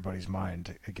on everybody's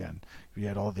mind again. We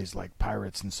had all these like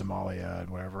pirates in Somalia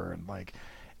and whatever,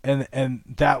 and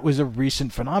that was a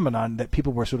recent phenomenon that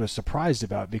people were sort of surprised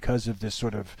about because of this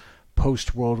sort of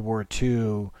post World War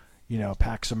II,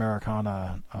 Pax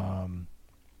Americana.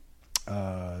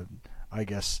 I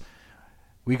guess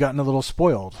we gotten a little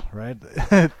spoiled, right?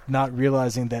 Not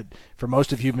realizing that for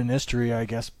most of human history, I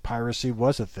guess piracy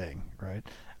was a thing, right?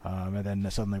 And then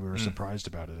suddenly we were surprised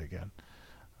about it again.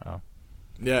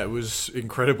 Yeah, it was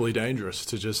incredibly dangerous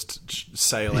to just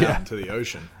sail out into the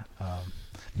ocean. I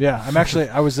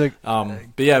was like, but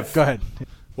yeah, go ahead.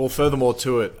 Well, furthermore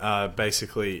to it,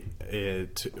 basically,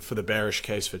 for the bearish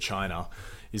case for China,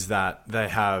 is that they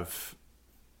have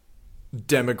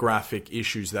demographic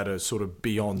issues that are sort of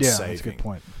beyond saving. That's a good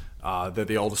point. They're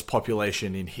the oldest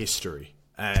population in history,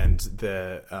 and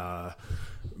the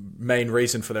main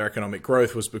reason for their economic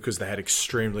growth was because they had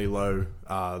extremely low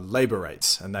labor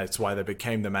rates, and that's why they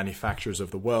became the manufacturers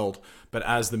of the world. But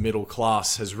as the middle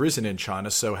class has risen in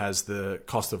China, so has the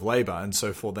cost of labor, and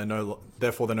so forth.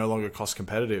 Therefore, they're no longer cost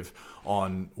competitive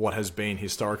on what has been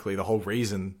historically the whole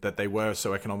reason that they were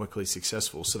so economically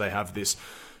successful. So they have this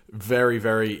very,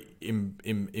 very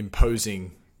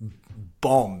imposing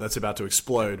bomb that's about to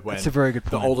explode when that's a very good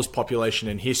point. The oldest population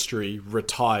in history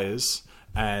retires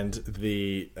and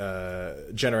the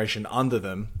generation under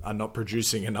them are not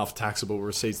producing enough taxable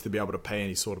receipts to be able to pay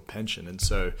any sort of pension. And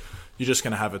so you're just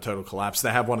going to have a total collapse.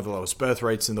 They have one of the lowest birth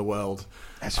rates in the world.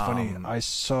 That's funny. I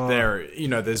saw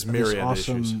there's myriad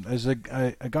issues. There's a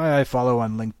guy I follow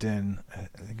on LinkedIn.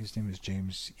 I think his name is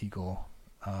James Eagle,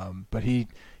 but he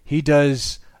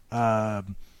does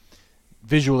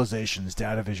visualizations,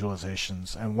 data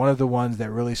visualizations, and one of the ones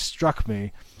that really struck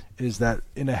me is that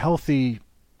in a healthy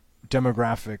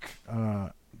demographic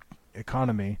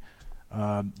economy,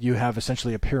 you have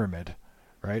essentially a pyramid,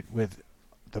 right? With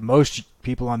the most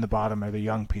people on the bottom are the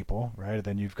young people, right? And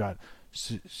then you've got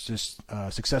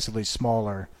successively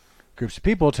smaller groups of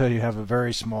people till you have a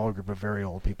very small group of very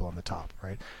old people on the top,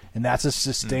 right? And that's a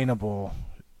sustainable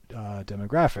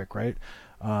demographic, right?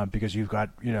 Because you've got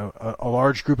a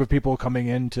large group of people coming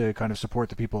in to kind of support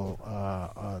the people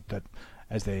that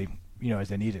as they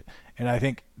need it. And I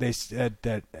think they said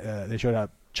that they showed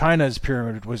up China's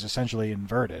pyramid was essentially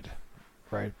inverted,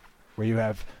 right? Where you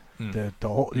have the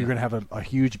whole, you're going to have a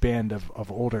huge band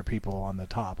of older people on the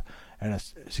top and a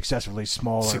successively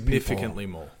smaller significantly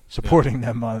people more supporting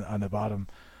them on the bottom.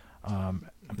 And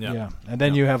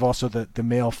then you have also the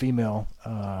male-female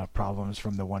problems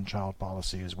from the one-child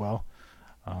policy as well.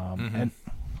 And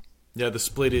the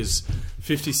split is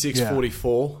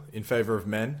 56-44 in favor of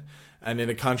men. And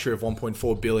in a country of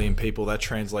 1.4 billion people, that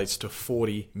translates to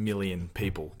 40 million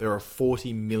people. There are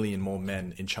 40 million more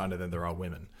men in China than there are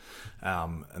women.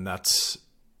 And that's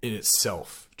in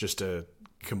itself just a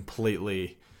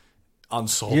completely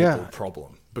unsolvable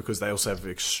problem, because they also have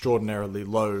extraordinarily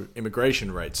low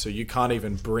immigration rates. So you can't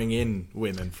even bring in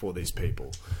women for these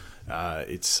people.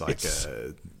 It's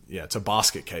a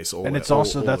basket case. That's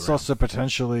also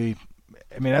potentially,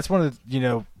 I mean, that's one of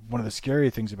the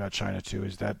scary things about China too,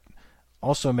 is that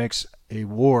also makes a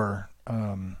war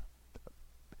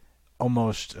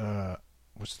almost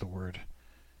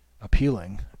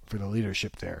appealing for the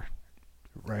leadership there,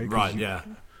 right? Right.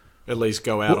 At least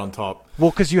go out on top.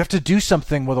 Well, because you have to do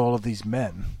something with all of these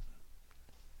men.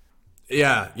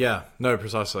 No,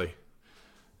 precisely.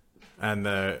 And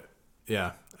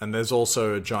and there's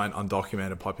also a giant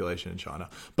undocumented population in China.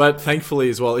 But thankfully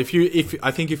as well, if you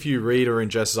read or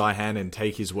ingest Zihan and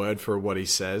take his word for what he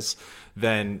says,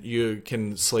 then you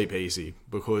can sleep easy,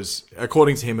 because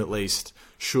according to him at least,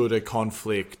 should a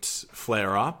conflict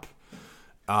flare up,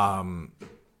 the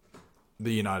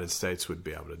United States would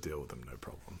be able to deal with them no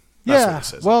problem.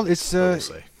 That's what he says.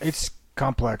 Well, it's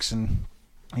complex, and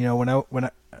when I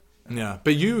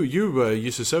but you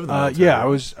used to serve in the military.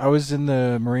 I was in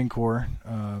the Marine Corps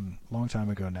long time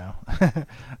ago now.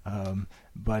 And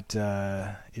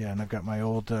I've got my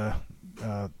old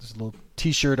this little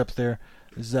T-shirt up there.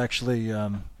 This is actually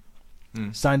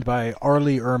signed by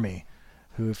Arlie Ermy,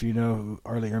 who, if you know who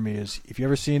Arlie Ermy is, if you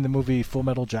ever seen the movie Full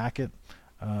Metal Jacket,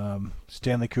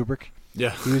 Stanley Kubrick,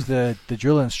 he was the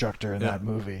drill instructor in that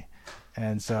movie,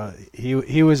 and so he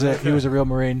was a real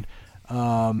Marine.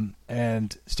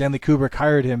 And Stanley Kubrick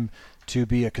hired him to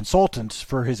be a consultant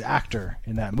for his actor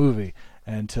in that movie,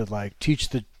 and to teach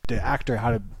the actor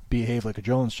how to behave like a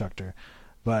drill instructor.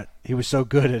 But he was so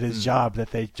good at his job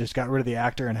that they just got rid of the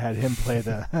actor and had him play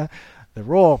the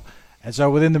role. And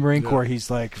so within the Marine Corps, he's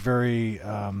very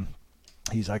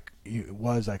he was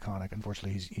iconic.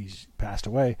 Unfortunately, he's passed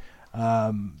away.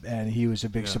 And he was a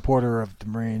big supporter of the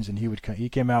Marines, and he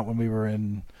came out when we were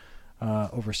in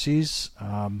overseas.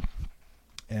 I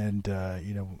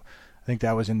think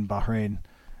that was in Bahrain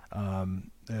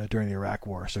during the Iraq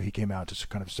War. So he came out to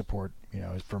kind of support,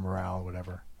 for morale or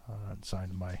whatever, and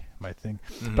signed my thing.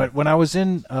 Mm-hmm. But when I was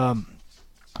in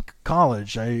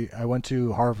college, I went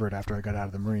to Harvard after I got out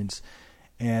of the Marines,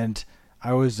 and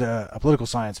I was a political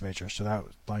science major. So that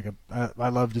was I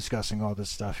love discussing all this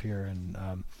stuff here, and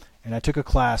I took a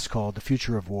class called The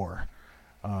Future of War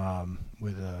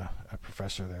with a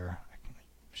professor there.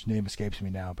 His name escapes me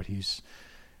now, but he's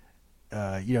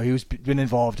been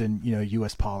involved in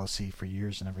U.S. policy for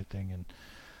years and everything, and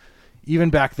even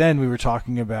back then we were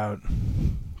talking about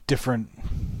different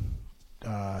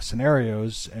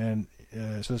scenarios, and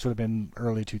so this would have been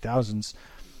early 2000s,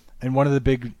 and one of the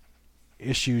big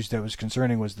issues that was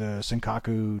concerning was the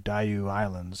Senkaku Diaoyu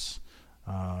Islands,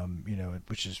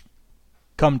 which has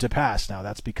come to pass now.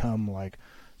 That's become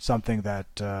something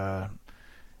that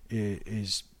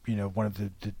is one of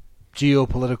the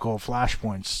geopolitical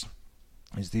flashpoints.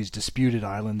 Is these disputed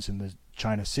islands in the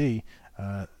China Sea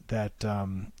that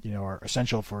are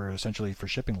essential for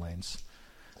shipping lanes,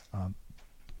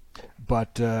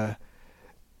 but I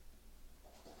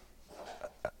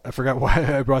forgot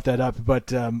why I brought that up.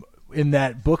 But in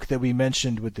that book that we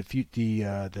mentioned with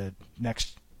the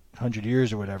next 100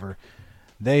 years or whatever,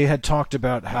 they had talked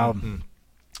about how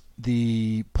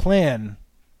the plan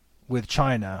with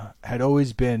China had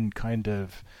always been kind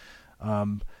of,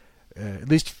 at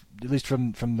least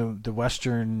from the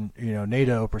Western,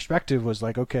 NATO perspective, was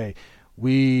like, okay,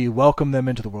 we welcome them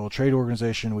into the World Trade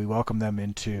Organization, we welcome them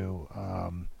into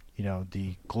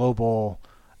the global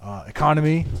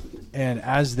economy, and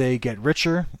as they get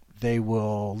richer, they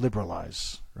will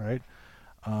liberalize, right?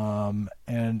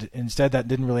 And instead, that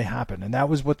didn't really happen, and that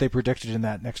was what they predicted in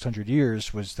that next 100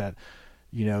 years, was that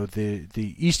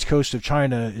the east coast of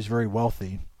China is very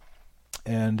wealthy,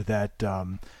 and that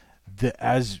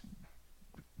as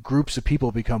groups of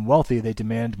people become wealthy, they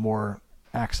demand more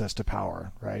access to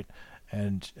power, right?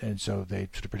 And so they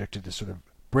sort of predicted this sort of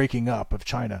breaking up of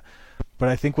China. But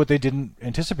I think what they didn't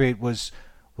anticipate was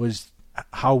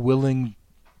how willing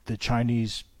the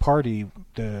Chinese party,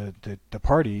 the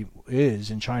party is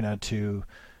in China to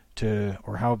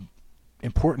or how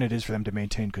important it is for them to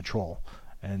maintain control.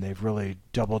 And they've really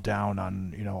doubled down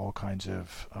on all kinds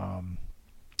of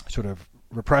sort of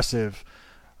repressive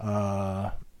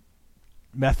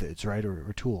methods, right,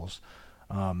 or tools,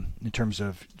 in terms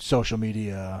of social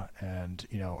media and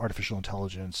artificial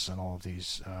intelligence and all of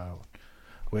these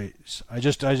ways. I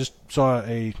just saw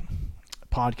a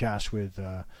podcast with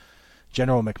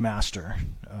General McMaster,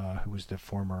 who was the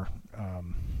former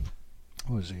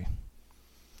who was he?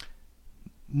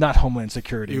 Not Homeland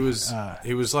Security. He was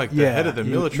like the head of the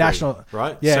military,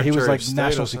 right? Yeah, Secretary he was like of State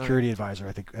National Security Advisor.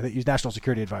 I think he's National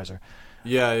Security Advisor.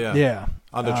 Yeah.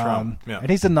 Under Trump. Yeah. And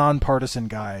he's a nonpartisan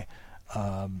guy.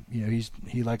 He's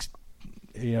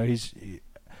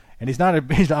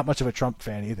not much of a Trump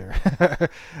fan either.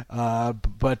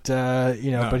 But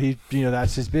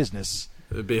that's his business.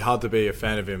 It'd be hard to be a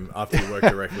fan of him after you work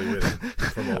directly with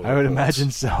him. I would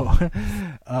imagine so.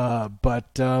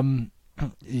 But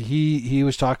he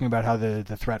was talking about how the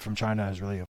threat from China is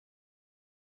really.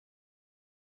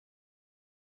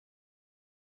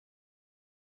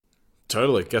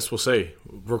 Totally. Guess we'll see.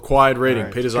 Required reading.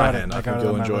 Right. Peter Zeihan. I think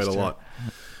you'll enjoy it a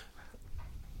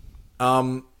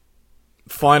lot.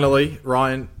 Finally,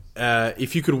 Ryan,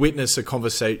 if you could witness a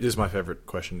conversation... This is my favorite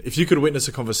question. If you could witness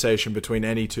a conversation between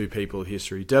any two people in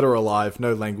history, dead or alive,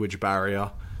 no language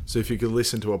barrier, so if you could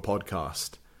listen to a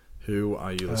podcast, who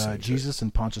are you listening to? Jesus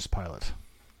and Pontius Pilate.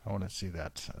 I want to see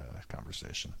that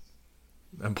conversation.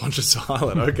 And Pontius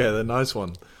Pilate. Okay, the nice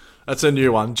one. That's a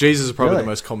new one. Jesus is probably the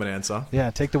most common answer. Yeah,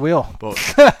 take the wheel. But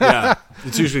yeah,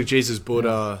 it's usually Jesus,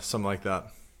 Buddha, something like that.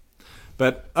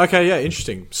 But okay, yeah,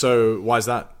 interesting. So why is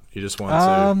that? You just want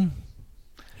to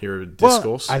hear a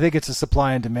discourse? Well, I think it's a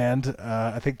supply and demand.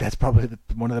 I think that's probably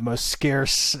one of the most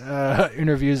scarce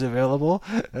interviews available.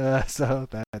 So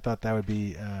I thought that'd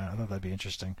be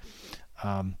interesting.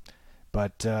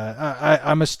 But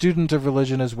I'm a student of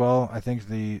religion as well. I think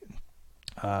the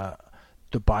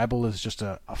Bible is just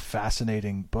a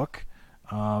fascinating book,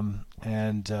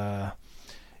 and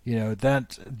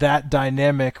that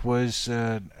dynamic was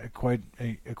quite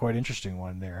interesting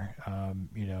one there.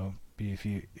 If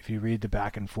you read the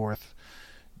back and forth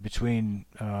between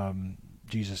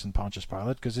Jesus and Pontius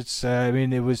Pilate, because it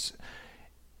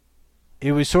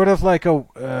was sort of like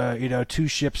a two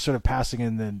ships sort of passing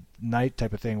in the night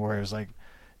type of thing, where it was like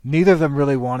neither of them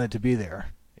really wanted to be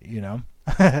there.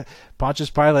 Pontius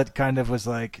Pilate kind of was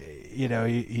like,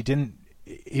 he didn't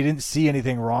see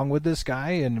anything wrong with this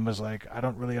guy, and was like, I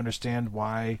don't really understand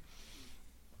why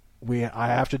I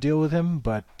have to deal with him,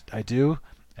 but I do.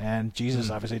 And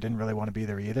Jesus obviously didn't really want to be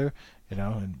there either,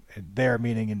 and there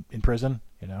meaning in prison,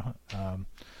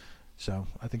 so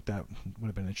I think that would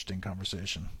have been an interesting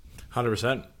conversation.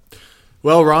 100%.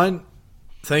 Well, Ryan,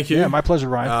 thank you. Yeah, my pleasure,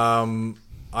 Ryan.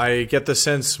 I get the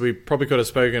sense we probably could have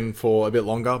spoken for a bit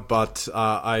longer, but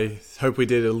I hope we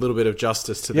did a little bit of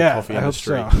justice to the coffee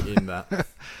industry in that.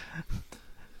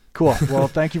 Cool. Well,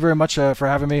 thank you very much for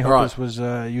having me. Hope this was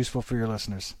useful for your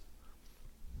listeners.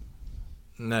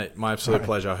 No, my absolute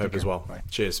pleasure. I hope as well. Bye.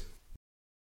 Cheers.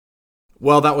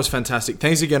 Well, that was fantastic.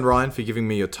 Thanks again, Ryan, for giving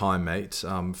me your time, mate.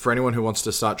 For anyone who wants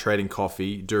to start trading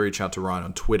coffee, do reach out to Ryan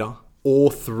on Twitter or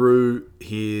through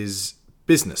his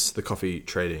business, the Coffee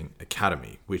Trading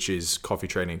Academy, which is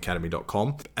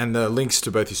coffeetradingacademy.com. And the links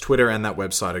to both his Twitter and that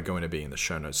website are going to be in the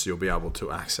show notes, so you'll be able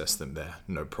to access them there,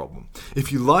 no problem.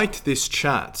 If you liked this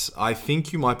chat, I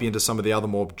think you might be into some of the other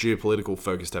more geopolitical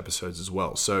focused episodes as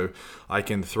well. So I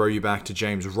can throw you back to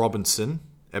James Robinson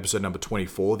episode number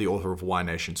 24, the author of Why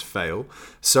Nations Fail.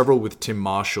 Several with Tim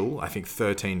Marshall, I think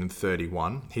 13 and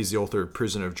 31. He's the author of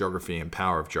Prisoner of Geography and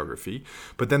Power of Geography.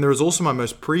 But then there is also my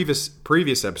most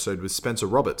previous episode with Spencer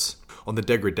Roberts on the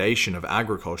degradation of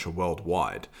agriculture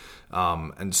worldwide.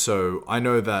 And so I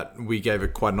know that we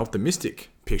gave quite an optimistic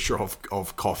picture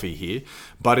of coffee here,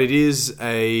 but it is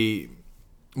a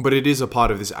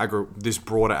part of this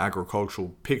broader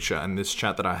agricultural picture. And this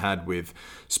chat that I had with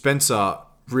Spencer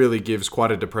really gives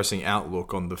quite a depressing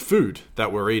outlook on the food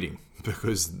that we're eating,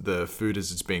 because the food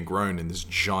as it's being grown in this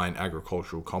giant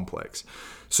agricultural complex.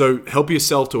 So help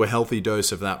yourself to a healthy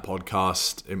dose of that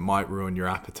podcast. It might ruin your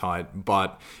appetite,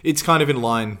 but it's kind of in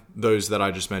line, those that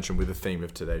I just mentioned, with the theme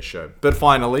of today's show. But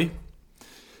finally,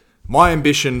 my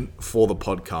ambition for the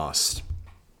podcast.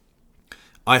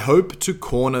 I hope to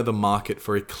corner the market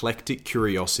for eclectic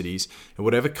curiosities in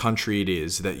whatever country it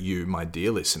is that you, my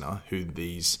dear listener, who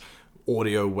these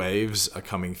audio waves are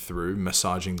coming through,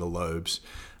 massaging the lobes.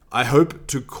 I hope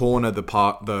to corner the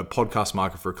podcast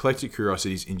market for eclectic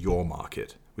curiosities in your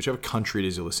market, whichever country it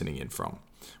is you're listening in from,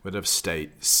 whatever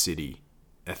state, city,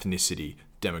 ethnicity,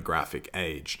 demographic,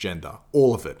 age, gender,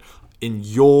 all of it. In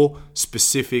your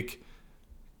specific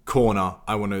corner,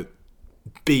 I want to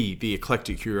be the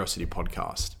Eclectic Curiosity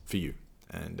podcast for you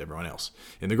and everyone else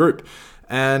in the group.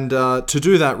 And to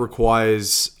do that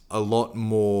requires a lot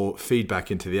more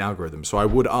feedback into the algorithm. So I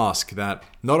would ask that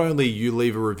not only you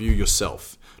leave a review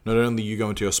yourself, not only you go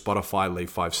into your Spotify, leave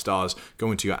 5 stars,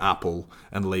 go into your Apple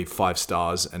and leave 5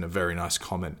 stars and a very nice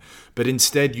comment, but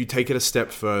instead you take it a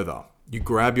step further. You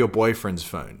grab your boyfriend's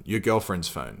phone, your girlfriend's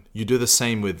phone. You do the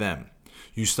same with them.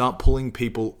 You start pulling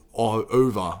people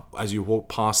over as you walk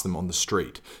past them on the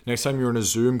street. Next time you're on a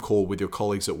Zoom call with your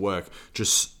colleagues at work,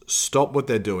 just stop what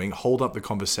they're doing, hold up the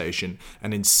conversation,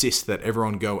 and insist that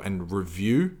everyone go and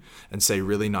review and say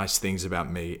really nice things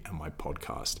about me and my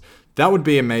podcast. That would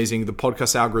be amazing. The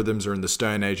podcast algorithms are in the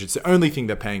stone age. It's the only thing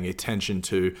they're paying attention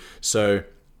to. So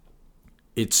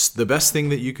it's the best thing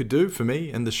that you could do for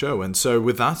me and the show. And so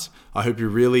with that, I hope you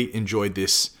really enjoyed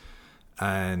this.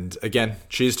 And again,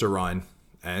 cheers to Ryan.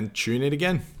 And tune in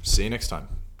again. See you next time.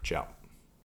 Ciao.